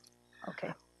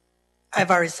 Okay.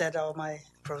 I've already said all my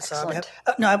pros. Excellent.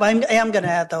 I am going to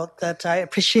add, though, that I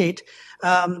appreciate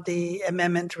the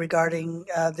amendment regarding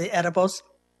the edibles.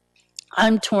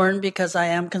 I'm torn because I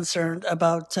am concerned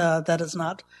about that is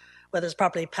not, whether it's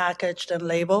properly packaged and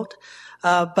labeled.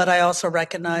 But I also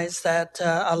recognize that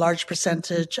a large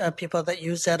percentage of people that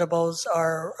use edibles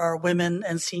are women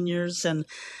and seniors,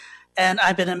 and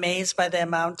I've been amazed by the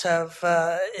amount of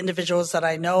individuals that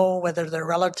I know, whether they're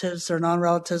relatives or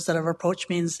non-relatives, that have approached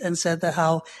me and said that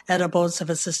how edibles have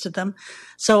assisted them.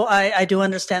 So I do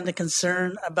understand the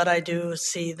concern, but I do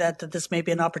see that this may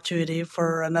be an opportunity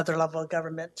for another level of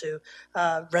government to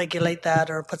regulate that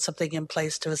or put something in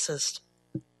place to assist.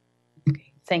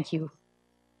 Okay, thank you.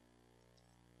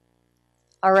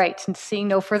 All right, and seeing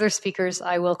no further speakers,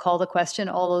 I will call the question.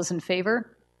 All those in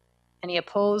favor? Any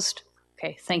opposed?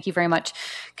 Okay, thank you very much.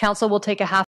 Council will take a half